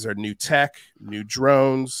these things are new tech, new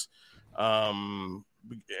drones,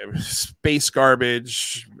 space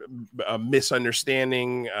garbage,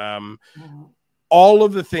 misunderstanding, all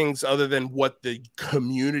of the things other than what the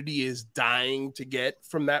community is dying to get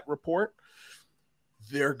from that report.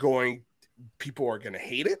 people are going to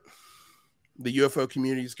hate it. The UFO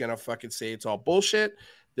community is going to fucking say it's all bullshit.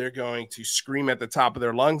 They're going to scream at the top of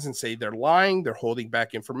their lungs and say they're lying. They're holding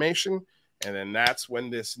back information. And then that's when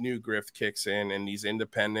this new grift kicks in and these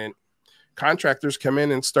independent contractors come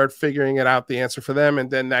in and start figuring it out, the answer for them. And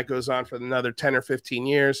then that goes on for another 10 or 15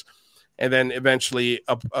 years. And then eventually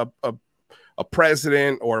a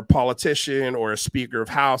president or a politician or a speaker of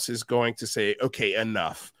house is going to say, okay,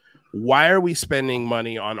 enough. Why are we spending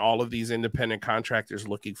money on all of these independent contractors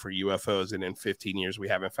looking for UFOs? And in 15 years, we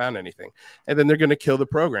haven't found anything. And then they're going to kill the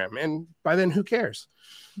program. And by then, who cares?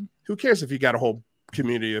 Who cares if you got a whole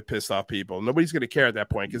community of pissed off people? Nobody's going to care at that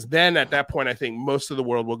point. Because then at that point, I think most of the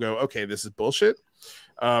world will go, okay, this is bullshit,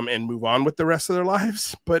 and move on with the rest of their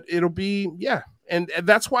lives. But it'll be, yeah. And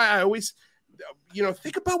that's why I always,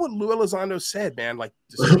 think about what Lou Elizondo said, man. Like,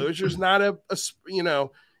 disclosure's not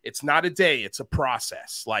it's not a day, it's a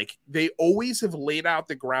process. Like, they always have laid out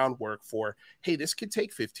the groundwork for, hey, this could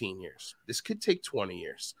take 15 years. This could take 20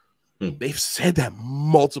 years. They've said that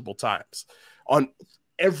multiple times. On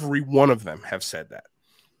every one of them have said that.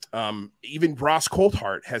 Even Ross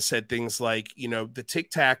Coultart has said things like, the Tic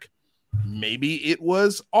Tac, maybe it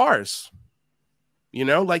was ours.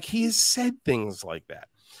 Like, he's said things like that.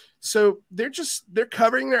 So they're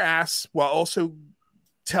covering their ass while also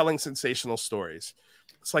telling sensational stories.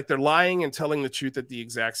 It's like they're lying and telling the truth at the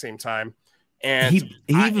exact same time. And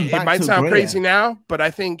it might sound crazy now, but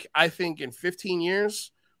I think in 15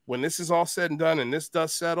 years, when this is all said and done and this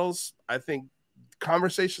dust settles, I think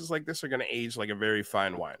conversations like this are going to age like a very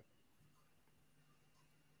fine wine.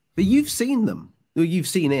 But you've seen them. You've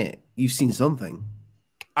seen it. You've seen something.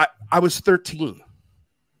 I was 13.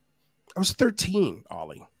 I was 13,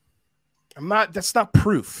 Ollie. That's not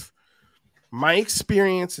proof. My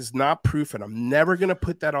experience is not proof, and I'm never going to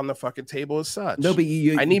put that on the fucking table as such. No, but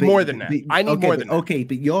I need more than that. I need more than that. Okay,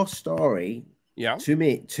 but your story, to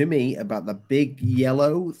me about the big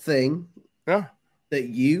yellow thing, that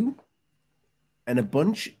you and a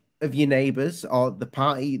bunch of your neighbors or the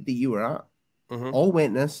party that you were at all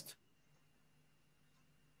witnessed.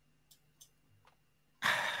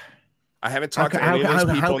 I haven't talked to any of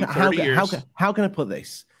those people in 30 years. How can I put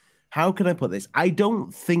this? I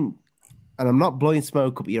don't think, and I'm not blowing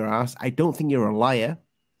smoke up your ass, I don't think you're a liar.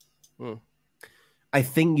 I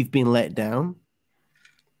think you've been let down.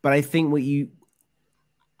 But I think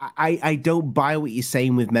I don't buy what you're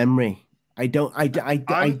saying with memory. I don't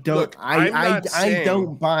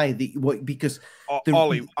buy because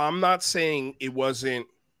Ollie, I'm not saying it wasn't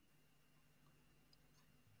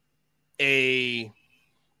a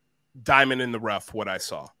diamond in the rough what I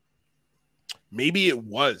saw. Maybe it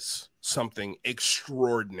was something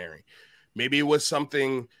extraordinary. Maybe it was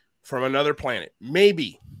something from another planet.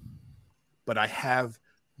 Maybe. But I have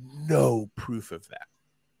no proof of that.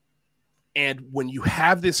 And when you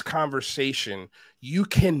have this conversation, you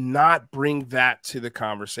cannot bring that to the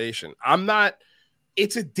conversation.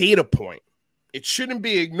 It's a data point. It shouldn't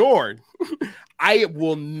be ignored. I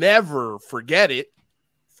will never forget it.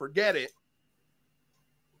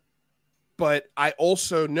 But I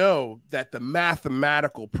also know that the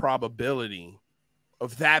mathematical probability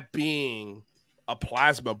of that being a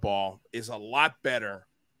plasma ball is a lot better,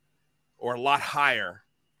 or a lot higher.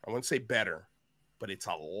 I wouldn't say better, but it's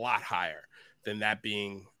a lot higher than that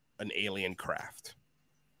being an alien craft.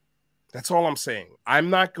 That's all I'm saying. I'm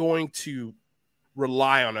not going to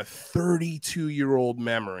rely on a 32-year-old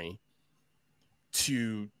memory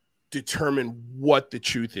to determine what the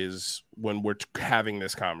truth is when we're having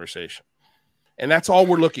this conversation. And that's all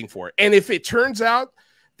we're looking for. And if it turns out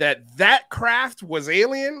that craft was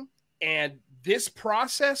alien and this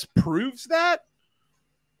process proves that,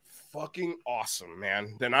 fucking awesome,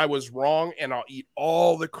 man. Then I was wrong, and I'll eat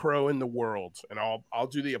all the crow in the world, and I'll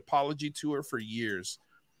do the apology tour for years,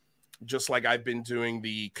 just like I've been doing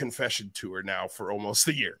the confession tour now for almost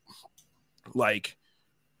a year. Like,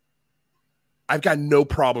 I've got no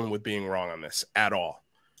problem with being wrong on this at all.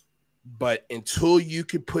 But until you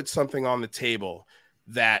could put something on the table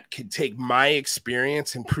that could take my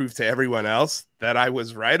experience and prove to everyone else that I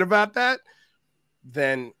was right about that,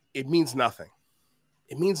 then it means nothing.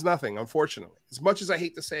 It means nothing, unfortunately. As much as I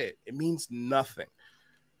hate to say it, it means nothing.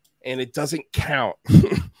 And it doesn't count.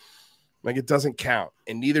 Like, it doesn't count.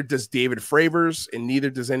 And neither does David Fravers, and neither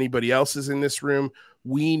does anybody else's in this room.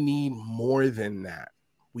 We need more than that.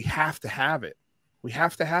 We have to have it. We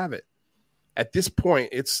have to have it. At this point,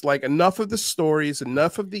 it's like enough of the stories,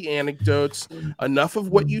 enough of the anecdotes, enough of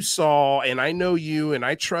what you saw, and I know you, and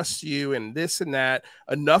I trust you, and this and that.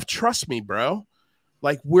 Enough, trust me, bro.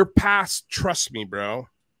 Like, we're past trust me, bro.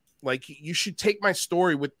 Like, you should take my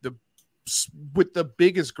story with the with the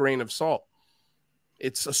biggest grain of salt.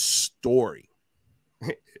 It's a story.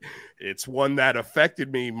 It's one that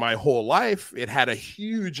affected me my whole life. It had a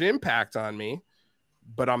huge impact on me,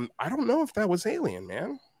 but I don't know if that was alien,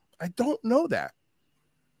 man. I don't know that.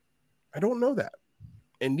 I don't know that.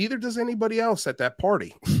 And neither does anybody else at that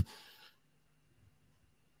party.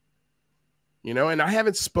 You know, and I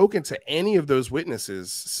haven't spoken to any of those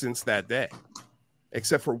witnesses since that day,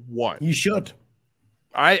 except for one. You should.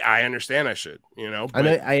 I understand I should, you know. I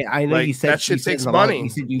know like, you said that shit takes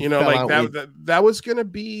money. You know, like that was gonna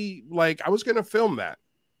be like I was gonna film that,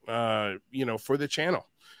 you know, for the channel.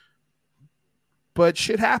 But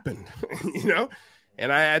shit happened, you know,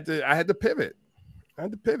 and I had to pivot. I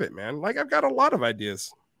had to pivot, man. Like I've got a lot of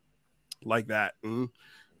ideas like that, and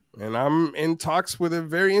I'm in talks with a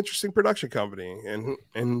very interesting production company,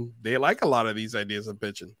 and they like a lot of these ideas I'm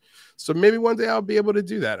pitching. So maybe one day I'll be able to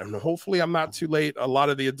do that, and hopefully I'm not too late. A lot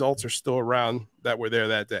of the adults are still around that were there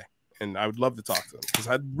that day, and I would love to talk to them because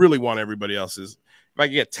I really want everybody else's. If I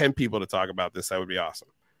could get 10 people to talk about this, that would be awesome.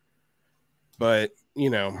 But you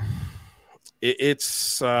know,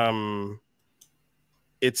 that's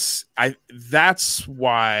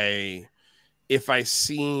why if I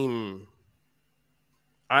seem,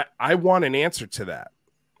 I want an answer to that.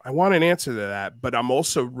 I want an answer to that, but I'm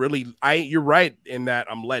also you're right in that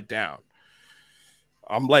I'm let down.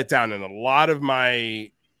 I'm let down, and a lot of my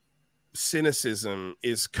cynicism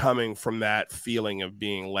is coming from that feeling of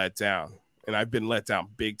being let down. And I've been let down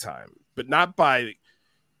big time, but not by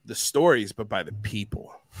the stories, but by the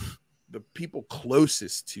people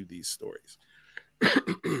closest to these stories.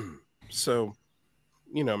 So,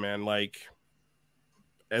 you know, man, like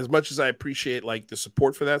as much as I appreciate like the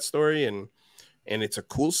support for that story and it's a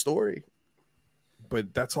cool story,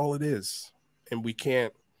 but that's all it is. And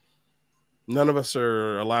none of us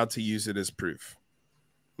are allowed to use it as proof.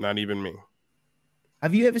 Not even me.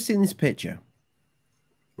 Have you ever seen this picture?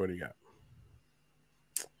 What do you got?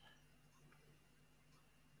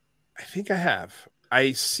 I think I have.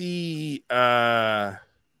 I see, is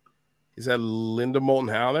that Linda Moulton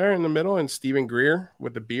Howe there in the middle and Stephen Greer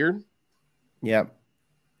with the beard? Yep.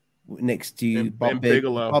 Next to Bob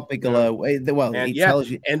Bigelow. Bob Bigelow. Yeah. Well, and, he tells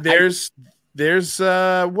you. And there's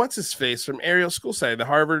what's his face from Ariel School Side, the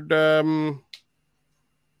Harvard. I'm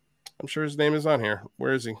sure his name is on here.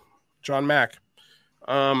 Where is he? John Mack.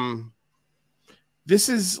 This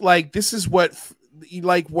is what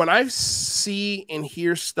like when I see and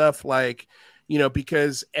hear stuff like, you know,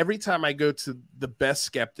 because every time I go to the best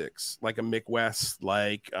skeptics, like a Mick West,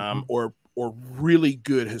 like or really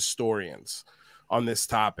good historians on this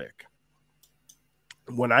topic,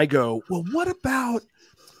 when I go, well, what about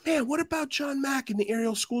John Mack and the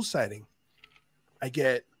Ariel School sighting? I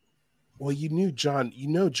get, well,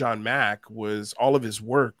 John Mack was, all of his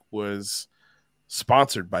work was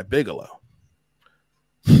sponsored by Bigelow.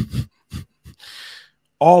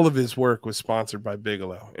 All of his work was sponsored by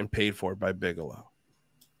Bigelow and paid for by Bigelow.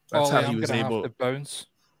 That's how he was able to bounce.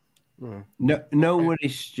 No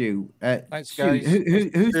worries, Stu. Thanks, Stu,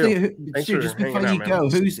 guys. Stu, just before you go,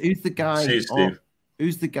 who's the guy?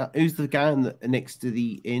 Who's the guy next to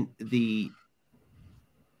the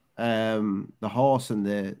horse and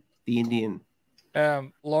the Indian?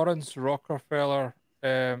 Lawrence Rockefeller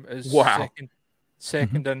is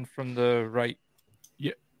second in from the right.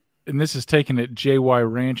 Yeah, and this is taken at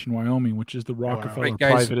JY Ranch in Wyoming, which is the Rockefeller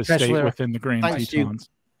private estate within the Grand Tetons.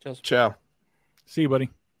 Ciao. See you, buddy.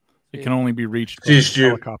 It can only be reached by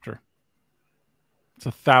helicopter. It's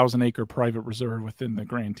 1,000-acre private reserve within the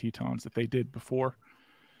Grand Tetons that they did before.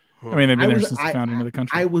 I mean, they've been there since they founded into the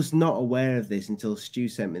country. I was not aware of this until Stu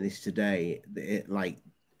sent me this today.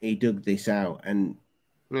 He dug this out, and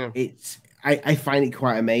I find it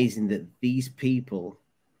quite amazing that these people,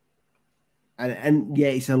 and yeah,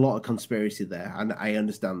 it's a lot of conspiracy there, and I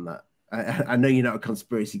understand that. I know you're not a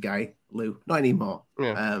conspiracy guy, Lou, not anymore.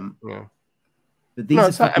 But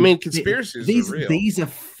these conspiracies are real. These are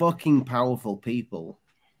fucking powerful people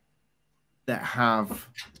that have.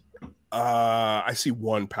 I see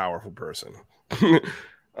one powerful person.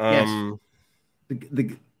 Yes.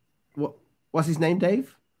 What's his name,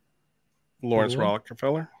 Dave? Lawrence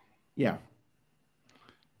Rockefeller. Yeah.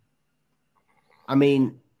 I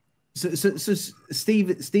mean, so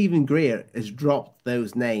Stephen Greer has dropped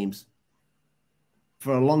those names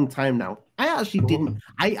for a long time now. I actually didn't.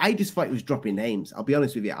 I just thought he was dropping names. I'll be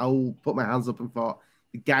honest with you. I'll put my hands up and thought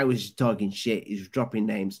the guy was just talking shit. He was dropping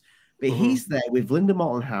names. But he's there with Linda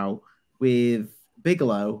Moulton Howe, with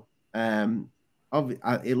Bigelow.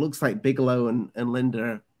 It looks like Bigelow and Linda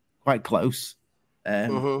are quite close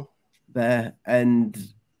there. And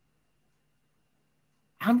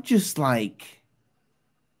I'm just like,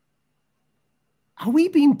 are we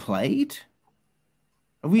being played?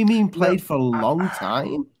 Are we being played for a long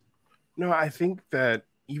time? No, I think that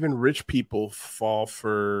even rich people fall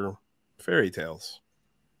for fairy tales.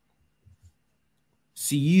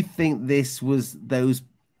 So you think this was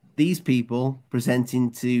these people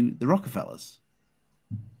presenting to the Rockefellers?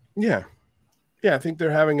 Yeah. Yeah, I think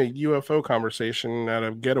they're having a UFO conversation at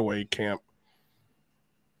a getaway camp.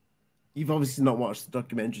 You've obviously not watched the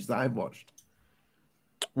documentaries that I've watched.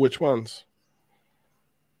 Which ones?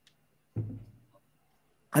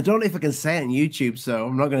 I don't know if I can say it on YouTube, so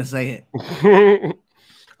I'm not going to say it.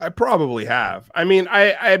 I probably have. I mean,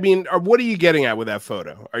 I mean, what are you getting at with that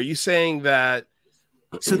photo? Are you saying that?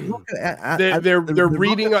 So they're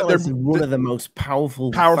reading. They're one of the most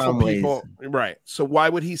powerful families. People, right? So why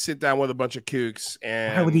would he sit down with a bunch of kooks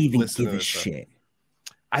and why would he even give a shit?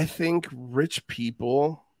 I think rich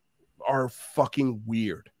people are fucking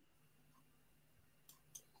weird.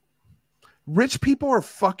 Rich people are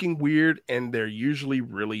fucking weird, and they're usually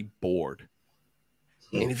really bored.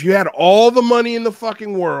 And if you had all the money in the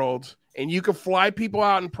fucking world and you could fly people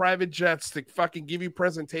out in private jets to fucking give you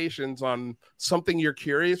presentations on something you're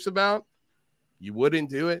curious about, you wouldn't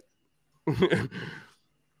do it. Cheers,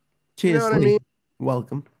 you know what I mean?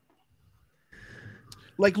 Welcome.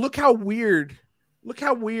 Like, look how weird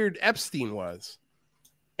Epstein was.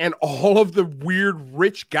 And all of the weird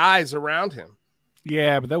rich guys around him.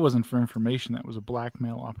 Yeah, but that wasn't for information. That was a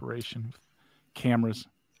blackmail operation with cameras.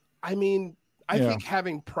 I mean, I think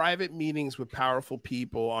having private meetings with powerful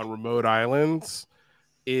people on remote islands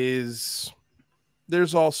there's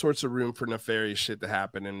all sorts of room for nefarious shit to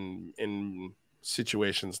happen in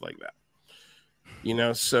situations like that. You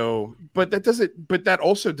know, so but that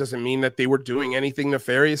also doesn't mean that they were doing anything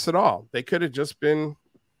nefarious at all. They could have just been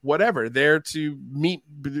whatever, there to meet,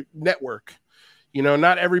 network. You know,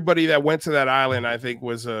 not everybody that went to that island, I think,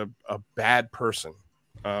 was a bad person.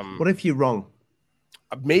 What if you're wrong?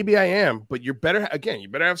 Maybe I am, but you better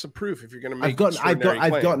have some proof if you're going to make.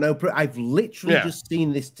 I've got no proof. I've literally just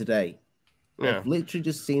seen this today. Yeah. I've literally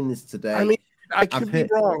just seen this today. I mean, I could be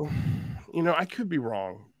wrong. You know, I could be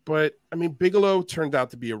wrong, but I mean, Bigelow turned out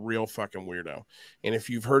to be a real fucking weirdo. And if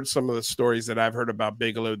you've heard some of the stories that I've heard about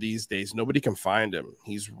Bigelow these days, nobody can find him.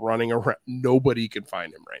 He's running around. Nobody can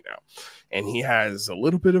find him right now, and he has a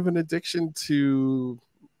little bit of an addiction to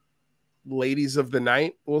ladies of the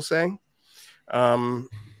night, we'll say.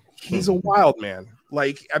 He's a wild man.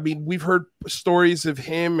 Like, I mean, we've heard stories of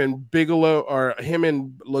him and Bigelow, or him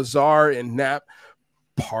and Lazar and Knapp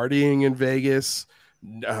partying in Vegas.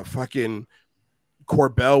 Fucking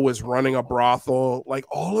Corbell was running a brothel. Like,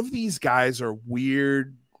 all of these guys are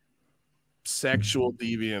weird sexual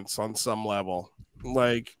deviants on some level.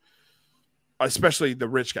 Like, especially the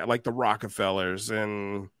rich guy, like the Rockefellers,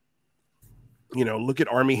 and you know, look at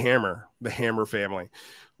Armie Hammer, the Hammer family.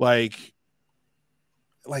 Like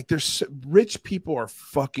there's rich people are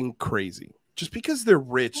fucking crazy. Just because they're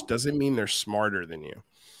rich doesn't mean they're smarter than you.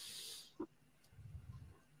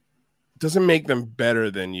 Doesn't make them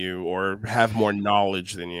better than you or have more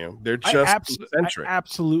knowledge than you. They're just eccentric. I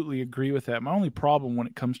absolutely agree with that. My only problem when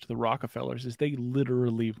it comes to the Rockefellers is they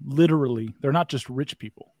literally, they're not just rich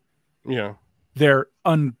people. Yeah. They're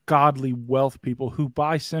ungodly wealth people who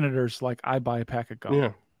buy senators like I buy a pack of gum.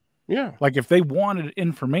 Yeah. Yeah. Like, if they wanted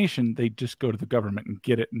information, they'd just go to the government and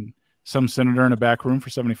get it. And some senator in a back room for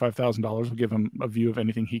 $75,000 will give him a view of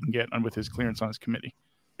anything he can get with his clearance on his committee.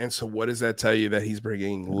 And so what does that tell you? That he's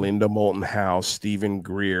bringing Linda Moulton Howe, Stephen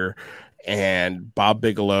Greer, and Bob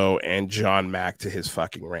Bigelow and John Mack to his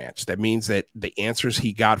fucking ranch. That means that the answers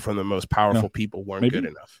he got from the most powerful people weren't good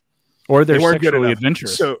enough. Or they weren't sexually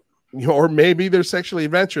adventurous. So, or maybe they're sexually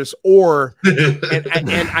adventurous, or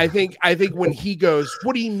and I think when he goes,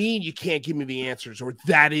 what do you mean you can't give me the answers? Or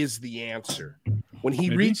that is the answer. When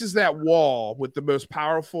he reaches that wall with the most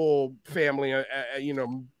powerful family,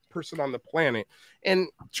 person on the planet, and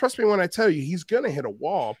trust me when I tell you, he's gonna hit a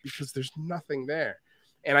wall because there's nothing there.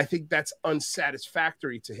 And I think that's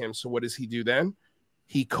unsatisfactory to him. So what does he do then?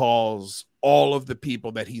 He calls all of the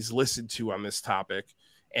people that he's listened to on this topic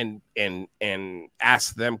and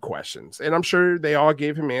ask them questions. And I'm sure they all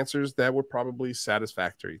gave him answers that were probably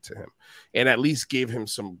satisfactory to him, and at least gave him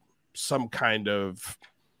some kind of,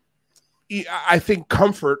 I think,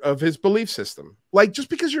 comfort of his belief system. Like, just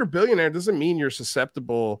because you're a billionaire doesn't mean you're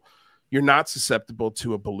not susceptible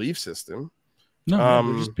to a belief system. No,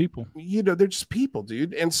 they're just people. You know, they're just people,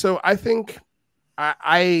 dude. And so I think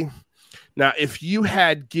now, if you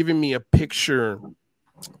had given me a picture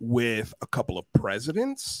with a couple of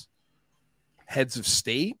presidents, heads of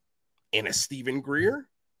state, and a Stephen Greer,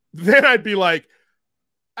 then I'd be like,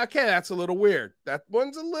 okay, that's a little weird. That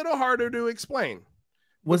one's a little harder to explain.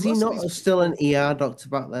 Was he most of not these still an ER doctor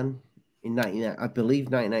back then? In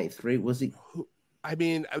 1993, was he? I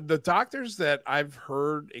mean, the doctors that I've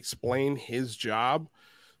heard explain his job,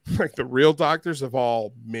 like the real doctors, have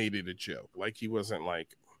all made it a joke. Like he wasn't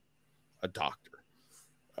like a doctor.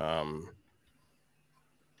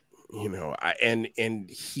 You know, and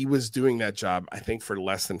he was doing that job, I think, for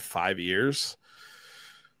less than 5 years.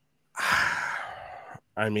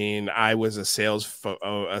 I mean, I was a cell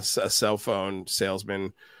phone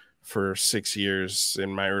salesman for 6 years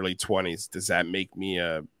in my early 20s. Does that make me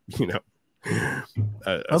a Me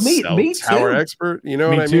tower too. expert? You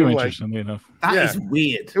know Me what too, I mean? Like, interestingly enough. That Yeah. is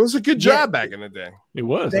weird. it was a good job back in the day. It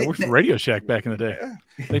was. I worked for Radio Shack back in the day. Yeah,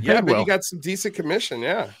 They yeah, paid but well. you got some decent commission.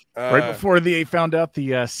 Yeah, Right before they found out the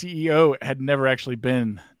CEO had never actually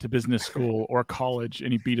been to business school or college,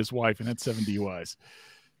 and he beat his wife and had 7 DUIs.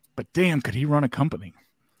 But damn, could he run a company?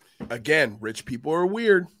 Again, rich people are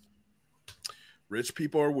weird. Rich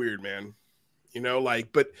people are weird, man. You know,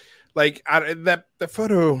 like, but like that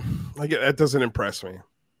photo, like that doesn't impress me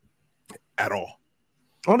at all.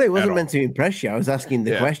 Oh, no, it wasn't all. meant to impress you. I was asking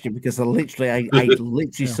the Yeah. question because I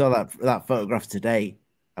literally saw that photograph today,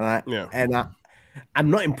 and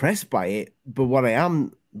I'm not impressed by it. But what I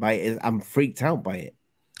am by it is I'm freaked out by it.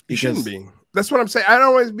 You shouldn't be. That's what I'm saying. I don't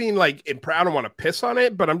always mean like I don't want to piss on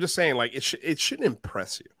it, but I'm just saying like it shouldn't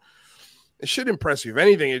impress you. It should impress you. If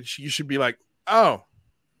anything, you should be like, oh,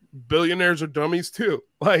 billionaires are dummies too.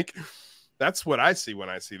 Like that's what I see when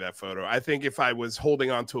I see that photo. I think if I was holding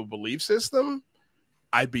on to a belief system,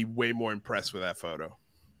 I'd be way more impressed with that photo.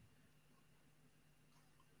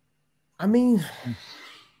 I mean,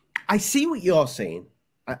 I see what you're saying.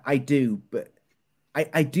 I do, but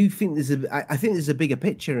I do think I think there's a bigger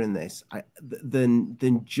picture in this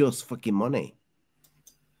than just fucking money.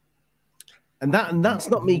 And that's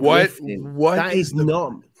not me. What that is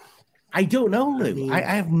not. I don't know, Lou. I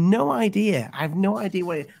have no idea. I have no idea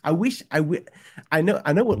what. I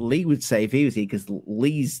know what Lee would say if he was here because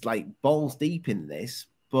Lee's like balls deep in this.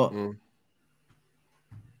 But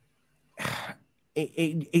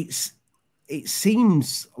it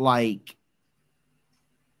seems like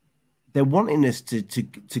they're wanting us to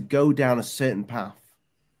go down a certain path.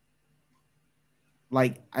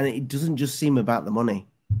 Like, and it doesn't just seem about the money.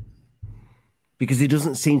 Because there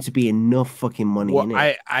doesn't seem to be enough fucking money in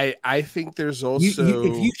it. I think there's also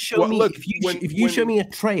if you show me if you show me a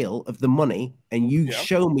trail of the money and you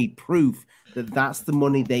show me proof that that's the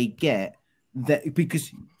money they get, that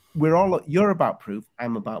because you're about proof,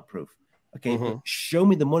 I'm about proof. Okay, but show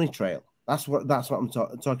me the money trail. That's what I'm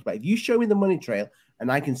talking about. If you show me the money trail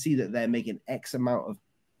and I can see that they're making X amount of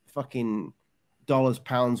fucking dollars,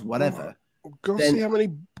 pounds, whatever. Go see how many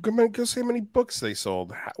books they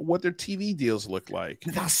sold, what their TV deals look like.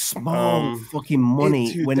 That's small fucking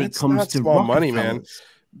money when it comes to small money, man.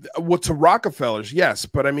 Well, to Rockefellers, yes,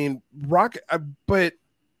 but I mean, but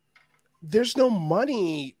there's no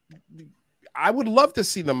money. I would love to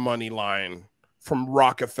see the money line from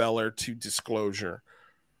Rockefeller to Disclosure.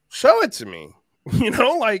 Show it to me. You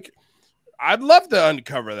know, like I'd love to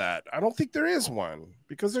uncover that. I don't think there is one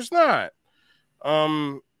because there's not.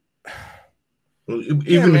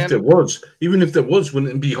 Even if there was,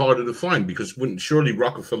 wouldn't it be harder to find? Because surely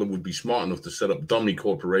Rockefeller would be smart enough to set up dummy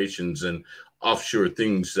corporations and offshore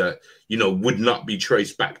things that would not be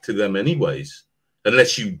traced back to them anyways,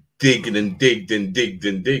 unless you digged and digged and digged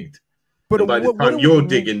and digged. But by the time you're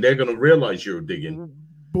digging, they're going to realize you're digging.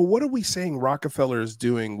 But what are we saying Rockefeller is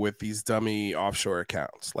doing with these dummy offshore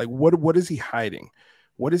accounts? Like, what is he hiding?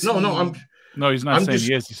 What is he's not saying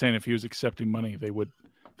he is. He's saying if he was accepting money, they wouldn't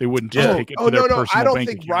just take it to their personal I don't bank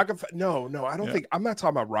think account. Rockefeller. I don't think. I'm not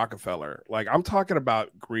talking about Rockefeller. Like I'm talking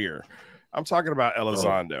about Greer. I'm talking about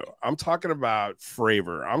Elizondo. I'm talking about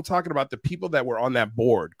Fravor. I'm talking about the people that were on that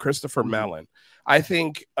board. Christopher Mellon. I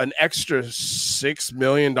think an extra $6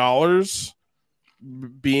 million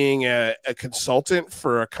being a consultant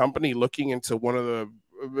for a company looking into one of the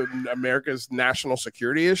America's national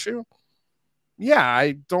security issue. Yeah,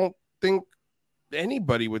 I don't think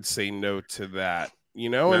anybody would say no to that.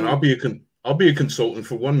 Man, I'll be a consultant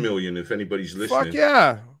for $1 million if anybody's listening. Fuck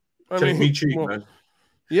yeah, take me cheap, man.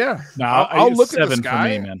 Yeah, I'll look at this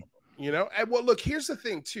guy, man. And well, look, here's the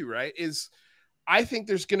thing too, right? Is I think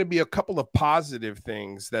there's going to be a couple of positive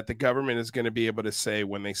things that the government is going to be able to say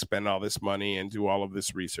when they spend all this money and do all of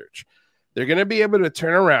this research. They're going to be able to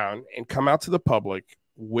turn around and come out to the public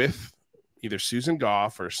with either Susan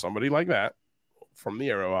Goff or somebody like that from the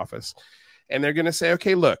Aero office, and they're going to say,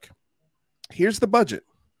 okay, look, here's the budget.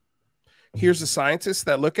 Here's the scientists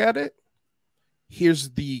that look at it. Here's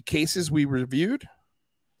the cases we reviewed.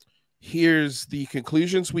 Here's the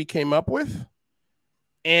conclusions we came up with.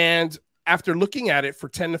 And after looking at it for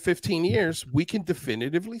 10 to 15 years, we can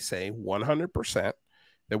definitively say 100%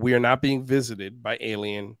 that we are not being visited by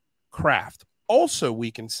alien craft. Also,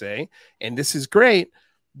 we can say, and this is great,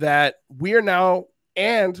 that we are now,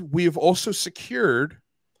 and we have also secured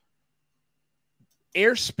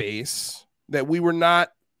airspace that we were not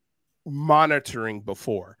monitoring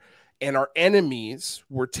before. And our enemies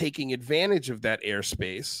were taking advantage of that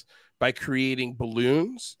airspace by creating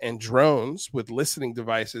balloons and drones with listening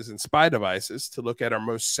devices and spy devices to look at our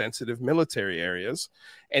most sensitive military areas.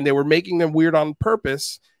 And they were making them weird on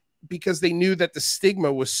purpose because they knew that the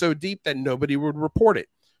stigma was so deep that nobody would report it.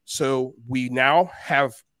 So we now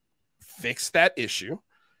have fixed that issue,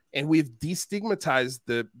 and we've destigmatized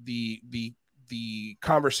the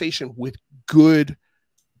conversation with good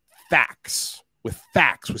facts, with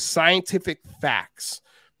scientific facts.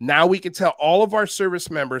 Now we can tell all of our service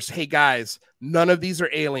members, hey guys, none of these are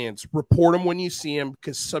aliens. Report them when you see them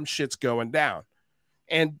because some shit's going down.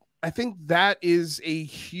 And I think that is a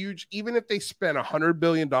huge, even if they spent $100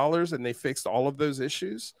 billion and they fixed all of those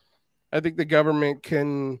issues, I think the government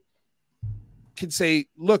can say,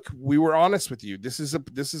 look, we were honest with you. This is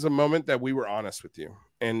a moment that we were honest with you.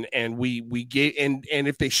 And we gave, and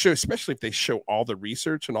if they show, especially if they show all the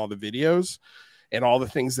research and all the videos and all the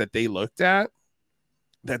things that they looked at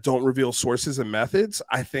that don't reveal sources and methods,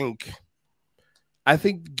 I think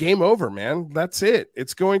game over, man. That's it.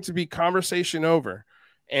 It's going to be conversation over.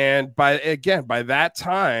 And by that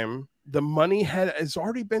time, the money has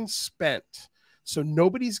already been spent. So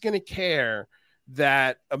nobody's going to care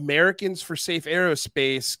that Americans for Safe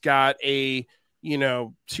Aerospace got a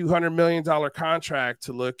 $200 million contract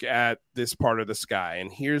to look at this part of the sky.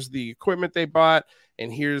 And here's the equipment they bought,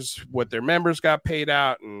 and here's what their members got paid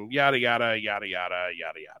out, and yada, yada, yada, yada,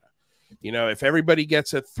 yada, yada. If everybody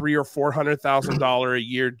gets a $300,000 or $400,000 a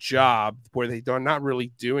year job where they're not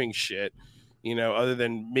really doing shit, other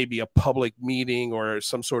than maybe a public meeting or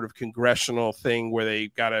some sort of congressional thing where they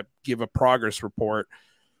got to give a progress report,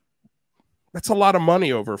 that's a lot of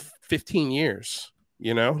money over 15 years,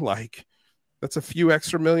 that's a few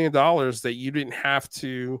extra $1 million that you didn't have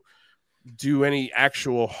to do any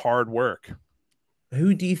actual hard work.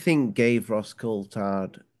 Who do you think gave Ross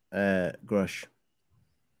Coultart Grush?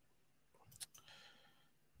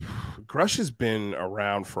 Grush has been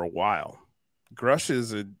around for a while. Grush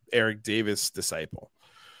is an Eric Davis disciple.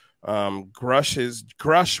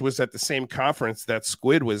 Grush was at the same conference that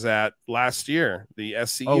Squid was at last year, the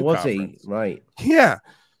SCU conference. He? Right. Yeah.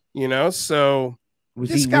 So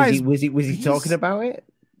was he talking about it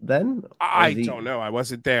then? I don't know. I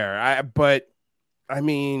wasn't there. But I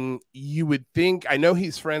mean, you would think, I know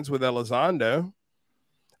he's friends with Elizondo.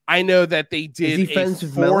 I know that they did a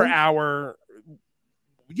 4-hour.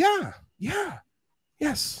 Yeah.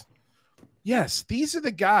 Yes. These are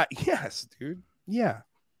the guys. Yes, dude. Yeah.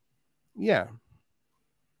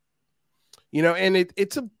 And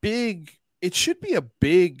it should be a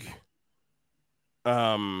big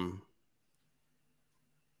eye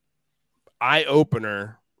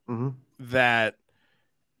opener that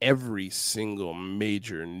every single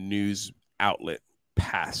major news outlet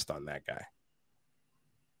passed on that guy.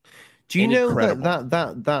 Do you know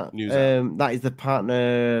that is the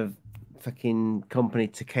partner fucking company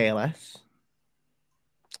to KLS?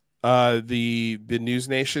 The News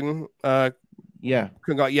Nation. Yeah,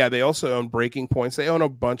 they also own Breaking Points. They own a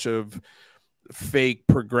bunch of fake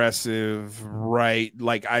progressive right,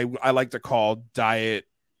 like I like to call diet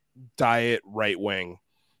right wing.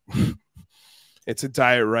 It's a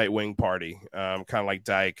diet right wing party, kind of like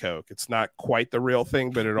Diet Coke. It's not quite the real thing,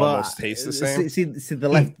 but it almost tastes the same. See the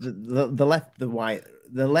left, the left, the right.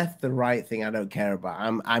 The left, the right thing, I don't care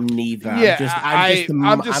about. I'm neither. Yeah,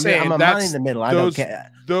 I'm just saying. I'm a man in the middle. I don't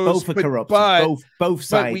care. Both are corrupt. Both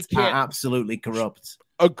sides are absolutely corrupt.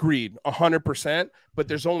 Agreed, 100%. But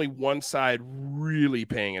there's only one side really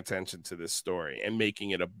paying attention to this story and making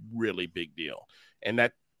it a really big deal, and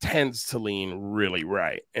that tends to lean really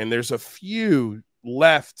right. And there's a few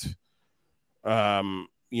left,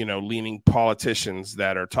 leaning politicians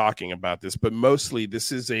that are talking about this, but mostly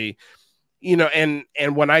this is a. And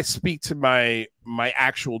when I speak to my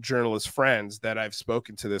actual journalist friends that I've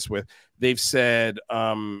spoken to this with, they've said,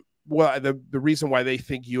 the reason why they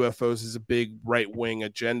think UFOs is a big right-wing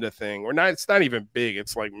agenda thing, or not, it's not even big.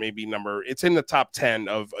 It's like maybe it's in the top 10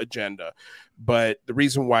 of agenda. But the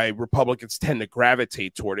reason why Republicans tend to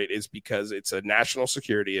gravitate toward it is because it's a national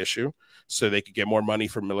security issue, so they could get more money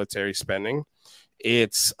for military spending.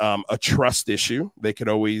 It's a trust issue. They could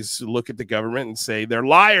always look at the government and say, they're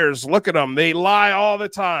liars. Look at them. They lie all the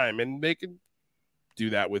time. And they could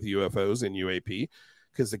do that with UFOs and UAP,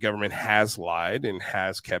 because the government has lied and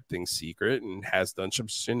has kept things secret and has done some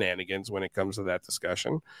shenanigans when it comes to that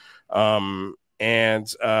discussion. And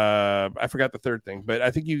I forgot the third thing, but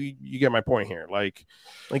I think you get my point here. Like,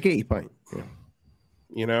 I get your point. Yeah.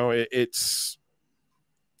 You know, it's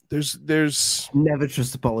there's never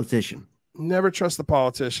trust a politician. Never trust the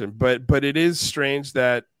politician, but it is strange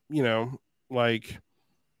that, you know, like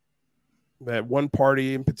that one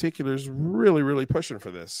party in particular is really, really pushing for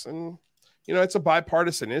this. And, you know, it's a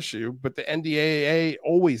bipartisan issue, but the NDAA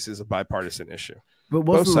always is a bipartisan issue. But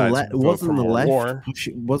wasn't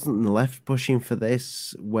the left pushing for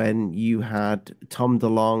this when you had Tom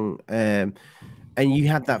DeLonge and you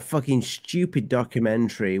had that fucking stupid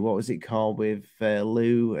documentary? What was it called with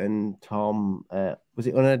Lou and Tom? Was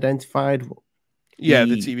it Unidentified? Yeah,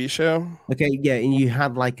 the TV show. Okay, yeah, and you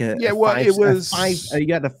had like you had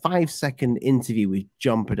a 5-second interview with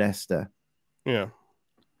John Podesta. Yeah.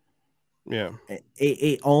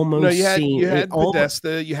 It almost you had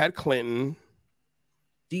Podesta, you had Clinton.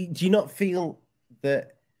 Do you not feel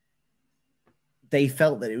that they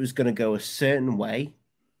felt that it was going to go a certain way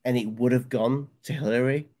and it would have gone to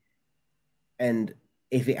Hillary? And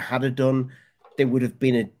if it had done, there would have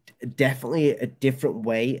been definitely a different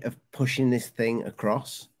way of pushing this thing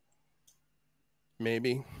across.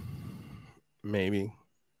 Maybe.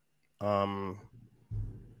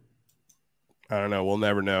 I don't know. We'll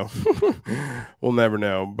never know. We'll never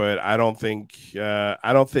know. But I don't think the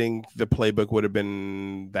playbook would have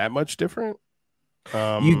been that much different.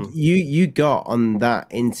 You got on that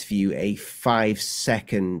interview a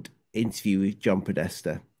 5-second interview with John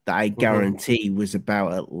Podesta that I guarantee was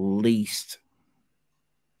about at least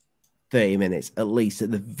 30 minutes, at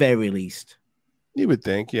the very least. You would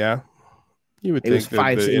think, yeah. You would think it was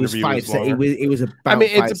about 5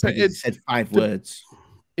 seconds. It said 5 words.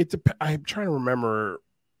 I'm trying to remember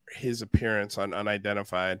his appearance on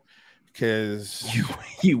Unidentified, because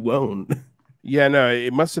you won't. Yeah, no,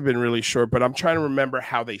 it must have been really short, but I'm trying to remember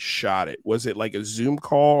how they shot it. Was it like a Zoom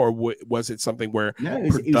call, or was it something where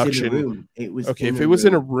production? It was in a room. It was okay. If it was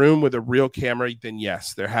in a room with a real camera, then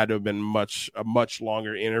yes, there had to have been a much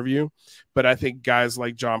longer interview. But I think guys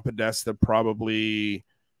like John Podesta probably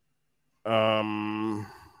had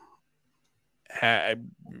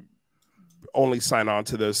only sign on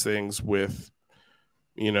to those things with,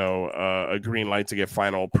 you know, a green light to get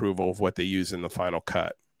final approval of what they use in the final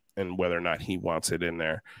cut. And whether or not he wants it in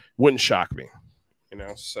there wouldn't shock me, you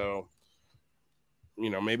know. So, you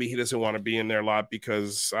know, maybe he doesn't want to be in there a lot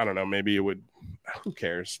because, I don't know, maybe it would. Who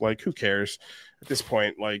cares? Like, who cares at this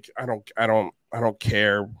point? Like, I don't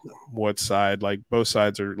care what side. Like, both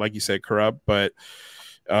sides are, like you said, corrupt. But,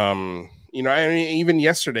 you know, I mean, even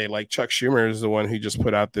yesterday, like Chuck Schumer is the one who just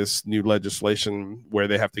put out this new legislation where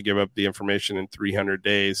they have to give up the information in 300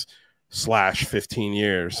 days / 15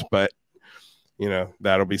 years, but. You know,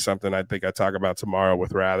 that'll be something I think I talk about tomorrow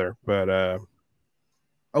with Rather. But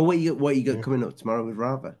what you got coming up tomorrow with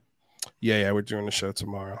Rather? Yeah, we're doing the show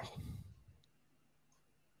tomorrow.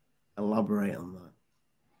 Elaborate on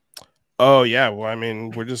that. Oh yeah, well, I mean,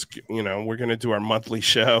 we're just, you know, we're gonna do our monthly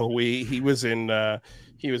show. He was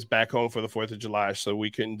back home for the 4th of July, so we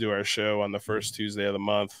couldn't do our show on the first Tuesday of the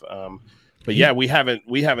month. But yeah, we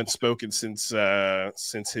haven't spoken since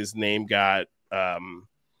his name got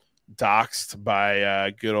doxed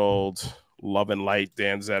by good old Love and Light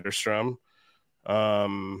Dan Zetterstrom. Yeah,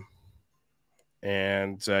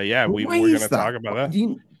 we're going to talk about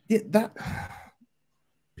that.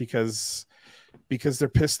 Because they're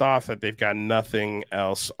pissed off that they've got nothing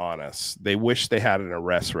else on us. They wish they had an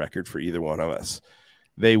arrest record for either one of us.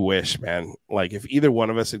 They wish, man. Like, if either one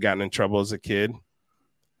of us had gotten in trouble as a kid,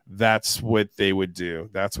 that's what they would do.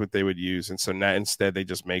 That's what they would use. And so now instead they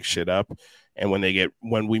just make shit up. And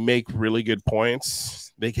when we make really good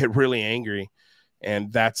points, they get really angry,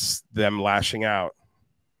 and that's them lashing out.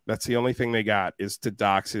 That's the only thing they got, is to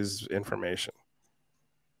dox his information.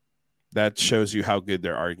 That shows you how good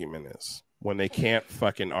their argument is. When they can't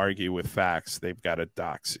fucking argue with facts, they've got to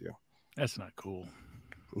dox you. That's not cool.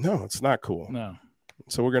 No, it's not cool. No.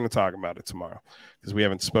 So we're going to talk about it tomorrow, because we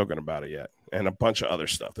haven't spoken about it yet, and a bunch of other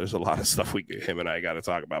stuff. There's a lot of stuff him and I got to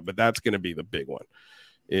talk about, but that's going to be the big one.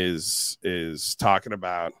 Is talking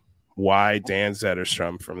about why Dan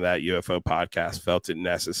Zetterstrom from that UFO podcast felt it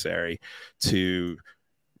necessary to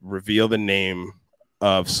reveal the name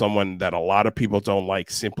of someone that a lot of people don't like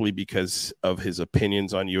simply because of his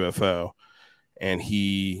opinions on UFO. And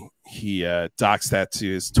he doxed that to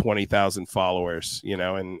his 20,000 followers, you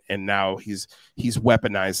know, and now he's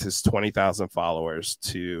weaponized his 20,000 followers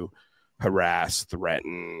to harass,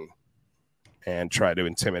 threaten, and try to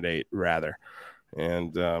intimidate Rather.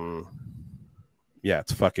 And yeah,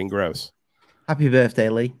 it's fucking gross. Happy birthday,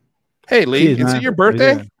 Lee. Hey, Lee, Cheers, is man. it your How you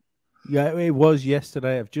birthday? doing? Yeah, it was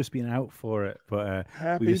yesterday. I've just been out for it, but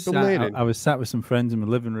Happy belated. I was sat with some friends in my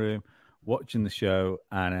living room watching the show,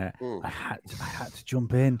 and I had to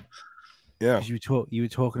jump in. Yeah, because you were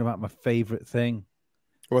talking about my favorite thing.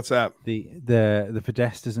 What's that? The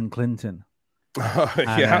Podestas and Clinton.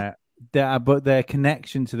 Yeah. But their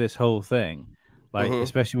connection to this whole thing, like Mhm.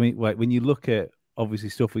 especially when you look at obviously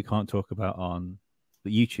stuff we can't talk about on the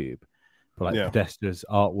YouTube, but like Yeah. Podesta's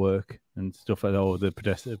artwork and stuff like that, or the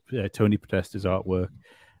Tony Podesta's artwork,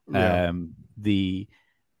 Yeah. the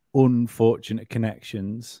unfortunate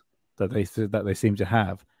connections that they seem to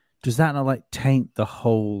have. Does that not like taint the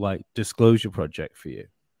whole like disclosure project for you?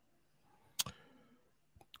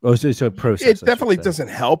 Or is it a process? It definitely doesn't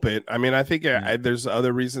help it. I mean, I think there's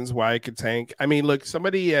other reasons why it could tank. I mean, look,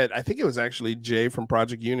 somebody I think it was actually Jay from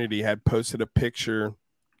Project Unity had posted a picture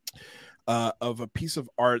of a piece of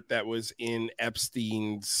art that was in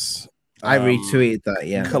Epstein's I retweeted that,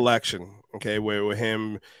 yeah. collection. Okay, with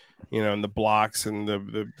him, and the blocks and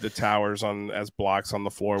the towers as blocks on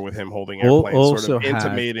the floor with him holding airplanes, sort of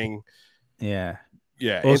intimating.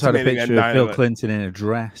 Also had a picture of Bill 9/11. Clinton in a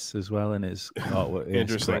dress as well in his artwork. In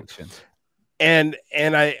his collection. And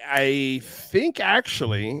I think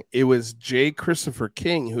actually it was J. Christopher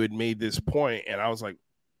King who had made this point, and I was like,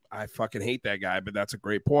 I fucking hate that guy, but that's a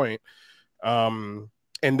great point. And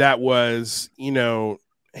that was,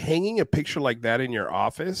 hanging a picture like that in your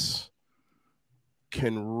office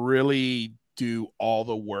can really do all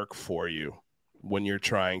the work for you when you're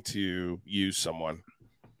trying to use someone.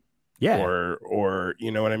 Yeah. Or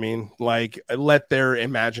you know what I mean? Like, let their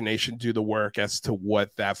imagination do the work as to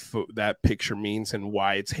what that picture means and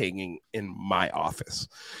why it's hanging in my office.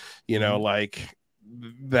 Like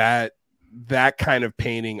that kind of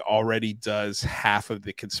painting already does half of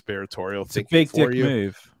the conspiratorial thinking for you.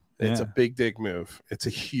 Move. It's a big dick move. It's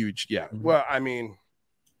a huge, Well, I mean,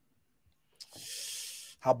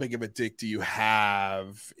 how big of a dick do you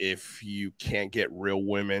have if you can't get real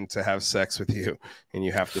women to have sex with you and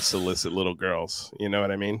you have to solicit little girls? You know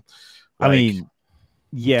what I mean? To be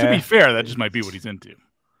fair, that just might be what he's into.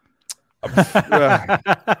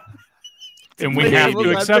 And we have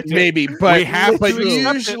to accept it. Maybe, but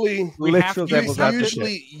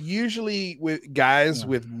usually with guys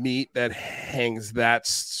with meat that hangs that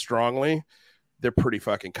strongly, they're pretty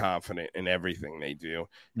fucking confident in everything they do,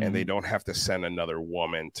 and they don't have to send another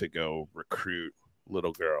woman to go recruit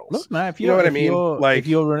little girls. Look, man, if you know what I mean,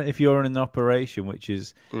 if you're in an operation which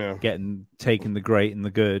is taking the great and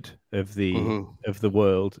the good of the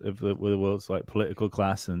world of the world's like political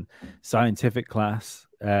class and scientific class,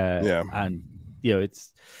 and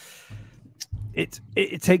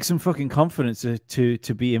it takes some fucking confidence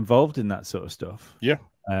to be involved in that sort of stuff.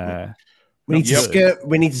 We need to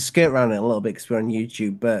skirt around it a little bit because we're on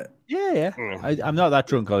YouTube, but I'm not that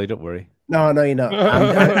drunk, Ollie. Don't worry. No, you're not.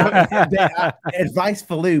 Advice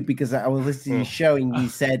for Lou, because I was listening to your show and you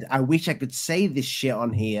said, "I wish I could say this shit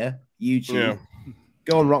on here." YouTube,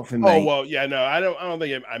 go on, rock for me. Oh well, yeah, no, I don't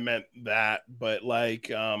think I meant that, but like,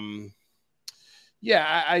 I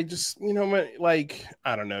just, like,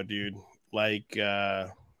 I don't know, dude. Like,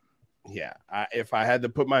 if I had to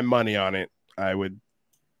put my money on it, I would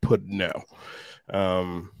put no.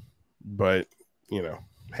 But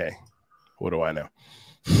hey, what do I know?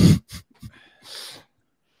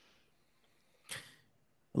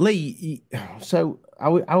 Lee, so I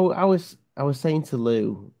was saying to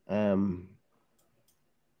Lou,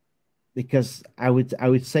 because I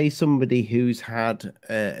would say somebody who's had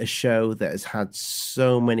a show that has had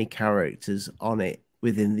so many characters on it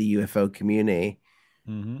within the UFO community,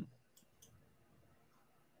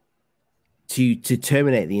 to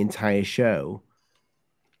terminate the entire show.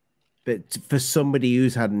 But for somebody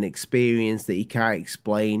who's had an experience that he can't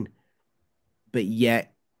explain, but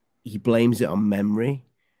yet he blames it on memory.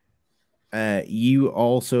 You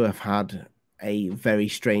also have had a very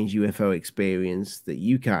strange UFO experience that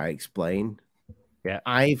you can't explain. Yeah.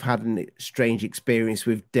 I've had a strange experience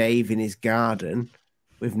with Dave in his garden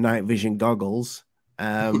with night vision goggles.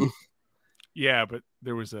 Yeah, but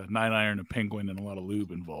there was a 9-iron, a penguin, and a lot of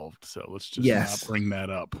lube involved. So let's just not bring that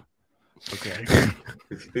up. Okay.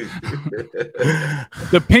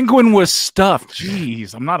 The penguin was stuffed.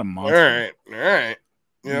 Jeez, I'm not a monster. All right.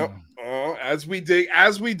 Yeah. As we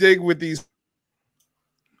dig with these,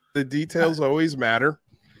 the details always matter.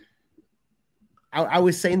 I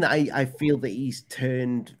was saying that I feel that he's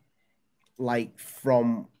turned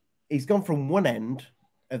he's gone from one end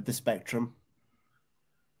of the spectrum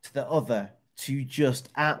to the other to just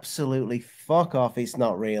absolutely fuck off. It's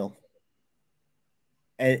not real.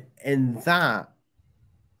 and that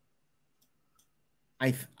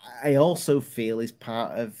I also feel is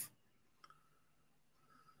part of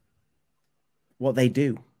what they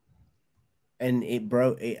do, and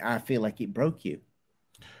I feel like it broke you.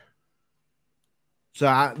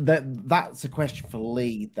 So that's a question for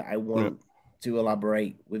Lee that I want to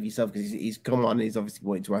elaborate with yourself, because he's come on and he's obviously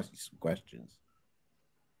wanting to ask you some questions.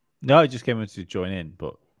 No, I just came in to join in,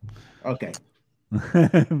 but okay.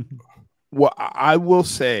 Well, I will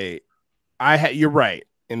say, you're right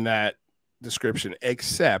in that description,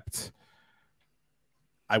 except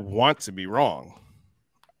I want to be wrong.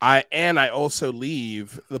 I also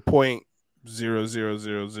leave the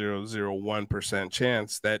 0.00001%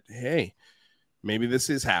 chance that, hey, maybe this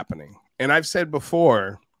is happening. And I've said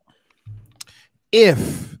before,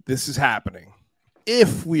 if this is happening,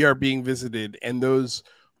 if we are being visited, and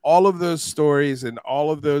all of those stories and all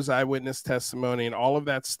of those eyewitness testimony and all of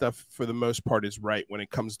that stuff, for the most part, is right when it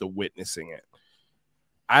comes to witnessing it.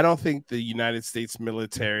 I don't think the United States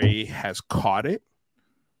military has caught it.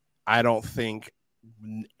 I don't think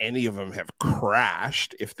any of them have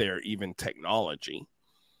crashed, if they're even technology.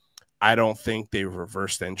 I don't think they've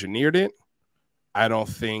reversed engineered it. I don't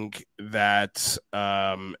think that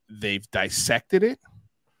they've dissected it.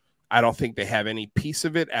 I don't think they have any piece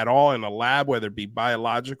of it at all in a lab, whether it be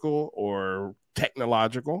biological or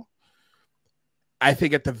technological. I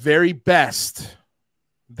think at the very best,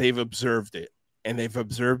 they've observed it, and they've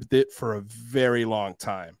observed it for a very long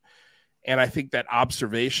time. And I think that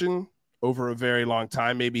observation over a very long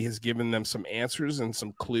time maybe has given them some answers and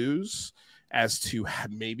some clues as to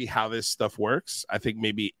maybe how this stuff works. I think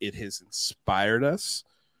maybe it has inspired us.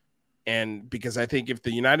 And because I think if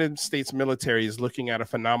the United States military is looking at a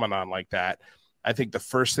phenomenon like that, I think the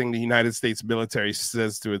first thing the United States military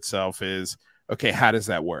says to itself is, okay, how does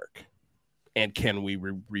that work? And can we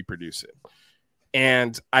reproduce it?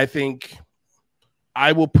 And I think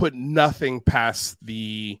I will put nothing past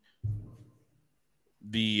the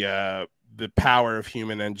power of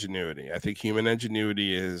human ingenuity. I think human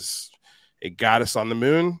ingenuity it got us on the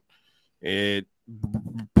moon. It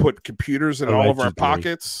put computers in all of our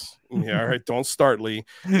pockets. Yeah, all right. Don't start, Lee.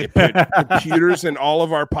 It put computers in all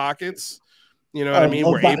of our pockets. You know what I mean?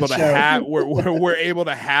 We're able to have we're able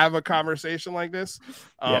to have a conversation like this.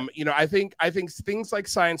 You know, I think things like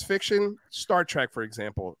science fiction, Star Trek, for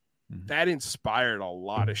example, that inspired a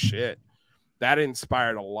lot of shit. That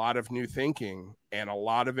inspired a lot of new thinking and a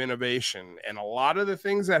lot of innovation, and a lot of the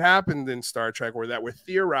things that happened in Star Trek that were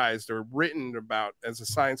theorized or written about as a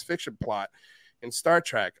science fiction plot in Star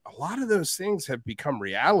Trek, a lot of those things have become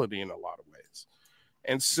reality in a lot of ways.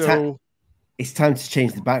 And so it's time to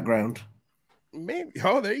change the background. Maybe.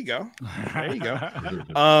 Oh, there you go. There you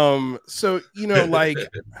go. So, you know, like,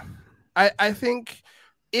 I think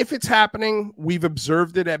if it's happening, we've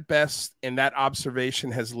observed it at best, and that observation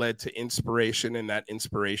has led to inspiration, and that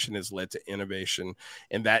inspiration has led to innovation,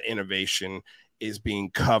 and that innovation is being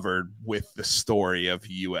covered with the story of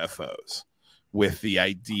UFOs, with the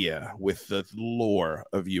idea, with the lore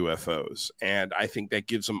of UFOs. And I think that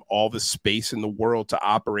gives them all the space in the world to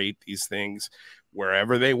operate these things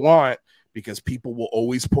wherever they want, because people will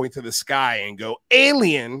always point to the sky and go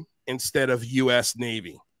alien instead of U.S.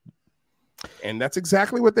 Navy. And that's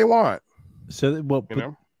exactly what they want. So, well, you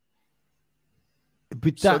know,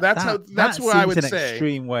 but so that's what I would say. An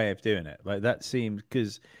extreme way of doing it. Like, that seems,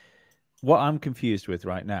 because what I'm confused with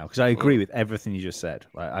right now, because I agree with everything you just said.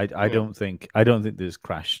 Like, I don't think there's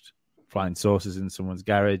crashed flying saucers in someone's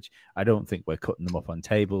garage. I don't think we're cutting them up on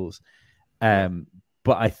tables. But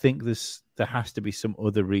I think there has to be some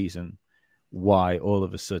other reason why all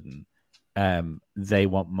of a sudden they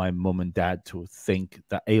want my mum and dad to think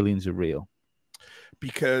that aliens are real.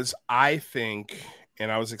 Because I think,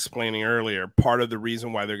 and I was explaining earlier, part of the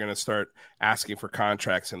reason why they're going to start asking for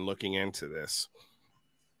contracts and looking into this,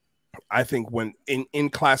 I think when in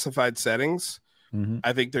classified settings,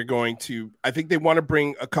 I think they want to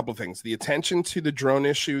bring a couple of things: the attention to the drone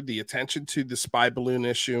issue, the attention to the spy balloon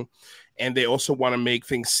issue, and they also want to make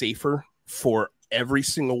things safer for every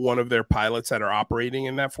single one of their pilots that are operating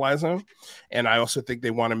in that fly zone. And I also think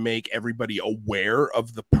they want to make everybody aware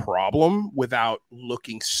of the problem without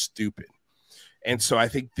looking stupid. And so I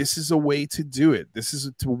think this is a way to do it. This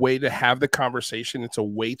is a way to have the conversation. It's a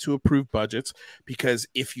way to approve budgets, because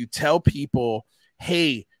if you tell people,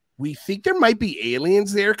 hey, we think there might be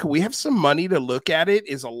aliens there, can we have some money to look at it,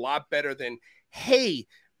 is a lot better than, hey,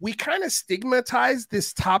 we kind of stigmatize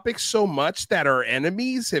this topic so much that our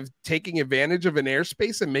enemies have taken advantage of an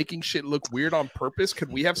airspace and making shit look weird on purpose.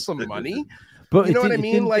 Could we have some money? But you know what I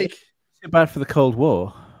mean? Like, so bad for the Cold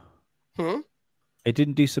War. It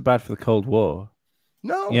didn't do so bad for the Cold War.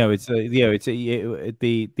 No. The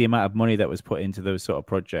amount of money that was put into those sort of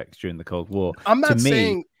projects during the Cold War. I'm not to me,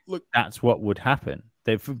 saying, look, that's what would happen.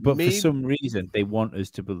 For some reason, they want us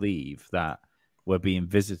to believe that we're being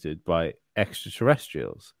visited by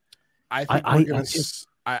extraterrestrials. I think we're going to.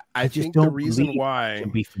 I think the reason why it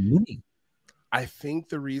can be for money. I think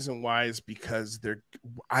the reason why is because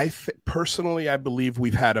personally, I believe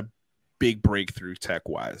we've had a big breakthrough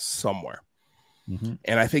tech-wise somewhere,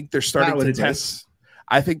 and I think they're starting to test.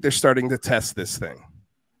 I think they're starting to test this thing,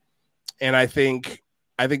 and I think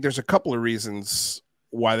there's a couple of reasons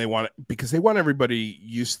why they want it, because they want everybody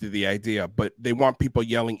used to the idea, but they want people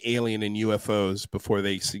yelling alien and UFOs before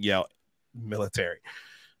they yell military.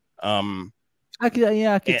 I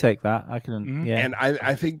could take that. I can, yeah. And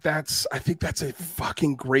I think that's a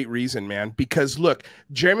fucking great reason, man. Because look,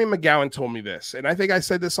 Jeremy McGowan told me this, and I think I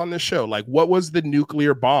said this on this show. Like, what was the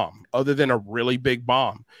nuclear bomb other than a really big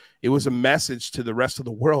bomb? It was a message to the rest of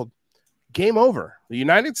the world. Game over. The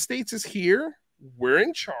United States is here. We're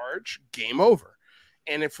in charge. Game over.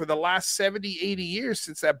 And for the last 70, 80 years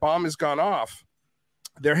since that bomb has gone off,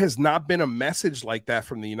 there has not been a message like that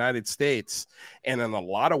from the United States. And in a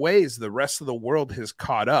lot of ways, the rest of the world has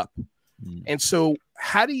caught up. And so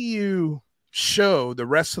how do you show the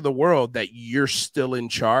rest of the world that you're still in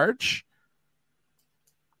charge?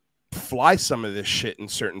 Fly some of this shit in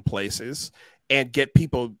certain places and get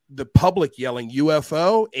people, the public, yelling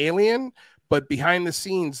UFO, alien, but behind the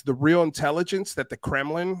scenes, the real intelligence that the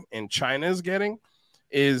Kremlin and China is getting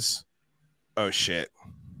is, oh shit,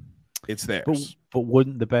 it's theirs. But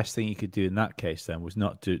wouldn't the best thing you could do in that case then was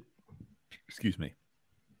not to,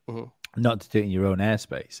 not to do it in your own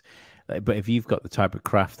airspace? But if you've got the type of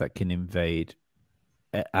craft that can invade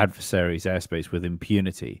adversaries' airspace with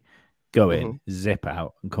impunity, go in, zip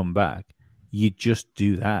out, and come back, you just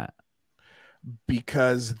do that.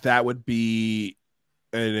 Because that would be,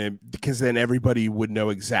 because then everybody would know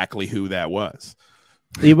exactly who that was.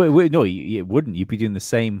 No, it wouldn't. You'd be doing the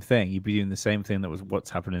same thing. You'd be doing the same thing that was what's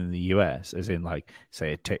happening in the US, as in, like,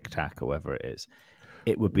 say, a Tic Tac or whatever it is.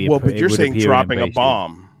 It would be. Well, but you're saying dropping a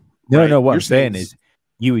bomb. No, right? no. What you're I'm saying is,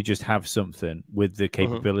 you would just have something with the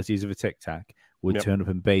capabilities of a Tic Tac, would turn up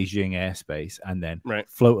in Beijing airspace, and then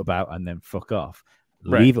float about, and then fuck off.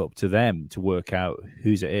 Leave it up to them to work out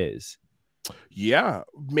whose it is. Yeah,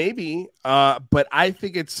 maybe. But I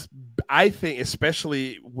think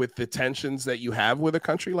especially with the tensions that you have with a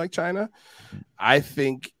country like China, I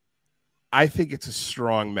think it's a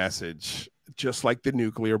strong message, just like the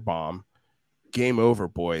nuclear bomb. Game over,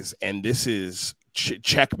 boys. And this is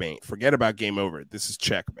checkmate. Forget about game over. This is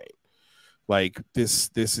checkmate. Like, this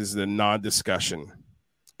is a non-discussion.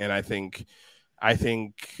 And I think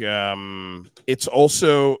it's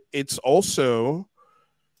also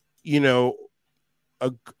you know,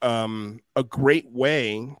 a great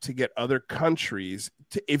way to get other countries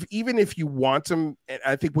to, even if you want them. And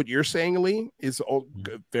I think what you're saying, Lee, is a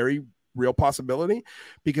very real possibility,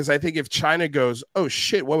 because I think if China goes, oh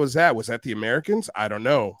shit, what was that? Was that the Americans? I don't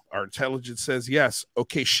know. Our intelligence says yes.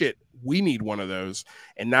 Okay, shit, we need one of those.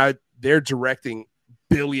 And now they're directing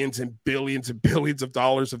billions and billions and billions of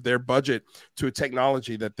dollars of their budget to a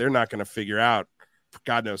technology that they're not going to figure out for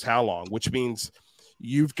God knows how long, which means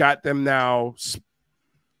you've got them now,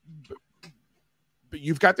 but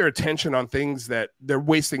you've got their attention on things that they're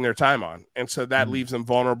wasting their time on. And so that leaves them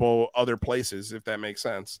vulnerable other places, if that makes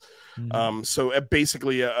sense. So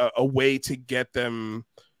basically a way to get them,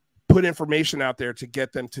 put information out there to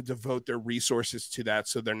get them to devote their resources to that,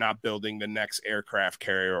 so they're not building the next aircraft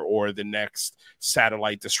carrier or the next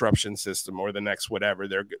satellite disruption system or the next whatever.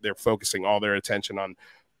 They're focusing all their attention on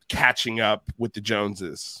catching up with the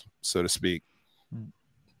Joneses, so to speak.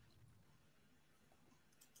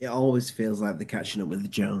 It always feels like they're catching up with the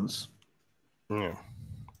Jones. Yeah.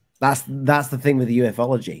 That's the thing with the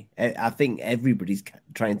ufology. I think everybody's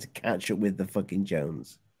trying to catch up with the fucking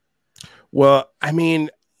Jones. Well, I mean,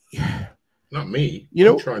 not me. You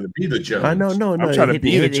know, I'm trying to be the Jones. I know, no. I'm trying to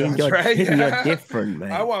be the Jones, right? You're different,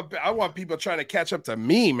 man. I want people trying to catch up to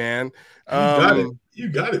me, man. You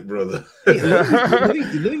got it, brother. Look,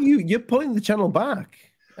 you're pulling the channel back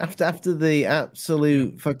after the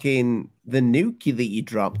absolute fucking the nuke that you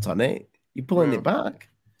dropped on it. You're pulling it back.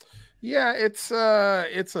 Yeah, it's still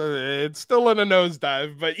in a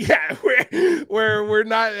nosedive, but yeah, we're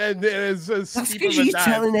not as That's because you're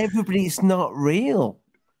telling everybody it's not real.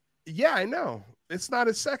 Yeah, I know. It's not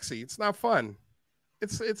as sexy. It's not fun.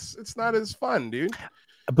 It's not as fun, dude.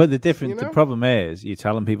 But the problem is, you're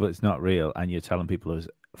telling people it's not real, and you're telling people it's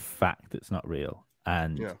fact it's not real.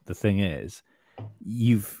 And the thing is,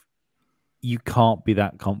 you can't be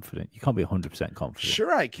that confident. You can't be 100% confident.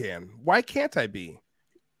 Sure, I can. Why can't I be?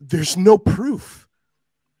 there's no proof.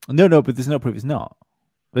 No, but there's no proof. It's not.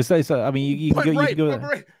 I mean, you can go.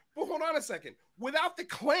 Right. But hold on a second. Without the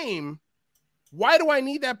claim, why do I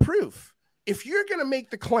need that proof? If you're going to make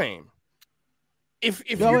the claim, if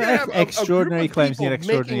you're going to have extraordinary claims need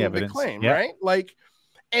extraordinary evidence, claim, right? Like,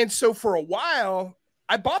 and so for a while,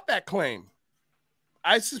 I bought that claim.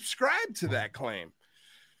 I subscribed to that claim.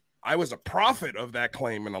 I was a prophet of that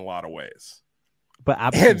claim in a lot of ways. But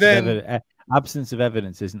absence of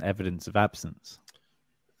evidence isn't evidence of absence.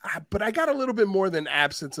 But I got a little bit more than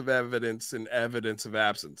absence of evidence and evidence of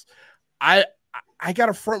absence. I got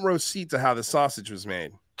a front row seat to how the sausage was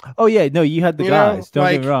made. Oh yeah, no, you had the guys. Don't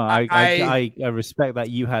get me wrong. I respect that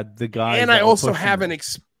you had the guys. And I also have an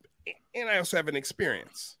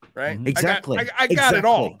experience, right? Exactly. I got it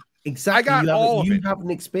all. Exactly. I got all of it. You have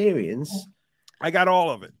an experience. I got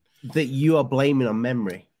all of it. That you are blaming on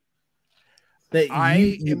memory.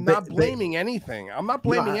 I am not blaming anything. I'm not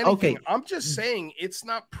blaming anything. Okay. I'm just saying it's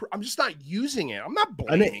not. I'm just not using it. I'm not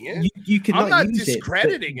blaming it. You cannot I'm not use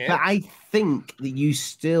discrediting it. But I think that you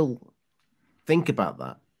still think about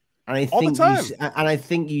that, and I all think the time. I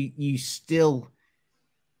think you still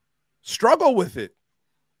struggle with it.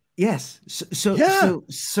 Yes. So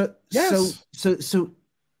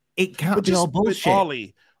it can't be all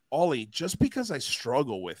bullshit. Ollie, just because I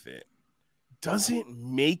struggle with it doesn't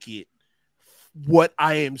make it what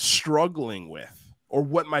I am struggling with or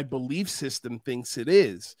what my belief system thinks it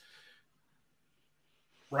is.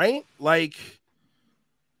 Right? Like,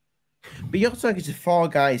 but you're talking to 4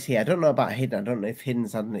 guys here. I don't know about Hidden. I don't know if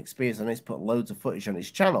Hidden's had an experience. I know he's put loads of footage on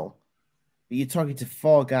his channel. But you're talking to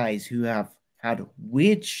 4 guys who have had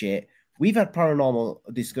weird shit. We've had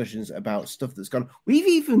paranormal discussions about stuff that's gone. We've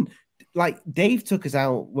even, like, Dave took us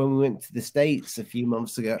out when we went to the States a few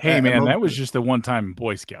months ago. Hey, man, that was just the one time in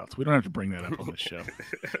Boy Scouts. We don't have to bring that up on this show.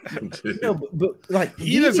 No, but like,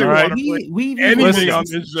 he doesn't want to put anything on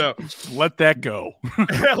this show. Let that go.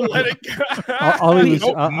 Let it go. Ollie was,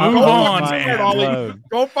 move on, man. Ollie.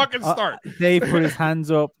 Go fucking start. Dave put his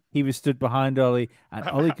hands up. He was stood behind Ollie, and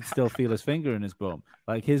Ollie could still feel his finger in his bum.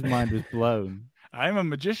 Like, his mind was blown. I'm a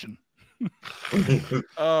magician.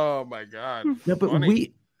 Oh my god! No, but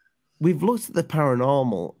we've looked at the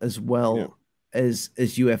paranormal as well as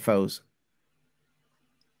UFOs.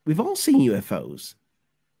 We've all seen UFOs.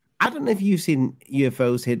 I don't know if you've seen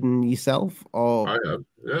UFOs Hidden yourself, or I have.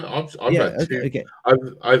 Yeah, I've had 2. Okay.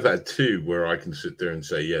 I've had 2 where I can sit there and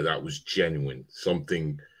say, yeah, that was genuine.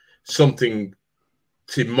 Something,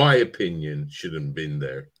 to my opinion, shouldn't have been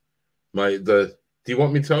there. Do you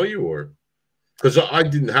want me to tell you, or? Because I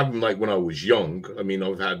didn't have them like when I was young. I mean,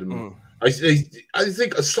 I've had them. I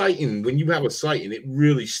think a sighting, when you have a sighting, it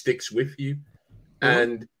really sticks with you.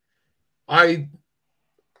 And I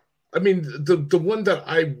mean, the one that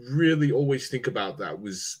I really always think about that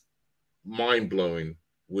was mind blowing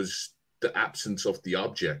was the absence of the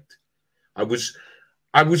object. I was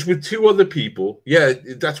with 2 other people. Yeah,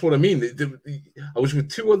 that's what I mean. I was with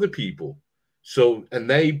 2 other people. So, and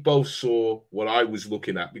they both saw what I was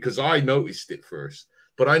looking at because I noticed it first.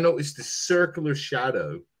 But I noticed this circular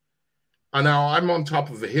shadow. And now I'm on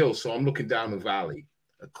top of a hill, so I'm looking down a valley.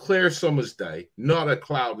 A clear summer's day, not a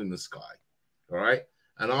cloud in the sky. All right?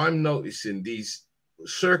 And I'm noticing these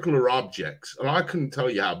circular objects. And I couldn't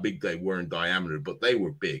tell you how big they were in diameter, but they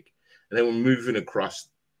were big. And they were moving across.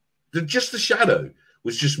 Just the shadow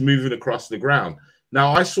was just moving across the ground.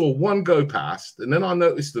 Now, I saw one go past, and then I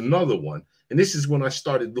noticed another one. And this is when I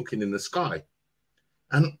started looking in the sky.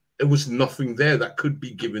 And there was nothing there that could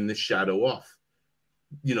be giving the shadow off.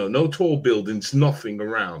 You know, no tall buildings, nothing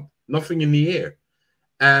around, nothing in the air.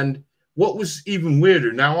 And what was even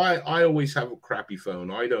weirder, now I always have a crappy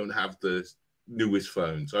phone. I don't have the newest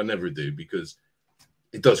phones. I never do because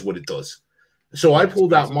it does what it does. So I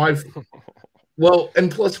pulled out my... Well,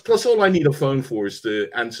 and plus all I need a phone for is to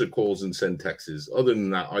answer calls and send texts. Other than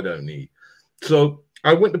that, I don't need. So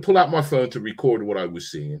I went to pull out my phone to record what I was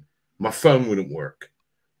seeing. My phone wouldn't work.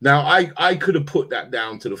 Now, I could have put that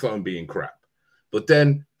down to the phone being crap. But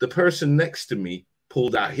then the person next to me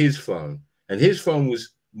pulled out his phone. And his phone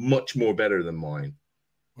was much more better than mine.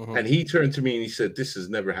 And he turned to me and he said, this has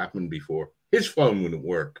never happened before. His phone wouldn't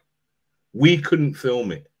work. We couldn't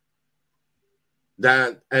film it.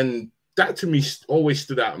 That to me always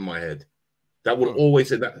stood out in my head. That would always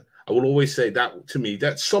say that. I will always say that to me,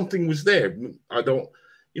 that something was there. I don't,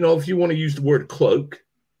 if you want to use the word cloak,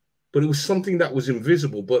 but it was something that was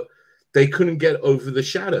invisible, but they couldn't get over the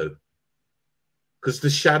shadow because the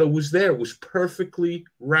shadow was there. It was perfectly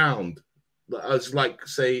round, as like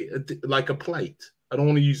a plate. I don't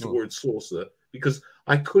want to use the word saucer because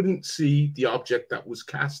I couldn't see the object that was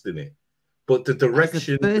cast in it, but the That's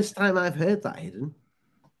direction. the first time I've heard that, Hidden.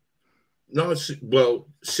 No, well,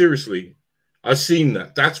 seriously, I've seen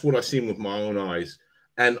that. That's what I've seen with my own eyes.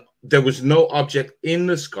 And there was no object in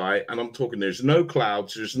the sky, and I'm talking, there's no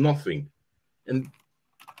clouds, there's nothing. And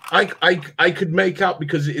I could make out,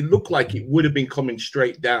 because it looked like it would have been coming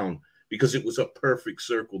straight down, because it was a perfect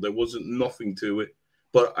circle. There wasn't nothing to it.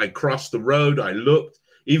 But I crossed the road, I looked.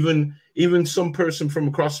 Even some person from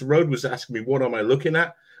across the road was asking me, what am I looking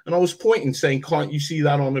at? And I was pointing, saying, can't you see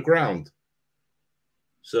that on the ground?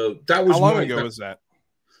 So that was how long ago was that?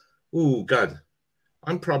 Oh, God.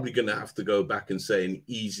 I'm probably going to have to go back and say an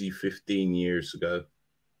easy 15 years ago.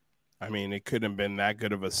 I mean, it couldn't have been that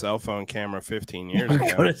good of a cell phone camera 15 years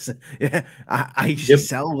ago. Yeah, I used to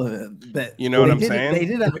sell them, but you know what I'm saying? They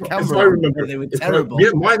did have a camera. If I remember, they were terrible. Yeah,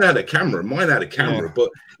 mine had a camera. Yeah. But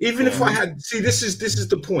even if I had, see, this is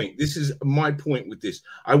the point. This is my point with this.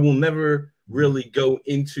 I will never really go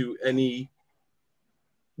into any,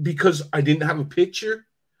 because I didn't have a picture.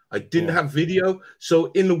 I didn't have video. So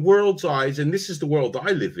in the world's eyes, and this is the world I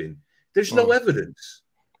live in, there's no evidence.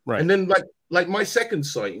 Right. And then like my second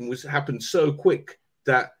sighting happened so quick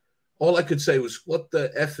that all I could say was, what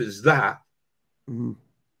the F is that? Mm-hmm.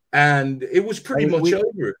 And it was pretty much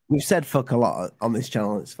over. We've said fuck a lot on this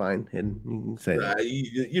channel. It's fine. And you can say that.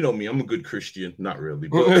 You know me. I'm a good Christian. Not really.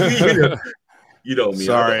 But you know me.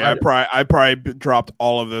 Sorry, I probably dropped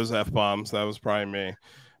all of those F-bombs. That was probably me.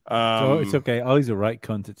 So it's okay. Oh, he's a right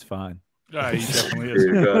cunt. It's fine. He definitely is.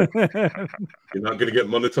 You're not going to get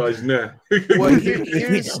monetized now. Well,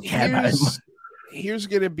 here's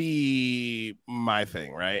going to be my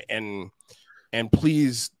thing, right? And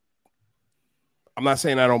please, I'm not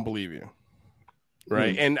saying I don't believe you,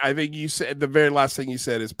 right? And I think you said the very last thing you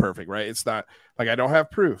said is perfect, right? It's not like I don't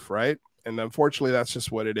have proof, right? And unfortunately, that's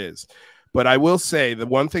just what it is. But I will say the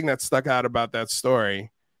one thing that stuck out about that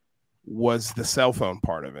story was the cell phone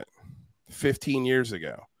part of it. 15 years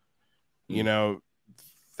ago, you know,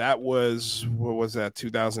 that was, what was that,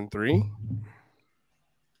 2003?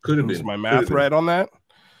 Could have been. Was my math right on that?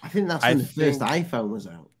 I think that's when the first iPhone was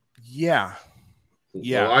out. Yeah.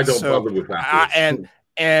 Yeah. Well, I don't bother with that.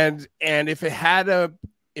 And if it had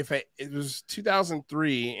it was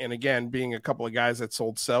 2003, and again, being a couple of guys that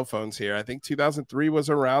sold cell phones here, I think 2003 was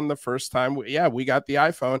around the first time we got the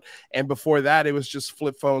iPhone, and before that it was just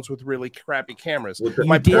flip phones with really crappy cameras.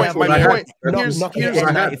 My point,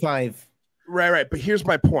 right, but here's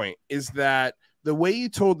my point, is that the way you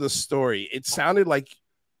told the story, it sounded like,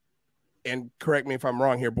 and correct me if I'm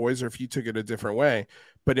wrong here, boys, or if you took it a different way,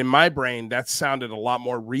 but in my brain that sounded a lot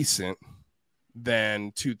more recent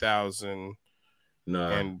than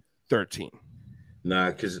 2013.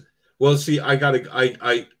 Nah, because, well, see, I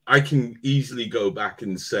can easily go back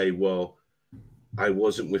and say, well, I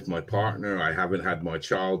wasn't with my partner, I haven't had my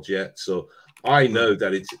child yet, so I know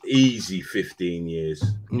that it's easy 15 years.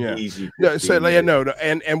 Yeah, easy. No, so years. No,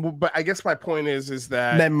 but I guess my point is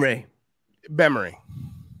that memory.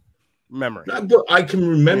 No, but I can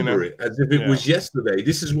remember it as if it was yesterday.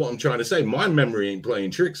 This is what I'm trying to say. My memory ain't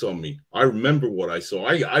playing tricks on me. I remember what I saw.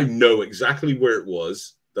 I know exactly where it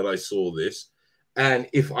was that I saw this. And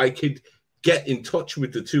if I could get in touch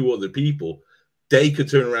with the two other people, they could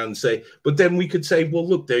turn around and say, but then we could say, well,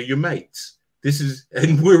 look, they're your mates. This is,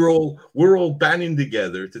 and we're all banding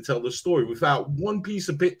together to tell the story without one piece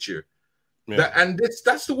of picture. Yeah.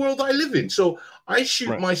 That's the world I live in. So I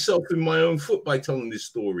shoot myself in my own foot by telling this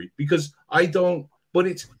story, because I don't, but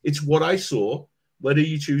it's what I saw. Whether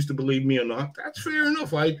you choose to believe me or not, that's fair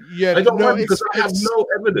enough. I don't know, because I have no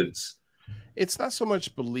evidence. It's not so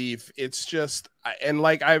much belief. It's just, and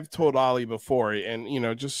like I've told Ollie before, and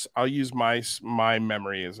just I'll use my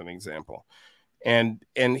memory as an example. And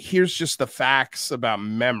here's just the facts about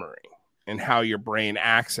memory and how your brain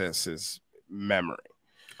accesses memory.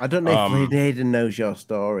 I don't know if Hayden knows your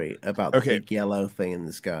story about the big yellow thing in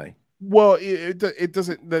the sky. Well, it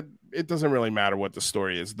doesn't really matter what the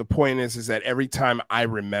story is. The point is that every time I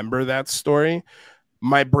remember that story,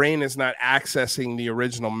 my brain is not accessing the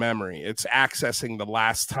original memory. It's accessing the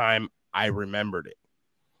last time I remembered it.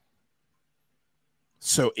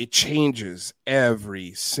 So it changes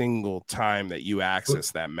every single time that you access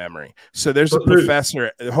that memory. So there's a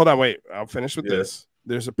professor. Hold on, wait. I'll finish with this.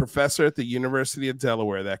 There's a professor at the University of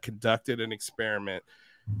Delaware that conducted an experiment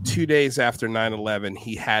 2 days after 9/11.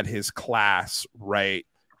 He had his class write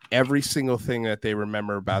every single thing that they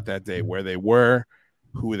remember about that day, where they were,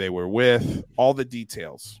 who they were with, all the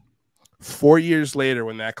details. 4 years later,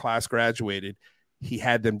 when that class graduated, he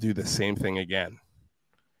had them do the same thing again.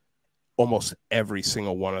 Almost every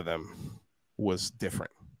single one of them was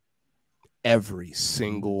different. Every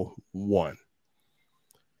single one.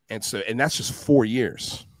 And that's just 4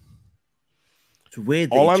 years. It's weird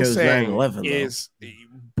that All you I'm chose saying 9/11, is,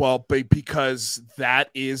 well, because that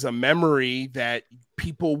is a memory that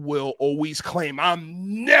people will always claim.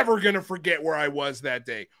 I'm never going to forget where I was that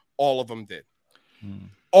day. All of them did.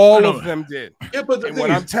 All of them did. Yeah, but and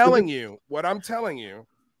what I'm telling you,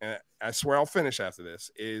 and I swear I'll finish after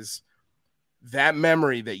this, is that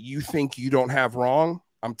memory that you think you don't have wrong.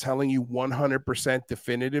 I'm telling you 100%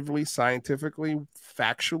 definitively, scientifically,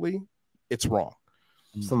 factually, it's wrong.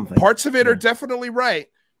 Something. Parts of it are definitely right.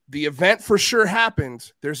 The event for sure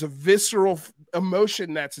happened. There's a visceral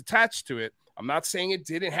emotion that's attached to it. I'm not saying it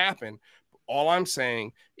didn't happen. All I'm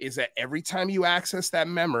saying is that every time you access that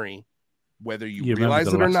memory, whether you realize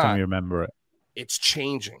it or not, you remember it. It's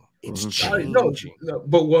changing. It's changing. changing.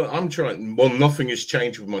 But what I'm trying, nothing has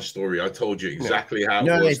changed with my story. I told you exactly how.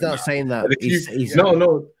 No, it was. he's not saying that.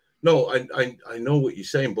 I know what you're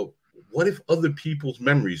saying, but what if other people's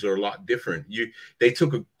memories are a lot different? They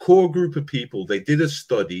took a core group of people, they did a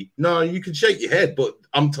study. No, you can shake your head, but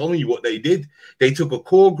I'm telling you what they did. They took a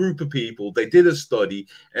core group of people, they did a study,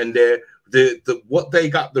 and what they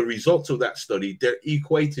got, the results of that study, they're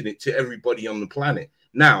equating it to everybody on the planet.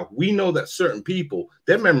 Now, we know that certain people,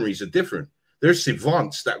 their memories are different. They're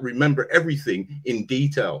savants that remember everything in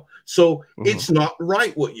detail. So it's not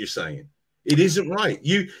right what you're saying. It isn't right.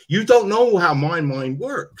 You don't know how my mind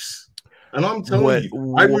works. And I'm telling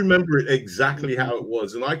you, I remember it exactly how it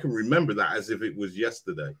was. And I can remember that as if it was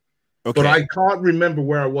yesterday. Okay. But I can't remember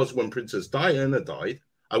where I was when Princess Diana died.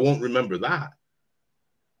 I won't remember that.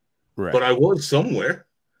 Right. But I was somewhere.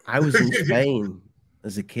 I was in Spain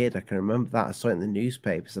as a kid. I can remember that. I saw it in the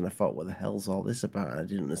newspapers and I thought, what the hell's all this about? I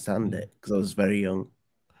didn't understand it because I was very young.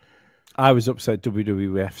 I was upset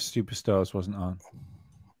WWF Superstars wasn't on.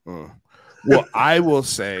 Well, I will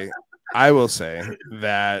say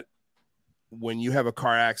that when you have a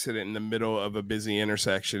car accident in the middle of a busy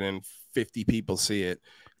intersection and 50 people see it,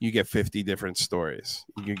 you get 50 different stories.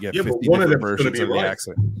 You get 50 different versions of the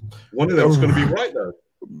accident. One of them's going to be right, though.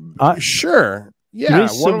 Sure. Yeah,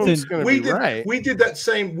 one of them's going to be right. We did that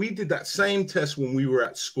same test when we were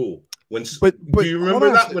at school. Do you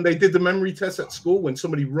remember that when they did the memory test at school, when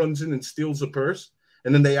somebody runs in and steals a purse,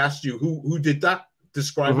 and then they asked you who did that?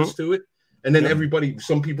 Describe us to it. And then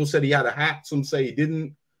some people said he had a hat, some say he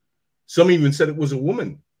didn't. Some even said it was a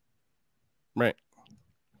woman. Right.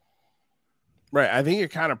 Right. I think you're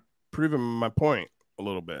kind of proving my point a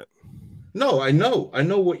little bit. No, I know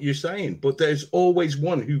what you're saying, but there's always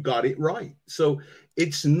one who got it right. So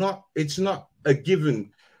it's not a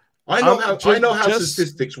given. I know how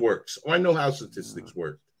statistics works. I know how statistics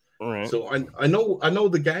work. All right. So I know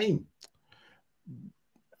the game.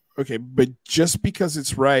 Okay, but just because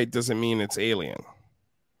it's right doesn't mean it's alien.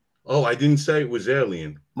 Oh, I didn't say it was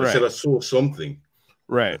alien. I said I saw something.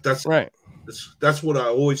 Right. That's right. That's what I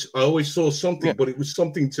always saw something, but it was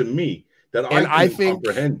something to me that I didn't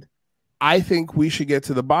comprehend. I think we should get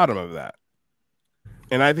to the bottom of that.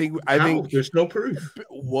 And I think there's no proof.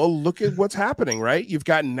 Well, look at what's happening, right? You've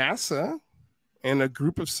got NASA and a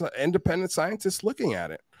group of independent scientists looking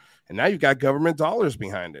at it. And now you've got government dollars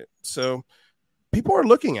behind it. So people are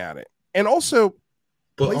looking at it. And also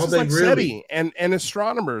places like SETI and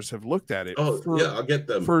astronomers have looked at it. I get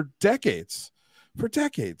them. For decades.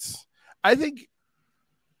 I think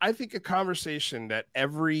a conversation that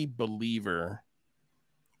every believer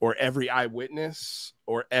or every eyewitness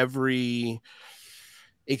or every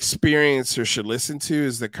experiencer should listen to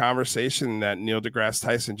is the conversation that Neil deGrasse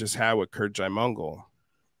Tyson just had with Kurt Jaimungal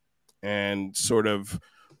and sort of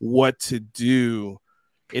what to do.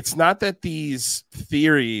 It's not that these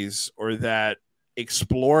theories or that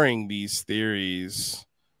exploring these theories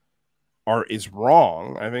is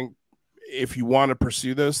wrong. I think if you want to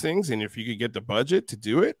pursue those things and if you could get the budget to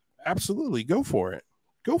do it, absolutely go for it.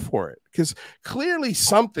 Because clearly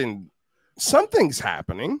something's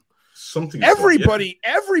happening.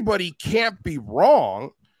 Everybody can't be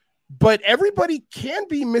wrong, but everybody can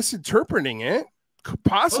be misinterpreting it.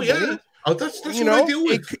 Possibly. Oh, yeah. That's what I deal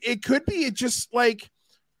with. It could be just like,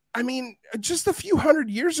 I mean, just a few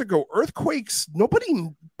hundred years ago, earthquakes,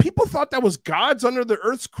 people thought that was gods under the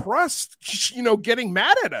earth's crust, getting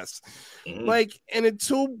mad at us. And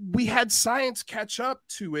until we had science catch up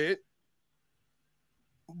to it,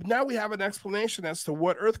 now we have an explanation as to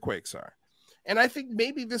what earthquakes are. And I think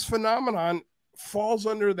maybe this phenomenon falls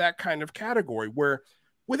under that kind of category where,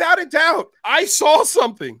 without a doubt, I saw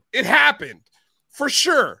something. It happened for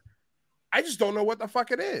sure. I just don't know what the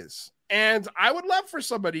fuck it is. And I would love for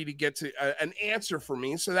somebody to get to an answer for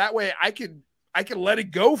me. So that way I can let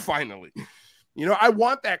it go finally. I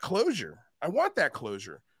want that closure.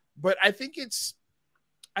 But I think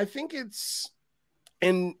it's,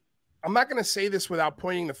 and I'm not going to say this without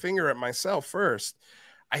pointing the finger at myself first.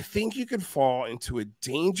 I think you could fall into a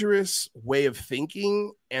dangerous way of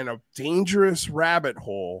thinking and a dangerous rabbit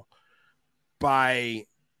hole by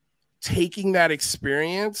taking that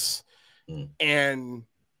experience and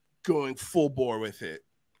going full bore with it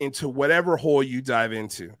into whatever hole you dive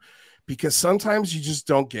into, because sometimes you just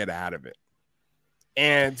don't get out of it.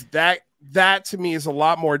 And that to me is a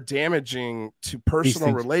lot more damaging to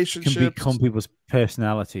personal relationships. Can become people's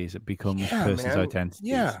personalities. It becomes person's identities.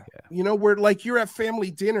 Yeah. You know, where like you're at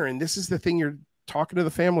family dinner and this is the thing you're talking to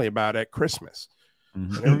the family about at Christmas.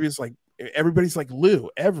 And everybody's like, Lou,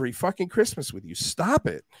 every fucking Christmas with you. Stop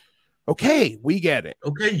it. Okay, we get it.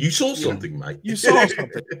 Okay, you saw something, mate. You saw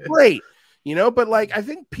something. Great. You know, but like I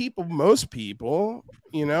think most people,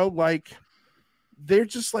 you know, like they're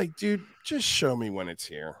just like, dude, just show me when it's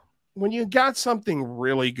here. When you got something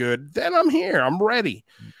really good, then I'm here. I'm ready.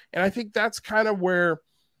 And I think that's kind of where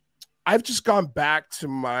I've just gone back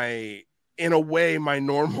to in a way, my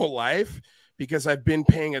normal life, because I've been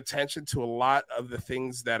paying attention to a lot of the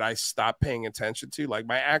things that I stopped paying attention to, like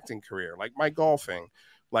my acting career, like my golfing,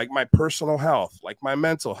 like my personal health, like my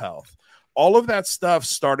mental health. All of that stuff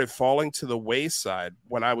started falling to the wayside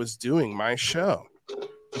when I was doing my show,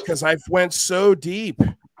 because I've went so deep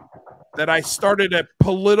that I started a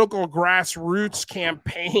political grassroots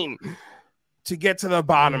campaign to get to the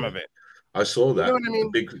bottom of it. I saw that. You know what I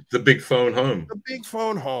mean? The big phone home. The big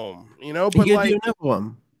phone home. You know, but you like do another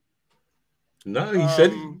one. No, he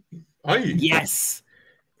said, "Are you?" Yes.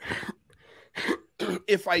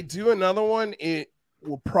 If I do another one, it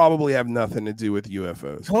will probably have nothing to do with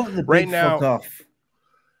UFOs. Right now,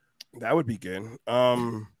 that would be good.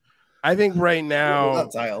 I think right now,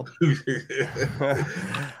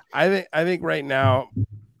 I think right now,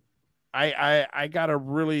 I got a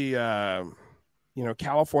really, you know,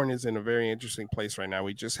 California is in a very interesting place right now.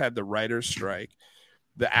 We just had the writers' strike.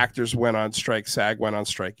 The actors went on strike. SAG went on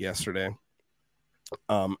strike yesterday.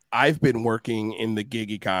 I've been working in the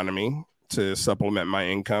gig economy to supplement my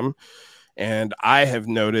income. And I have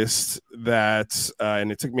noticed that,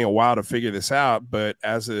 and it took me a while to figure this out, but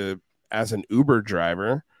as an Uber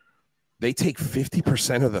driver, they take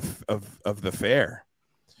 50% of the fare.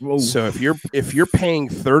 Whoa. So if you're paying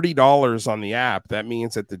 $30 on the app, that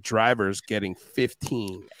means that the driver's getting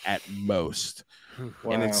 15 at most.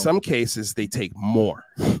 Wow. And in some cases, they take more.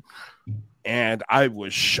 And I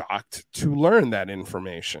was shocked to learn that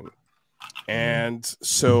information. And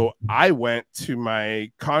so I went to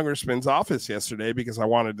my congressman's office yesterday because I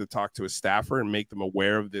wanted to talk to a staffer and make them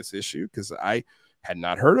aware of this issue, because I had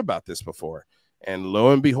not heard about this before. And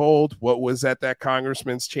lo and behold, what was at that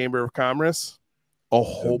congressman's chamber of commerce? A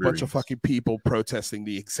whole bunch of fucking people protesting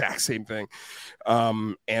the exact same thing,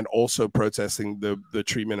 and also protesting the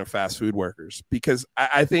treatment of fast food workers. Because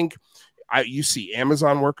I think you see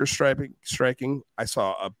Amazon workers striking. I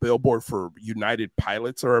saw a billboard for United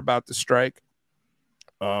Pilots are about to strike.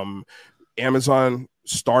 Amazon,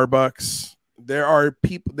 Starbucks. There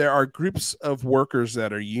are groups of workers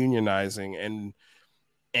that are unionizing,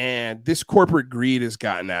 and this corporate greed has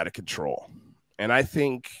gotten out of control. And I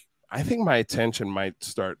think my attention might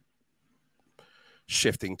start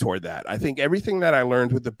shifting toward that. I think everything that I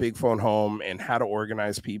learned with the big phone home and how to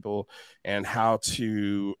organize people and how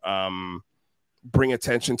to bring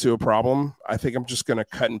attention to a problem, I think I'm just going to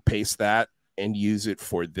cut and paste that and use it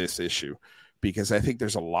for this issue, because I think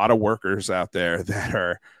there's a lot of workers out there that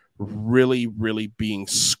are really, really being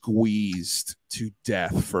squeezed to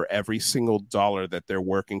death for every single dollar that they're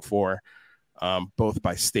working for, both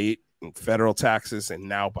by state and federal taxes and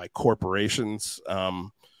now by corporations.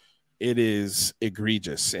 It is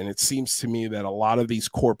egregious. And it seems to me that a lot of these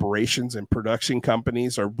corporations and production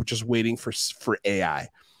companies are just waiting for AI.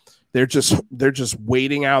 They're just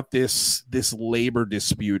waiting out this labor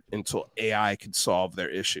dispute until AI can solve their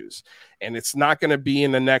issues. And it's not going to be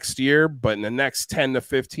in the next year, but in the next 10 to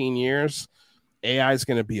 15 years, AI is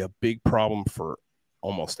going to be a big problem for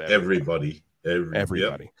almost everybody.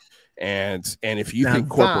 Everybody. Yep. And if you think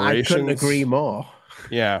corporations, I couldn't agree more.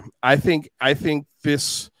 Yeah, I think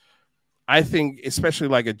especially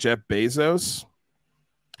like a Jeff Bezos,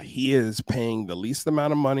 he is paying the least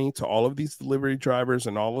amount of money to all of these delivery drivers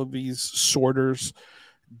and all of these sorters,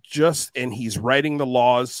 and he's writing the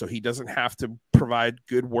laws so he doesn't have to provide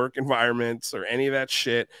good work environments or any of that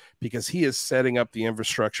shit, because he is setting up the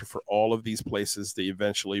infrastructure for all of these places to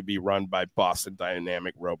eventually be run by Boston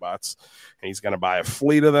Dynamic robots. And he's going to buy a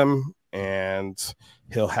fleet of them, and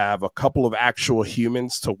he'll have a couple of actual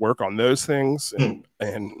humans to work on those things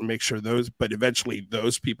and make sure those, but eventually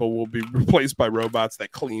those people will be replaced by robots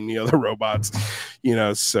that clean the other robots, you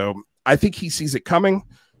know. So I think he sees it coming,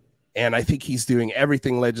 and I think he's doing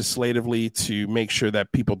everything legislatively to make sure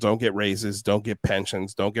that people don't get raises, don't get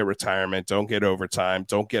pensions, don't get retirement, don't get overtime,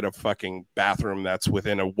 don't get a fucking bathroom that's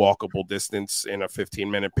within a walkable distance in a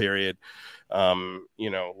 15-minute period. You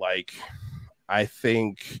know, like, I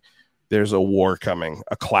think there's a war coming,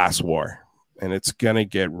 a class war, and it's going to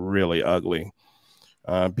get really ugly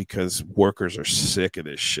because workers are sick of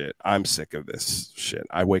this shit. I'm sick of this shit.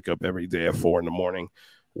 I wake up every day at 4 a.m,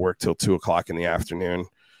 work till 2 o'clock in the afternoon,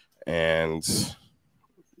 and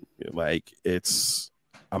like,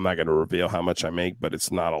 I'm not going to reveal how much I make, but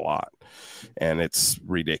it's not a lot. And it's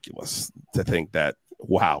ridiculous to think that,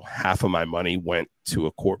 wow, half of my money went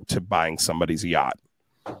to to buying somebody's yacht.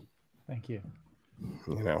 Thank you.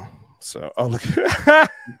 You know, so, oh, look.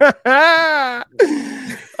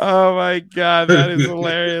 Oh my God, that is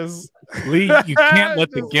hilarious. Lee, you can't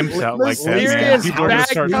let the gimps out like that, man. People are going to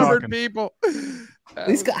start talking. People.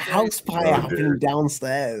 He's got house pie happening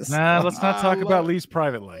downstairs. Nah, let's not talk about Lee's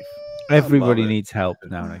private life. Everybody needs help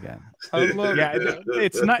now and again.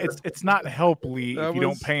 It's not help, Lee, if you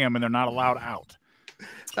don't pay them and they're not allowed out.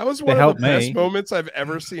 That was one of the best moments I've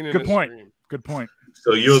ever seen in Good point. Stream. Good point.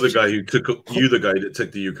 So you're the guy that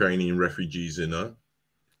took the Ukrainian refugees in, huh?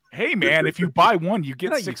 Hey man, if you buy one, you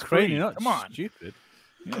get 6 free. Ukrainian, Come on, stupid.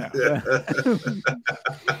 Yeah.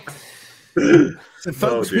 So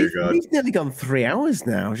folks, we've nearly gone 3 hours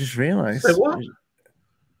now. I just realized. Say what?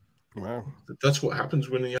 Wow, that's what happens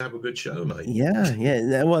when you have a good show, mate.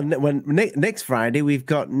 Yeah. Well, when next Friday we've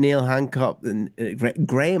got Neil Hancock and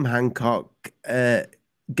Graham Hancock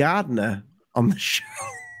Gardner on the show.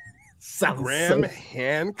 Graham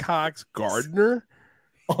Hancock's Gardner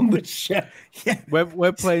on the show. Yeah,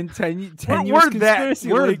 we're playing 10 we're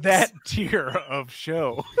that tier of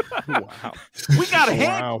show. Wow,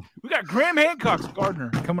 we got Graham Hancock's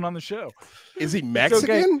Gardner coming on the show. Is he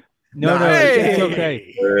Mexican? No, it's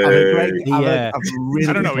okay.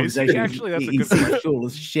 I don't know. Is he actually? That's a good question.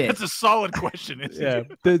 Shit. That's a solid question. Yeah.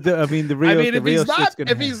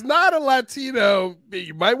 If he's not a Latino,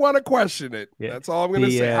 you might want to question it. Yeah. That's all I'm going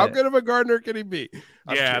to say. How good of a gardener can he be?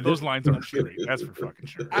 Those lines aren't straight. That's for fucking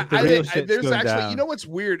sure. There's actually, you know what's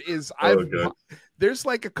weird is there's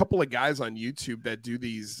like a couple of guys on YouTube that do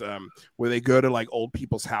these where they go to like old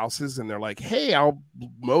people's houses and they're like, hey, I'll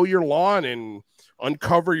mow your lawn and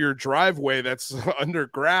uncover your driveway that's under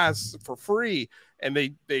grass for free, and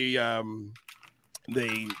they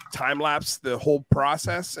time lapse the whole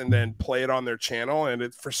process and then play it on their channel,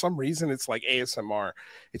 and for some reason it's like ASMR.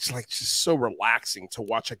 It's like just so relaxing to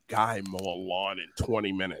watch a guy mow a lawn in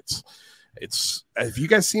 20 minutes. Have you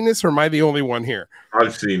guys seen this, or am I the only one here?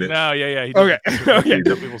 I've seen it. No, yeah. Okay.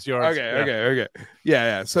 People's yards. Okay.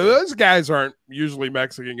 Yeah. So those guys aren't usually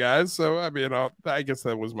Mexican guys. So I mean, I guess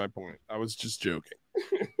that was my point. I was just joking.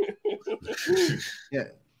 Yeah.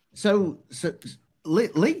 So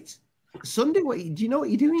late Sunday. Do you know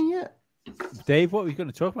what you're doing yet, Dave? What are we going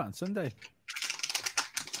to talk about on Sunday?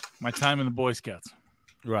 My time in the Boy Scouts.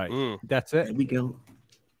 Right. That's it. There we go.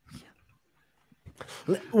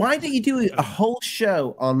 Why don't you do a whole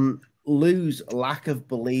show on Lou's lack of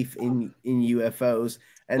belief in UFOs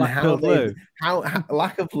and lack of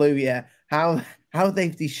Lou, how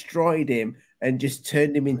they've destroyed him and just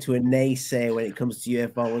turned him into a naysayer when it comes to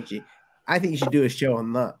ufology? I think you should do a show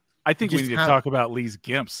on that. I think we need to talk about Lee's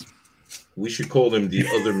gimps. We should call him the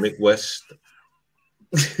other Midwest.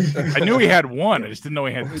 I knew he had one. I just didn't know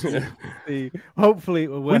he had two. Hopefully,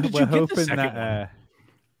 we're hoping that.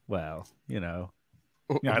 Well, you know.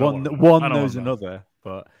 Yeah, one knows another,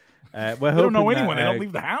 but we're hoping they don't know anyone. They don't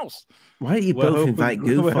leave the house. Why don't you both invite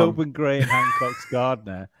Goof? We're hoping Graham Hancock's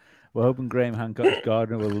Gardner. Will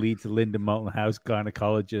lead to Linda Moulton House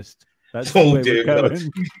gynecologist. That's the way we're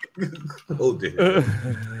going. Oh dear.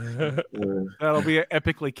 That'll be an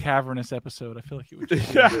epically cavernous episode. I feel like it would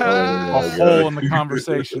just be a hole in the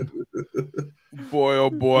conversation. Boy, oh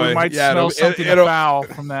boy! We might smell something foul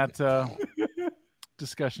from that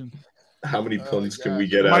discussion. How many puns can we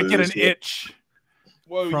get out of this? Might get an itch.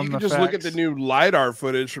 Well, you can just look at the new LiDAR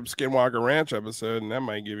footage from Skinwalker Ranch episode, and that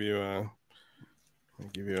might give you a...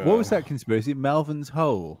 What was that conspiracy? Melvin's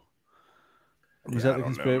Hole? Was that the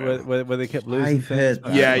conspiracy where they kept losing things?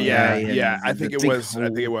 Yeah. I think it was.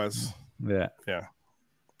 Yeah.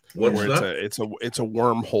 What's that? It's a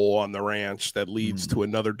wormhole on the ranch that leads to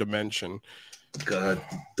another dimension. God,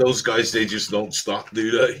 those guys, they just don't stop, do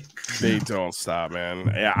they? They don't stop, man.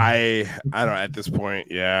 Yeah, I don't at this point,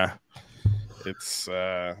 yeah. It's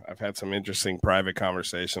I've had some interesting private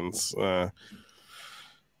conversations.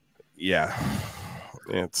 Yeah,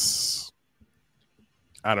 it's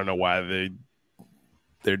I don't know why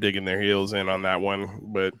they're digging their heels in on that one,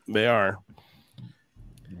 but they are.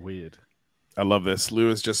 Weird. I love this. Lou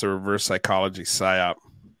is just a reverse psychology psyop.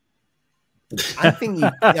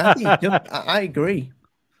 I agree.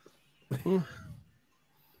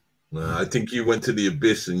 No, I think you went to the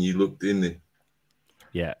abyss and you looked in there.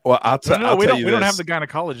 Yeah. Well, I'll No, tell we you don't this. have the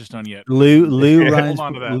gynecologist on yet. Lou Hold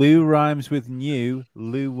on to that. Lou rhymes with new.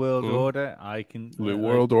 Lou World Order. I can Lou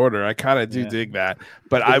World Order. I kind of do dig that,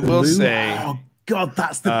 but I will say, oh God,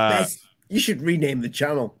 that's the best. You should rename the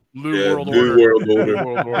channel. Lou World Lou Order. World Order.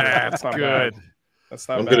 World Order. That's not good. bad. That's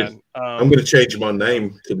not I'm bad. gonna change my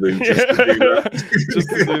name to Lou just to do that. Just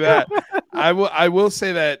to do that. I will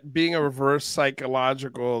say that being a reverse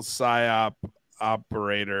psychological psyop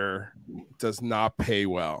operator does not pay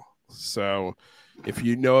well. So if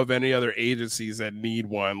you know of any other agencies that need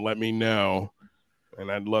one, let me know.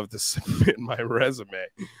 And I'd love to submit my resume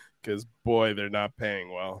because boy, they're not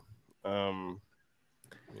paying well.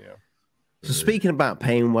 Yeah. So speaking about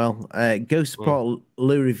paying well, go support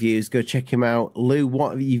Lou Reviews. Go check him out. Lou,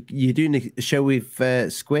 what are you doing a show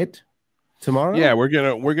with Squid tomorrow? Yeah, we're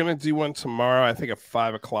gonna do one tomorrow. I think at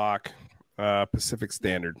 5:00 Pacific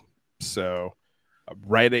Standard. So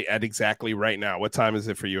right at exactly right now. What time is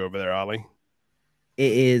it for you over there, Ollie?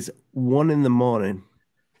 It is 1 a.m.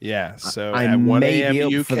 Yeah, so I at 1 may a.m. be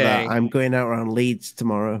up UK. for that. I'm going out around Leeds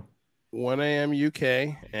tomorrow. 1 a.m.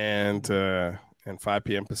 UK and 5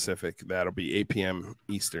 p.m. Pacific. That'll be 8 p.m.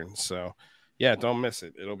 Eastern. So yeah, don't miss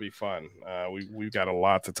it. It'll be fun. We've got a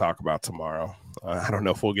lot to talk about tomorrow. I don't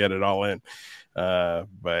know if we'll get it all in,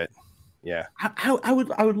 but yeah. I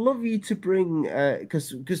would love you to bring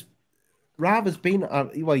because Rava's been on,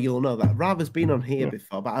 well, you'll know that Rava's been on here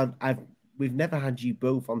before, but we've never had you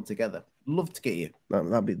both on together. Love to get you.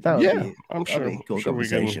 That'd be I'm sure. Be a cool sure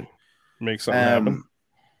conversation. We can make something happen.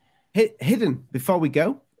 Hidden. Before we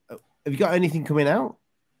go, have you got anything coming out?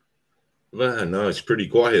 Man, no, it's pretty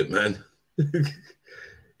quiet, man.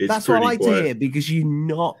 That's what I like to hear because you're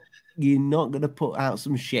not gonna put out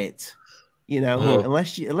some shit,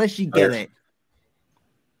 unless you get it.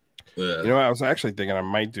 Yeah. You know, I was actually thinking I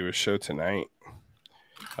might do a show tonight.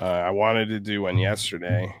 I wanted to do one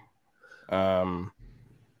yesterday. I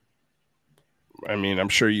mean, I'm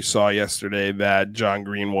sure you saw yesterday that John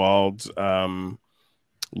Greenwald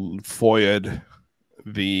FOIA'd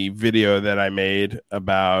the video that I made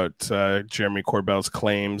about Jeremy Corbell's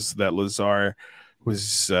claims that Lazar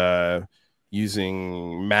was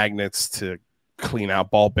using magnets to clean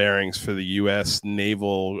out ball bearings for the U.S.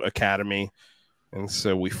 Naval Academy. And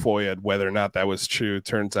so we FOIA'd whether or not that was true.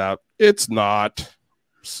 Turns out it's not.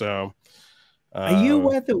 So, are you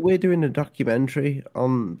aware that we're doing a documentary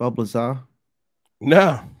on Bob Lazar?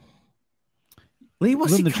 No. Lee,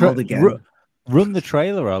 what's he called again? Run the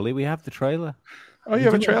trailer, Ollie. We have the trailer. Oh, you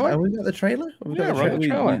have a trailer? Have we got the trailer? Yeah, run the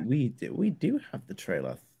trailer. We do have the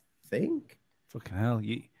trailer, I think. Fucking hell.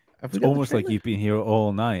 It's almost like you've been here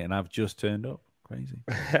all night and I've just turned up. Crazy.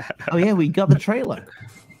 Oh, yeah, we got the trailer.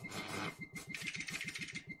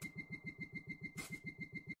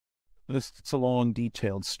 It's a long,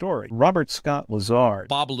 detailed story. Robert Scott Lazar.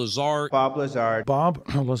 Bob Lazar. Bob Lazar. Bob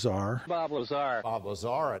Lazar. Bob Lazar. Bob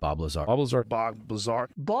Lazar. Bob Lazar. Bob Lazar. Bob Lazar.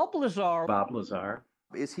 Bob Lazar. Bob Lazar.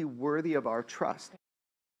 Is he worthy of our trust?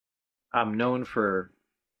 I'm known for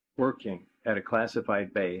working at a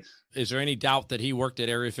classified base. Is there any doubt that he worked at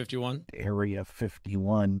Area 51? Area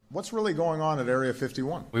 51. What's really going on at Area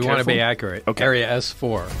 51? We want to be accurate. Okay. Area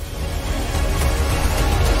S4.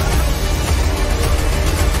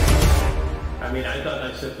 I mean, I thought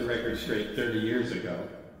I set the record straight 30 years ago.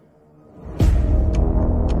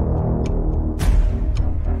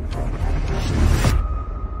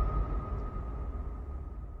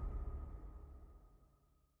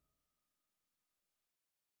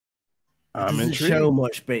 I'm intrigued. intrigued. Show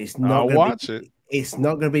much, but it's not. I'll watch it. It's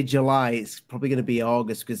not going to be July. It's probably going to be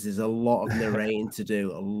August because there's a lot of narrating to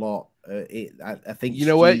do. A lot. I think. You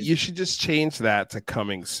know what? You should just change that to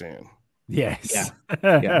coming soon. Yes.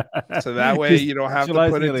 Yeah. So that way you don't have to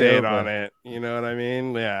put a date over. on it. You know what I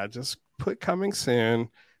mean? Yeah. Just put coming soon.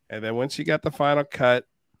 And then once you got the final cut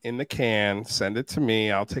in the can, send it to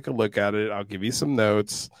me. I'll take a look at it. I'll give you some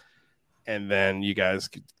notes. And then you guys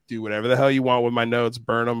could do whatever the hell you want with my notes.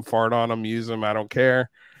 Burn them, fart on them, use them. I don't care.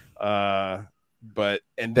 But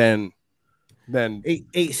and then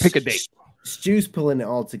pick a date. Stu's pulling it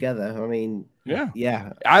all together. I mean,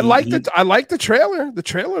 yeah. I like the trailer. The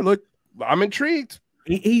trailer looked. I'm intrigued.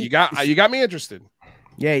 You got me interested.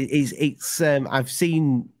 Yeah, it's I've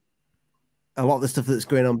seen a lot of the stuff that's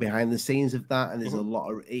going on behind the scenes of that, and there's a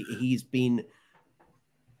lot of he's been.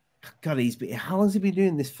 God, how long has he been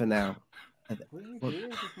doing this for now? I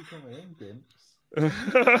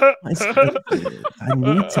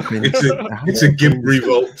need to finish. It's a GIMP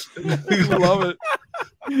revolt. Love it.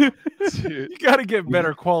 You got to get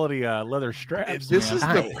better quality leather straps. This is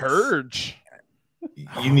the purge.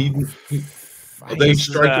 You need. Are they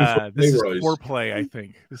striking for this is payroll? foreplay, I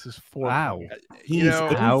think. This is foreplay. Wow. He's in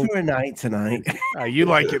for a night tonight. You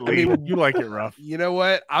like it, Lee. You like it rough. You know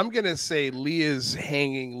what? I'm gonna say Lee is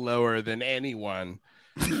hanging lower than anyone.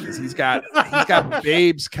 He's got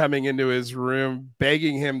babes coming into his room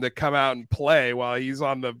begging him to come out and play while he's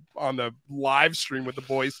on the live stream with the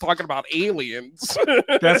boys talking about aliens.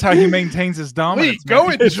 That's how he maintains his dominance. Lee, go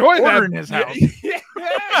enjoy that in his house. Yeah,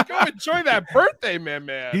 go enjoy that birthday,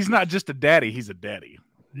 man. He's not just a daddy; he's a daddy.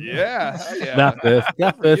 Yeah.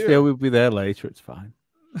 That birthday will be there later. It's fine.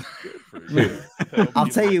 I'll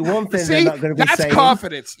tell you one thing. See, they're not going to be that's saying.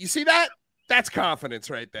 confidence. You see that? That's confidence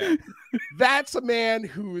right there. That's a man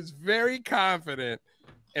who is very confident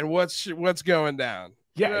in what's going down.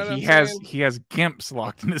 Yeah, You know what he I'm has saying? he has gimps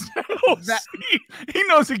locked in his house. He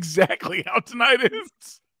knows exactly how tonight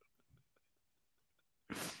is.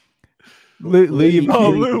 Lou, you we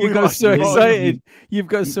got lost so you. excited. You've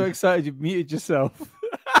got so excited you've muted yourself.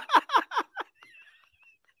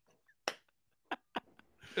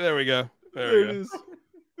 There we go. There we go.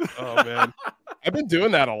 Oh man, I've been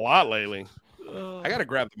doing that a lot lately. I got to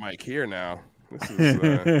grab the mic here now. This is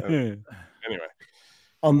anyway.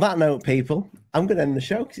 On that note, people, I'm going to end the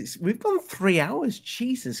show because we've gone 3 hours.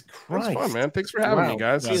 Jesus Christ! That's fun, man. Thanks for having me,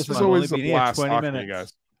 guys. That's This is fun. always a Only been here blast 20 talking to you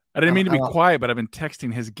minutes. guys. I didn't mean to be quiet, but I've been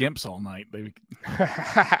texting his gimps all night.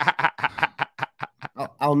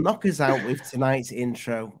 I'll knock us out with tonight's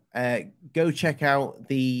intro. Go check out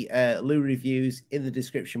the Lou reviews in the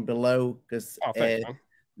description below because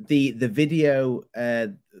the video,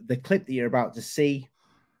 the clip that you're about to see,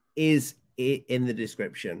 is in the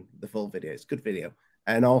description. The full video, it's a good video,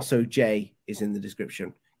 and also Jay is in the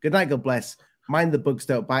description. Good night, God bless. Mind the bugs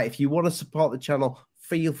don't bite. If you want to support the channel,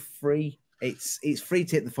 feel free. It's free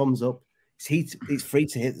to hit the thumbs up. It's free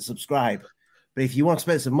to hit the subscribe. But if you want to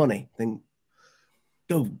spend some money, then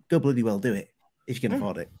go bloody well do it if you can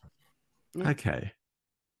afford it. Okay.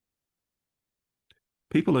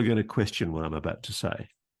 People are going to question what I'm about to say.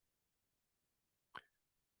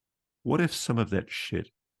 What if some of that shit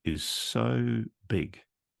is so big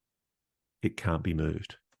it can't be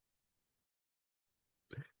moved?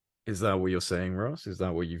 Is that what you're saying, Ross? Is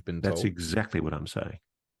that what you've been told? That's exactly what I'm saying.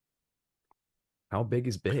 How big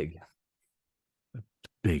is big?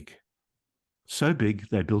 Big. So big,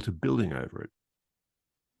 they built a building over it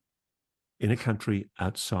in a country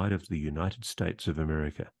outside of the United States of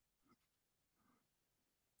America.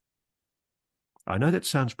 I know that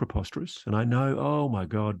sounds preposterous, and I know, oh my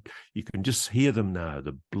God, you can just hear them now,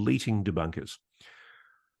 the bleating debunkers.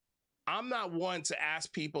 I'm not one to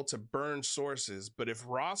ask people to burn sources, but if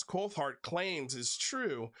Ross Coultart claims is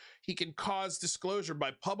true, he can cause disclosure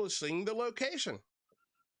by publishing the location.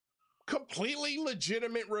 Completely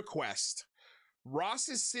legitimate request. Ross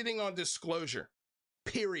is sitting on disclosure.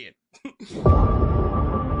 Period.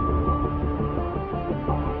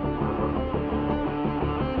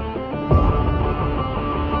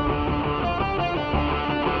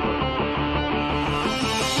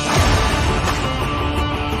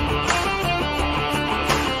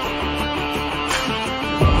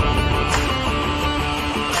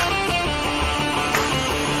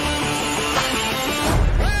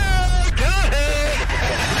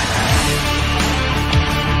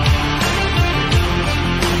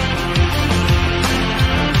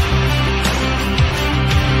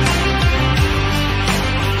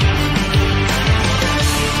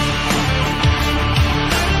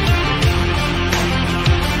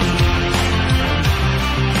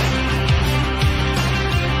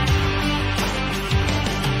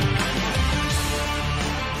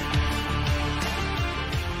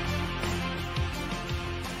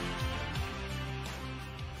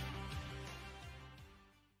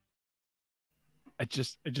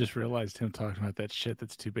 I just realized him talking about that shit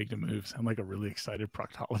that's too big to move. Sound like a really excited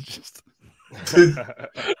proctologist.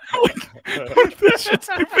 Like, this shit's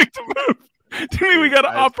too big to move. Do you mean we got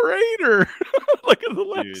to operate, or like the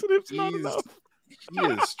laxative's not enough? He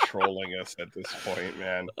is trolling us at this point,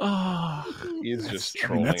 man. Oh, he's just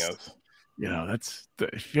trolling us. You know,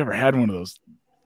 if you ever had one of those